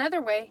 So that's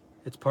another way.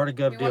 It's part of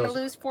Gov You Deals. want to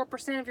lose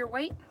 4% of your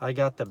weight? I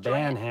got the Join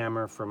ban it.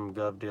 hammer from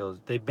Gov Deals.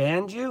 They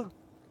banned you?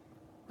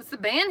 What's the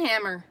ban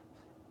hammer?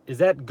 Is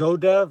that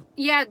GoDove?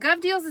 Yeah,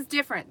 Gov Deals is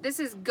different. This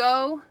is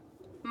go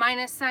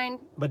 -sign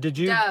But did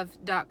you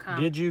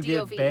dove.com. Did you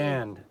DOVE. get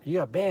banned? You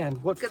got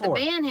banned. What Got for?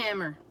 the ban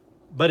hammer.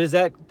 But is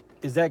that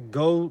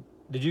go?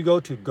 Did you go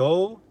to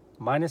go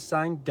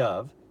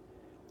 -dove?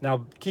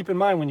 Now keep in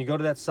mind when you go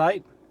to that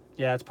site,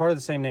 yeah, it's part of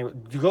the same name.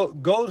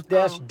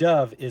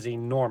 Go-dove is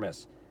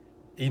enormous,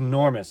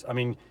 enormous. I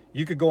mean,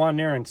 you could go on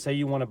there and say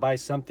you want to buy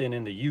something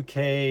in the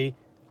UK,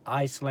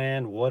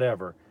 Iceland,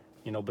 whatever,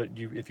 But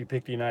if you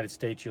pick the United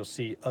States, you'll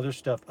see other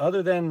stuff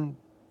other than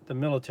the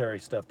military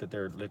stuff that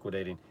they're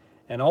liquidating,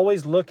 and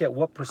always look at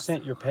what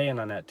percent you're paying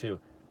on that too.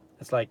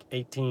 It's like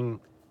 18.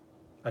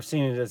 I've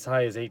seen it as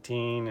high as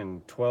 18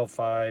 and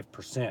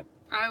 12.5%.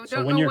 I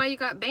don't know why you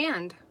got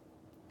banned.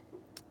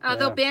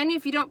 They'll ban you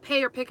if you don't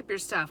pay or pick up your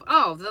stuff.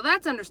 Oh, well,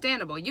 that's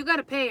understandable. You got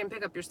to pay and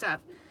pick up your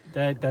stuff.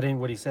 That ain't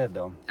what he said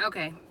though.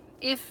 Okay,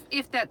 if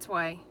that's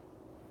why.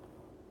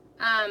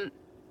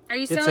 Are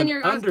you It's selling an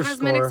your underscore.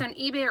 cosmetics on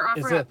eBay or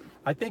OfferUp?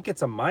 I think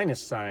it's a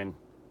minus sign.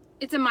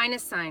 It's a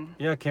 -sign.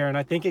 Yeah, Karen,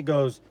 I think it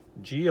goes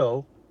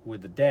GO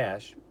with the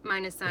dash.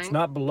 -sign. It's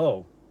not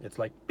below. It's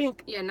like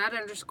pink Yeah, not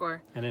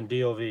underscore. and then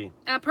DOV.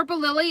 Purple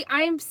Lily,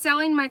 I'm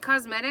selling my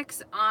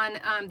cosmetics on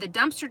the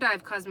Dumpster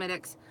Dive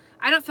cosmetics.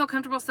 I don't feel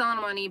comfortable selling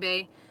them on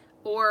eBay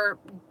or,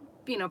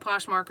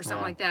 Poshmark or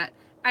something like that.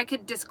 I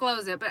could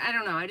disclose it, but I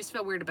don't know. I just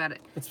feel weird about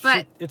it.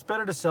 It's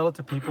better to sell it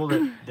to people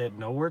that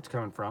know where it's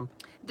coming from.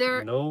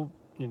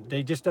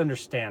 They just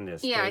understand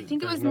this. Yeah, I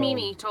think it was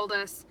Mimi told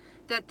us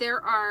that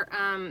there are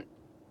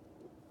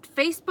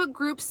Facebook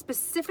groups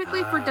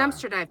specifically for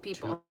dumpster dive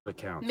people.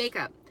 Accounts.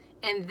 Makeup.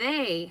 And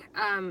they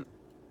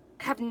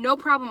have no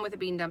problem with it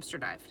being dumpster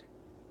dived.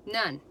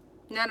 None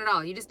at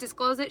all. You just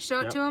disclose it, show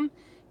it to them,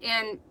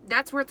 and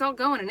that's where it's all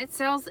going. And it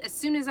sells as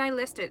soon as I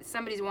list it.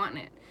 Somebody's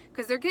wanting it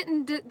because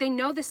they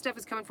know this stuff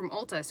is coming from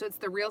ULTA, so it's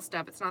the real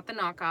stuff. It's not the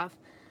knockoff.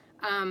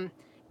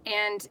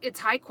 And it's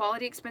high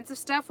quality, expensive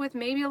stuff with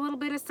maybe a little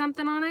bit of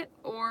something on it,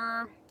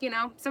 or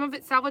some of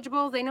it's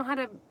salvageable. They know how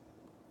to.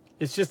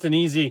 It's just an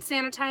easy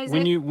sanitize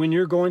when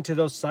you're going to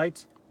those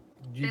sites.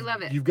 They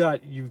love it.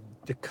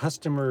 The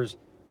customers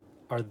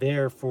are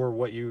there for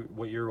what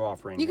you're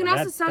offering. You can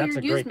also sell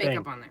your used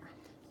makeup on there.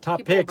 Top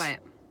People picks. buy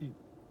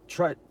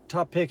it.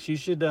 Top picks. You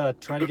should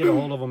try to get a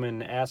hold of them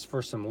and ask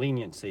for some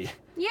leniency.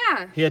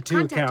 Yeah. He had two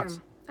contact accounts.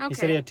 him. Okay. He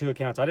said he had two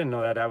accounts. I didn't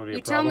know that would be a problem.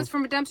 You tell them it's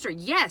from a dumpster.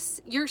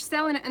 Yes, you're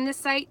selling it on this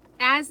site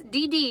as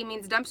DD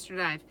means dumpster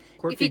dive.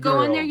 Quirky if you go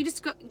on girl. there, you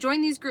just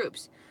join these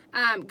groups.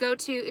 Go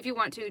to, if you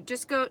want to,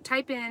 just go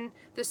type in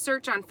the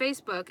search on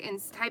Facebook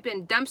and type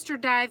in dumpster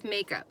dive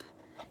makeup.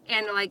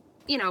 And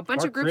a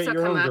bunch of groups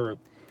will come up. Group.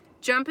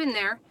 Jump in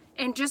there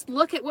and just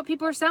look at what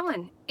people are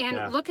selling.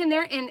 And look in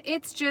there and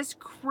it's just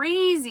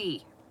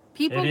crazy.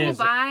 People will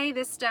buy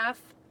this stuff.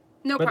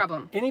 No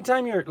problem.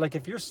 Anytime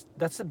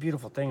that's the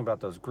beautiful thing about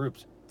those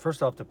groups.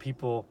 First off, the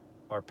people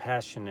are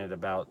passionate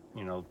about,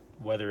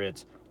 whether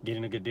it's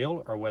getting a good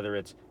deal or whether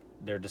it's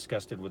they're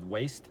disgusted with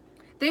waste.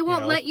 They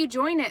won't let you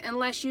join it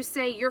unless you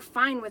say you're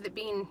fine with it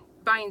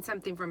buying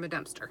something from a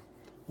dumpster.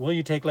 Will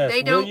you take less?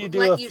 They don't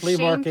let you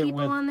shame people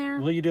on there.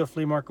 Will you do a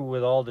flea market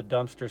with all the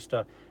dumpster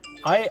stuff?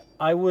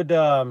 I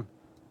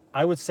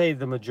would say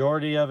the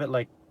majority of it,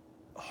 like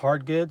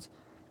hard goods,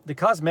 the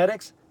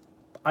cosmetics.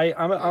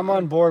 I'm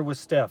on board with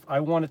Steph. I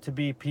want it to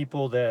be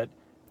people that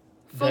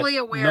fully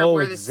aware know of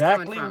where this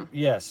exactly, is coming from.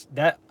 yes,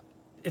 that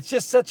it's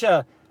just such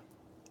a,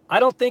 I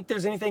don't think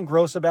there's anything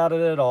gross about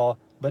it at all,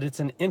 but it's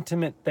an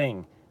intimate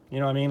thing. You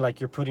know what I mean? Like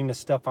you're putting this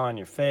stuff on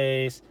your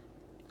face,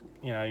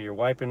 you know, you're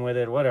wiping with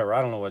it, whatever.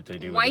 I don't know what they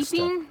do with this stuff.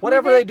 Wiping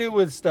Whatever with they it? do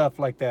with stuff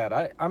like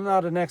that. I'm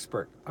not an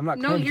expert. I'm not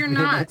No, claiming you're to be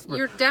an not. expert.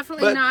 You're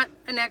definitely But- not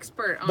an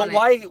expert on But it.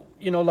 why,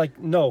 you know, like,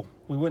 no,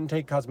 we wouldn't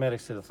take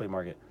cosmetics to the flea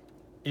market.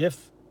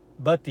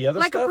 But the other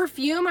Like a stuff,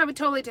 perfume, I would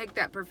totally take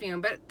that perfume.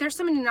 But there's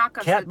so many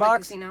knockoffs cat at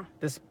box, the casino.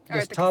 this Or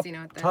at the top,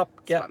 casino, at the top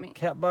swap meet.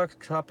 cat box,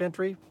 top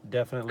entry,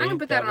 definitely. I'm gonna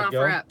put that on would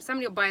offer go. up.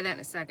 Somebody will buy that in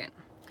a second.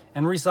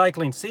 And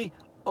recycling. See,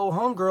 oh,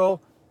 homegirl,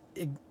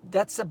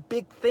 that's a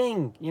big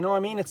thing. You know what I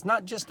mean? It's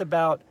not just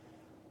about,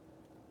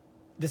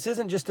 this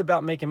isn't just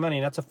about making money.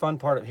 And that's a fun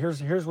part of,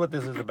 here's what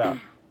this is about.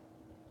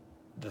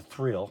 The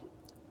thrill,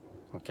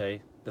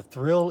 okay? The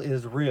thrill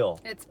is real.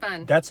 It's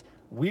fun.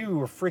 We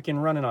were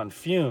freaking running on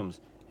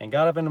fumes and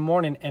got up in the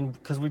morning, and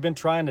because we've been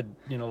trying to,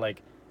 you know,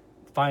 like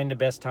find the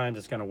best times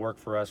that's going to work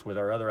for us with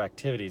our other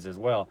activities as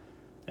well.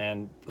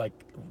 And like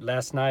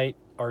last night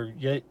or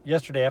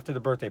yesterday after the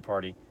birthday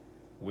party,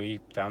 we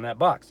found that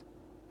box,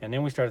 and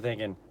then we started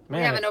thinking,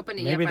 man, haven't opened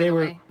it yet, maybe by the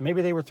way.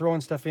 maybe they were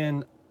throwing stuff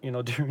in, you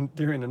know,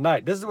 during the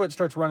night. This is what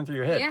starts running through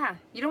your head. Yeah,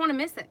 you don't want to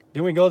miss it.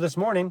 Then we go this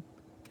morning,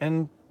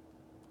 and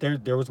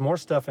there was more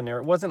stuff in there.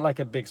 It wasn't like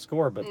a big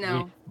score, but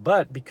No.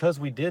 but because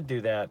we did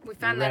do that, We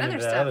found ran that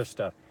into other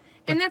stuff. stuff.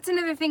 And that's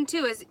another thing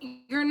too, is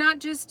you're not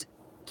just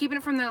keeping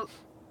it from the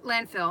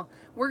landfill.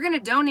 We're gonna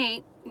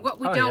donate what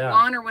we Oh, don't yeah.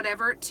 want or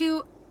whatever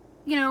to,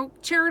 you know,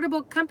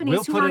 charitable companies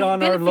We'll who put it are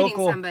on our benefiting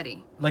local-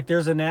 somebody. Like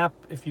there's an app.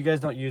 If you guys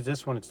don't use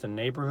this one, it's the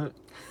neighborhood.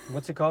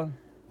 What's it called?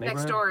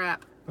 Next door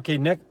app. Okay,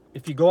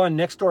 if you go on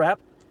Nextdoor app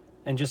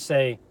and just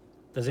say,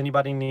 "Does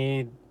anybody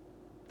need?"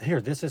 Here,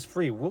 this is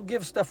free. We'll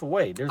give stuff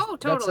away. Oh,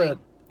 totally.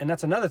 And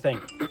that's another thing,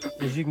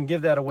 is you can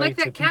give that away Like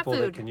to that cat people that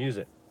food. can use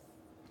it.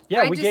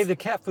 Yeah, I we just- gave the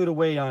cat food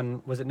away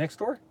on, was it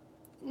Nextdoor?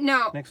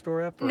 No,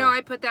 Nextdoor app? Or? no,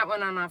 I put that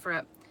one on offer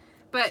up.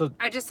 But So-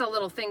 I just saw a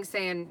little thing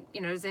saying,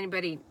 you know, does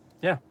anybody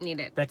Yeah, need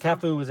it? that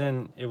cat food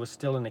it was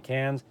still in the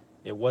cans.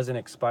 It wasn't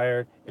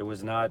expired. It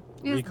was not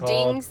It was recalled.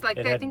 dings, like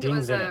it I had think it dings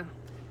was in a. it.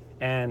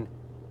 And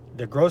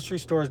the grocery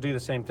stores do the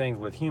same things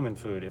with human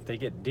food. If they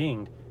get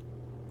dinged,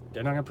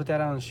 they're not going to put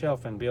that on the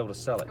shelf and be able to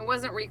sell it. It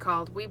wasn't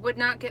recalled. We would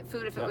not get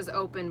food if it Yeah. was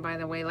open, by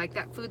the way. Like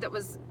that food that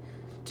was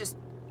just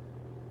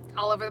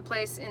all over the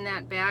place in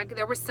that bag.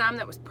 There was some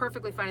that was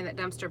perfectly fine in that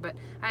dumpster, but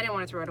I didn't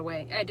want to throw it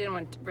away. I didn't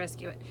want to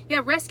rescue it.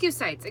 Yeah, rescue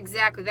sites.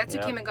 Exactly. That's who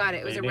Yeah. came and got it.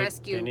 It was They a need-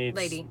 rescue they need-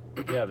 lady.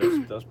 Yeah,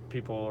 those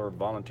people are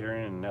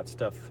volunteering, and that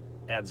stuff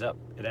adds up.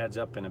 It adds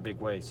up in a big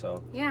way.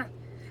 So Yeah.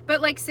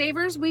 But like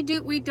Savers, we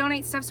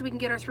donate stuff so we can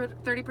get our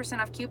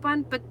 30% off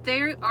coupon, but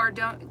they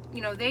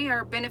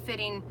are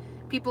benefiting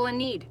people in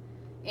need.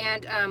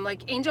 And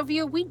like Angel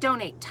View, we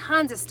donate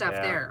tons of stuff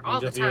yeah, there all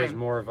Angel the View is time.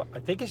 more of I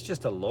think it's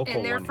just a local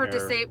And they're one for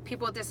here.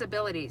 people with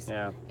disabilities.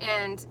 Yeah.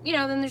 And you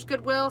know, then there's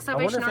Goodwill, I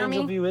Salvation wonder if Army.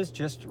 Angel View is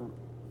just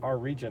our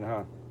region,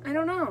 huh? I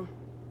don't know.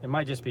 It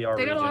might just be our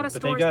They got region. a lot of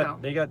but stores,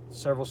 they though. got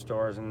several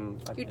stores,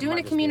 and You're doing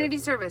a community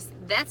service.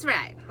 That's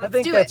right. I Let's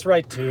think do that's it.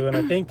 right too, and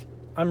I think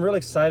I'm really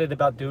excited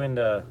about doing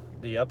the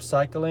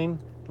upcycling,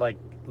 like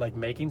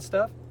making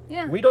stuff.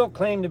 Yeah. We don't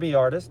claim to be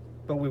artists,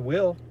 but we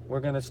will.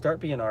 We're gonna start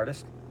being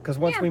artists because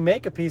once Yeah. we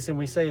make a piece and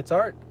we say it's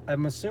art,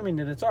 I'm assuming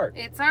that it's art.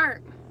 It's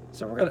art.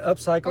 So we're gonna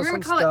upcycle We're some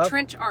gonna call stuff. it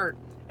trench art.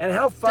 And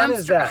how fun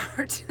is Dumpster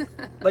that?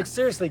 art. Like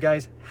seriously,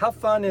 guys, how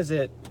fun is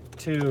it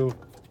to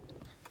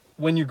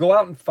when you go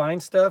out and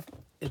find stuff?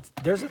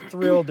 There's a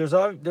thrill. There's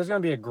going to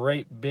be a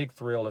great big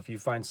thrill if you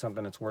find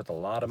something that's worth a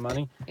lot of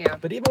money. Yeah.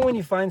 But even when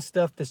you find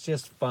stuff that's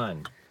just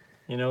fun,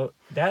 you know,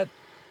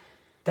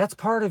 that's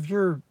part of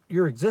your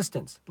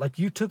existence. Like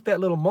you took that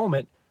little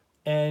moment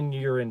and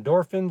your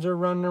endorphins are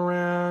running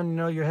around, you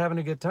know, you're having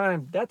a good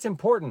time. That's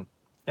important.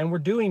 And we're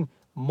doing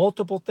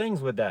multiple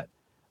things with that.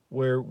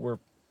 We're going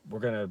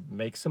to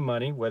make some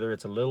money, whether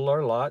it's a little or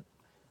a lot.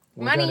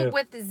 We're Money gonna-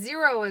 with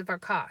zero of our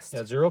cost.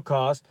 at zero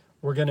cost.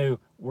 We're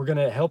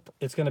gonna help.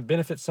 It's gonna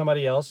benefit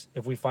somebody else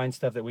if we find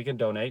stuff that we can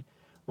donate.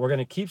 We're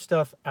gonna keep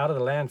stuff out of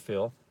the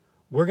landfill.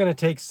 We're gonna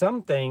take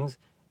some things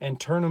and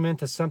turn them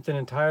into something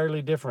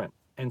entirely different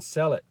and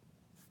sell it.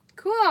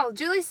 Cool.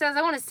 Julie says,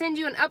 I want to send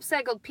you an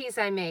upcycled piece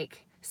I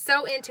make.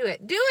 So into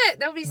it. Do it.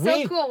 That would be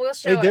so cool. We'll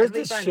show it. There's It'll be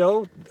this fun.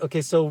 show.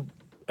 Okay, so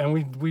and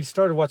we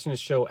started watching this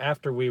show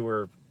after we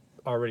were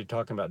already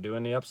talking about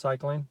doing the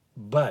upcycling.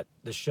 But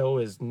the show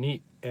is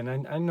neat, and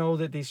I know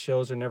that these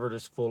shows are never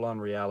just full on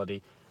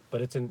reality.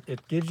 But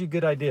it gives you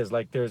good ideas.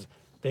 Like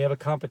they have a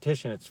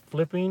competition. It's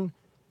flipping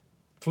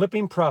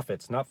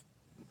profits.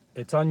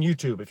 It's on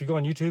YouTube. If you go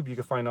on YouTube, you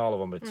can find all of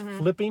them. It's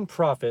flipping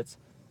profits.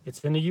 It's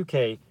in the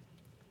UK.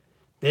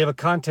 They have a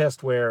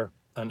contest where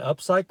an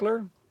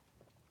upcycler,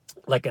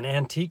 like an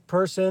antique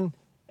person,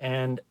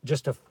 and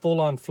just a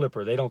full-on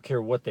flipper. They don't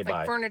care what they Like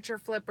buy. furniture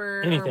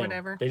flipper Anything. or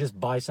whatever. They just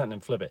buy something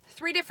and flip it.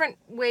 3 different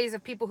ways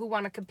of people who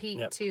want to compete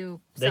Yep. to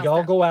They sell all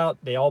stuff. go out,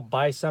 they all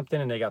buy something,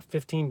 and they got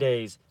 15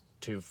 days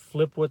to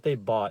flip what they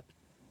bought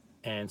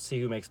and see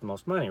who makes the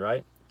most money,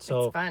 right?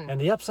 So, It's fun. and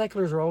the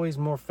upcyclers are always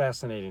more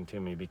fascinating to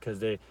me because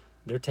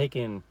they're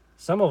taking,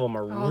 some of them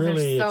are Oh, they're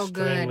really so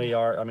good. extremely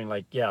art. I mean,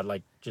 like, yeah,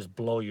 like just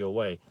blow you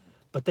away.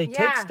 But they take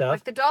Yeah, stuff.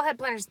 like the doll head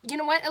planners. You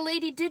know what? A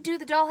lady did do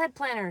the doll head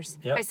planners.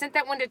 Yep. I sent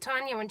that one to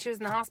Tanya when she was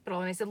in the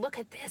hospital, and I said, "Look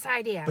at this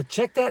idea." But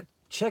check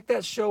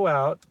that show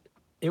out.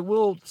 It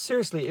will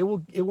seriously. It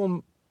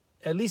will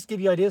at least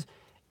give you ideas.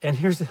 And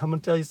here's, I'm gonna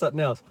tell you something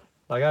else.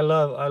 Like I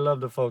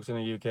love the folks in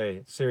the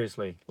UK.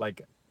 Seriously,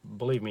 like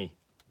believe me,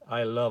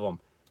 I love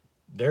them.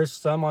 There's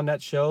some on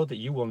that show that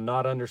you will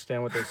not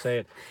understand what they're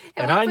saying,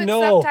 and we'll I put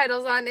know.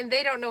 subtitles on, and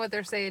they don't know what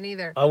they're saying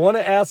either. I want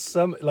to ask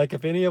some, like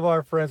if any of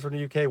our friends from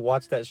the UK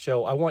watch that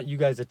show, I want you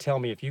guys to tell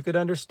me if you could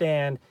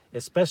understand,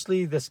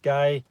 especially this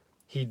guy.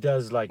 He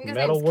does like I think his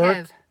metal name's work.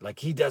 Kev. Like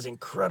he does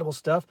incredible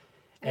stuff.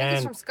 I think he's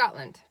And from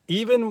Scotland.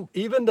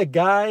 even the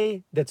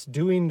guy that's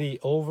doing the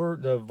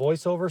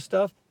voiceover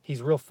stuff,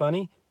 he's real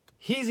funny.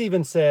 He's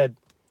even said,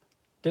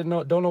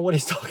 don't know what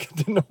he's talking,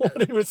 didn't know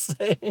what he was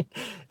saying.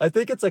 I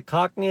think it's a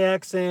Cockney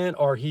accent,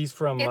 or he's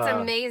from. It's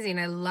amazing.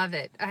 I love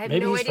it. I have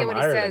maybe no he's idea from what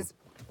he Ireland. says.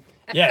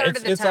 A Yeah, third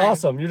of the it's time.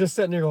 awesome. You're just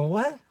sitting there going,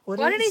 what? What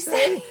did he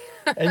say?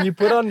 And you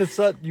put on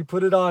you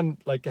put it on,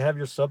 like have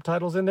your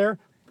subtitles in there,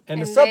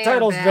 and the And they are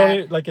subtitles bad.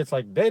 don't like, it's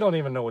like they don't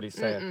even know what he's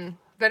saying.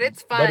 But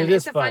it's fun. But it is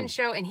It's a fun fun.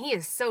 show, and he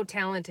is so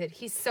talented.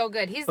 He's so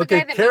good. He's the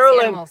Okay, guy that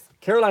makes animals.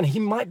 Caroline, he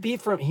might be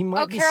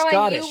Caroline,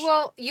 Scottish.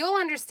 you'll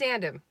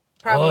understand him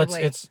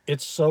probably. Oh,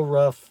 it's so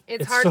rough.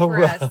 It's hard so for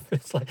rough. us.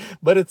 It's like,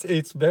 but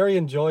it's very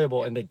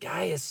enjoyable, and the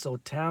guy is so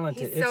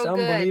talented. He's It's so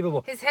good.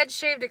 unbelievable. His head's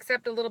shaved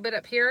except a little bit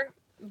up here,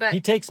 but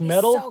He takes he's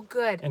metal so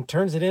good. and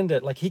turns it into,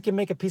 like, he can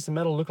make a piece of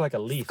metal look like a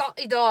leaf,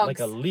 Scotty dogs. like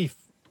a leaf,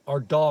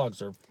 or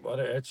dogs, or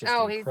whatever. It's just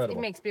he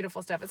incredible. makes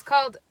beautiful stuff. It's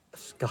called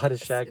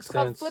Scottish it's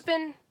called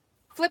accents.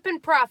 Flippin'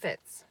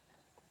 Profits.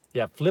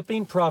 Yeah,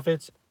 Flipping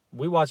Profits.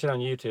 We watch it on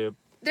YouTube.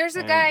 There's a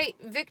And- guy,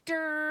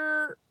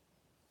 Victor.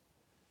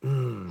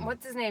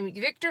 What's his name?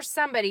 Victor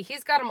somebody.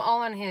 He's got them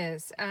all on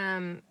his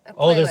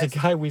Oh, there's a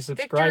playlist. guy we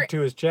subscribe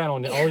to his channel,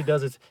 and all he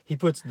does is he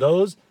puts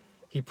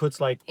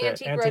like the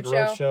Antique Antique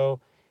Roadshow. Roadshow.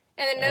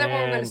 And then another one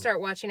we're going and- to start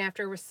watching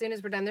after as soon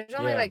as we're done. There's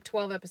only Yeah. like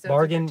 12 episodes.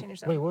 Bargain. Or 13 or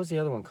something. Wait, what was the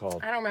other one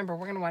called? I don't remember.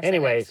 We're going to watch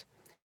Anyways,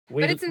 that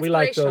we next. But it's we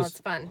like inspirational. those.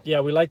 It's fun. Yeah,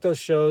 we like those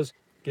shows.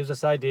 Gives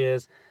us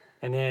ideas,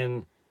 and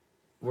then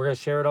we're gonna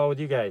share it all with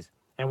you guys.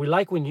 And we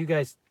like when you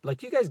guys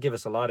give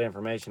us a lot of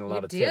information, a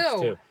lot of tips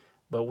do. too.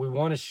 But we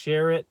want to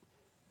share it.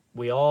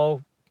 We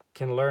all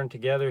can learn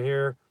together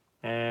here,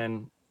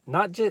 and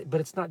but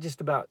it's not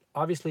just about.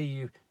 Obviously,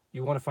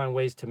 you want to find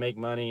ways to make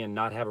money and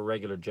not have a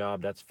regular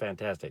job. That's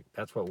fantastic.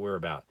 That's what we're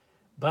about.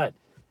 But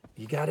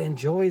you got to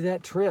enjoy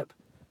that trip.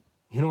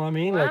 You know what I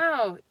mean? Like,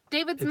 Wow.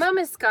 David's mom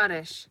is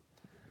Scottish.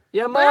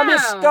 yeah, mom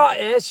is Wow.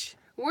 Scottish.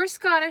 We're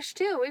Scottish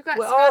too. We've got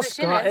We're all Scottish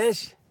in us.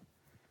 Scottish.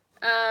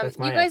 You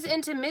my guys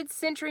accent. into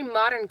mid-century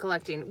modern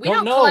collecting? We Don't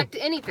don't know. collect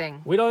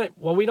anything. We don't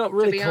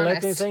really be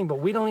collect honest. anything, but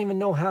we don't even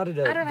know how to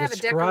I don't have a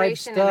describe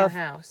decoration in our stuff.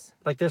 house.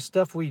 Like there's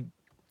stuff we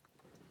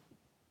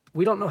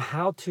don't know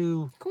how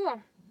to,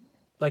 Cool.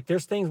 like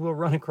there's things we'll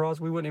run across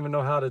we wouldn't even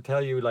know how to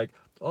tell you, like,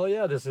 oh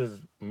yeah, this is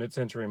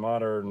mid-century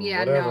modern, Yeah,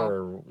 whatever. no.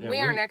 Or, you know, We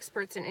aren't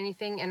experts in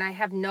anything, and I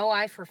have no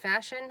eye for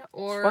fashion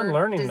or fun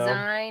learning, though.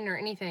 design or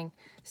anything.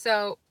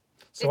 So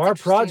so it's our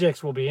interesting.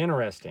 projects will be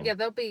interesting. Yeah,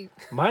 they'll be,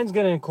 Mine's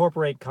going to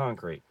incorporate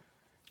concrete.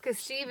 because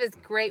Steve is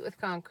great with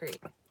concrete.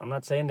 I'm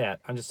not saying that.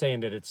 I'm just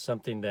saying that it's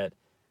something that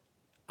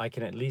I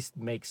can at least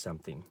make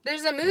something.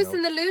 There's a moose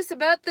in the loose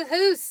about the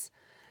hoose.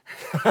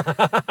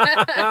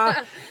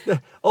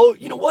 Oh,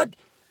 you know what?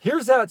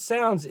 Here's how it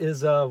sounds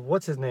is,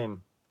 what's his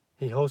name?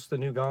 He hosts the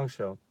new Gong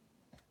Show.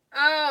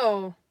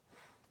 Oh.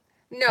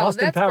 No,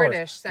 Austin that's Powers.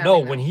 British. No,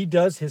 sounding, when though. he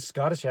does his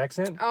Scottish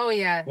accent. Oh,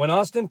 yeah. When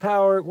Austin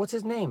Powers, what's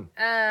his name?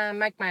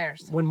 Mike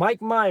Myers. When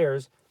Mike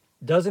Myers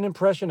does an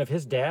impression of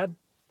his dad,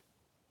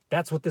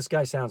 that's what this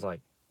guy sounds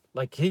like.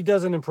 Like he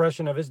does an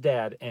impression of his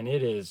dad, and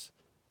it is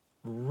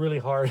really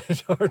hard,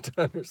 it's hard to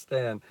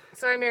understand.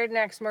 So I Married an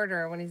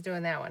Ex-Murderer when he's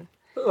doing that one.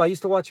 Oh, I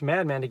used to watch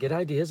Mad Men to get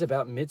ideas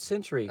about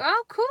mid-century.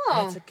 Oh, cool.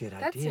 That's a good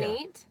That's idea.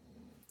 neat.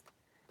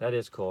 That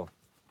is cool.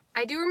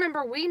 I do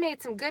remember we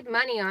made some good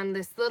money on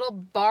this little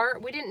bar.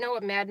 We didn't know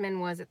what Mad Men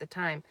was at the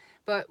time,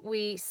 but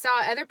we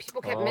saw other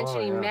people kept Oh,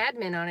 mentioning yeah. Mad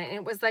Men on it, and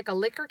it was like a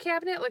liquor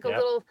cabinet, like a Yep.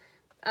 little,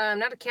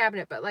 not a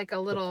cabinet, but like a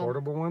The little,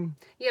 portable one?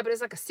 yeah, but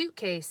it's like a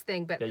suitcase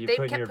thing, but Yeah, you they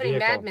put in kept your putting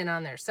Mad vehicle. Men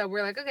on there. So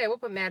we're like, okay, we'll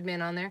put Mad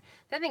Men on there.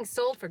 That thing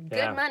sold for good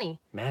Yeah.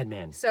 money. Mad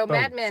Men. So Boom,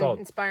 Mad Men sold.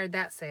 inspired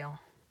that sale.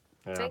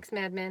 Yeah, Thanks,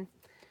 Mad Men.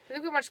 I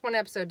think we watched one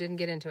episode, didn't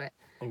get into it.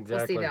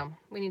 exactly. We'll see though.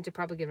 We need to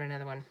probably give it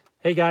another one.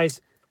 Hey guys,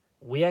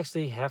 we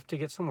actually have to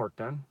get some work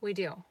done. We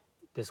do.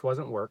 This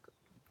wasn't work.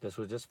 This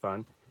was just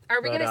fun. Are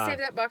we But, going to save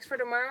that box for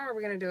tomorrow, or are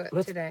we going to do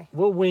it today?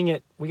 We'll wing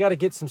it. We got to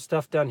get some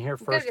stuff done here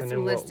gotta first, get and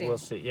some then listing. we'll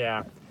see.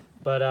 Yeah,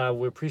 but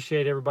we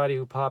appreciate everybody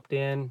who popped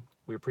in.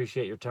 We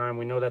appreciate your time.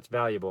 We know that's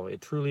valuable.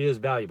 It truly is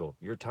valuable.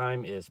 Your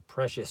time is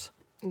precious.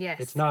 Yes.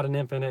 It's not an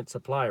infinite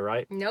supply,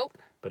 right? Nope.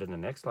 But in the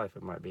next life,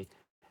 it might be.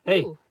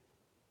 Hey, Ooh.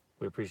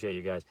 we appreciate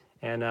you guys.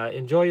 And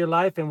enjoy your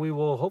life, and we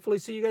will hopefully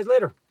see you guys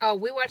later. Oh,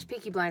 we watched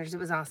Peaky Blinders. It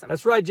was awesome.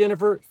 That's right,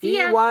 Jennifer. See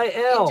ya.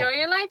 EYL. Enjoy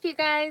your life, you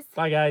guys.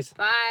 Bye, guys.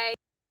 Bye.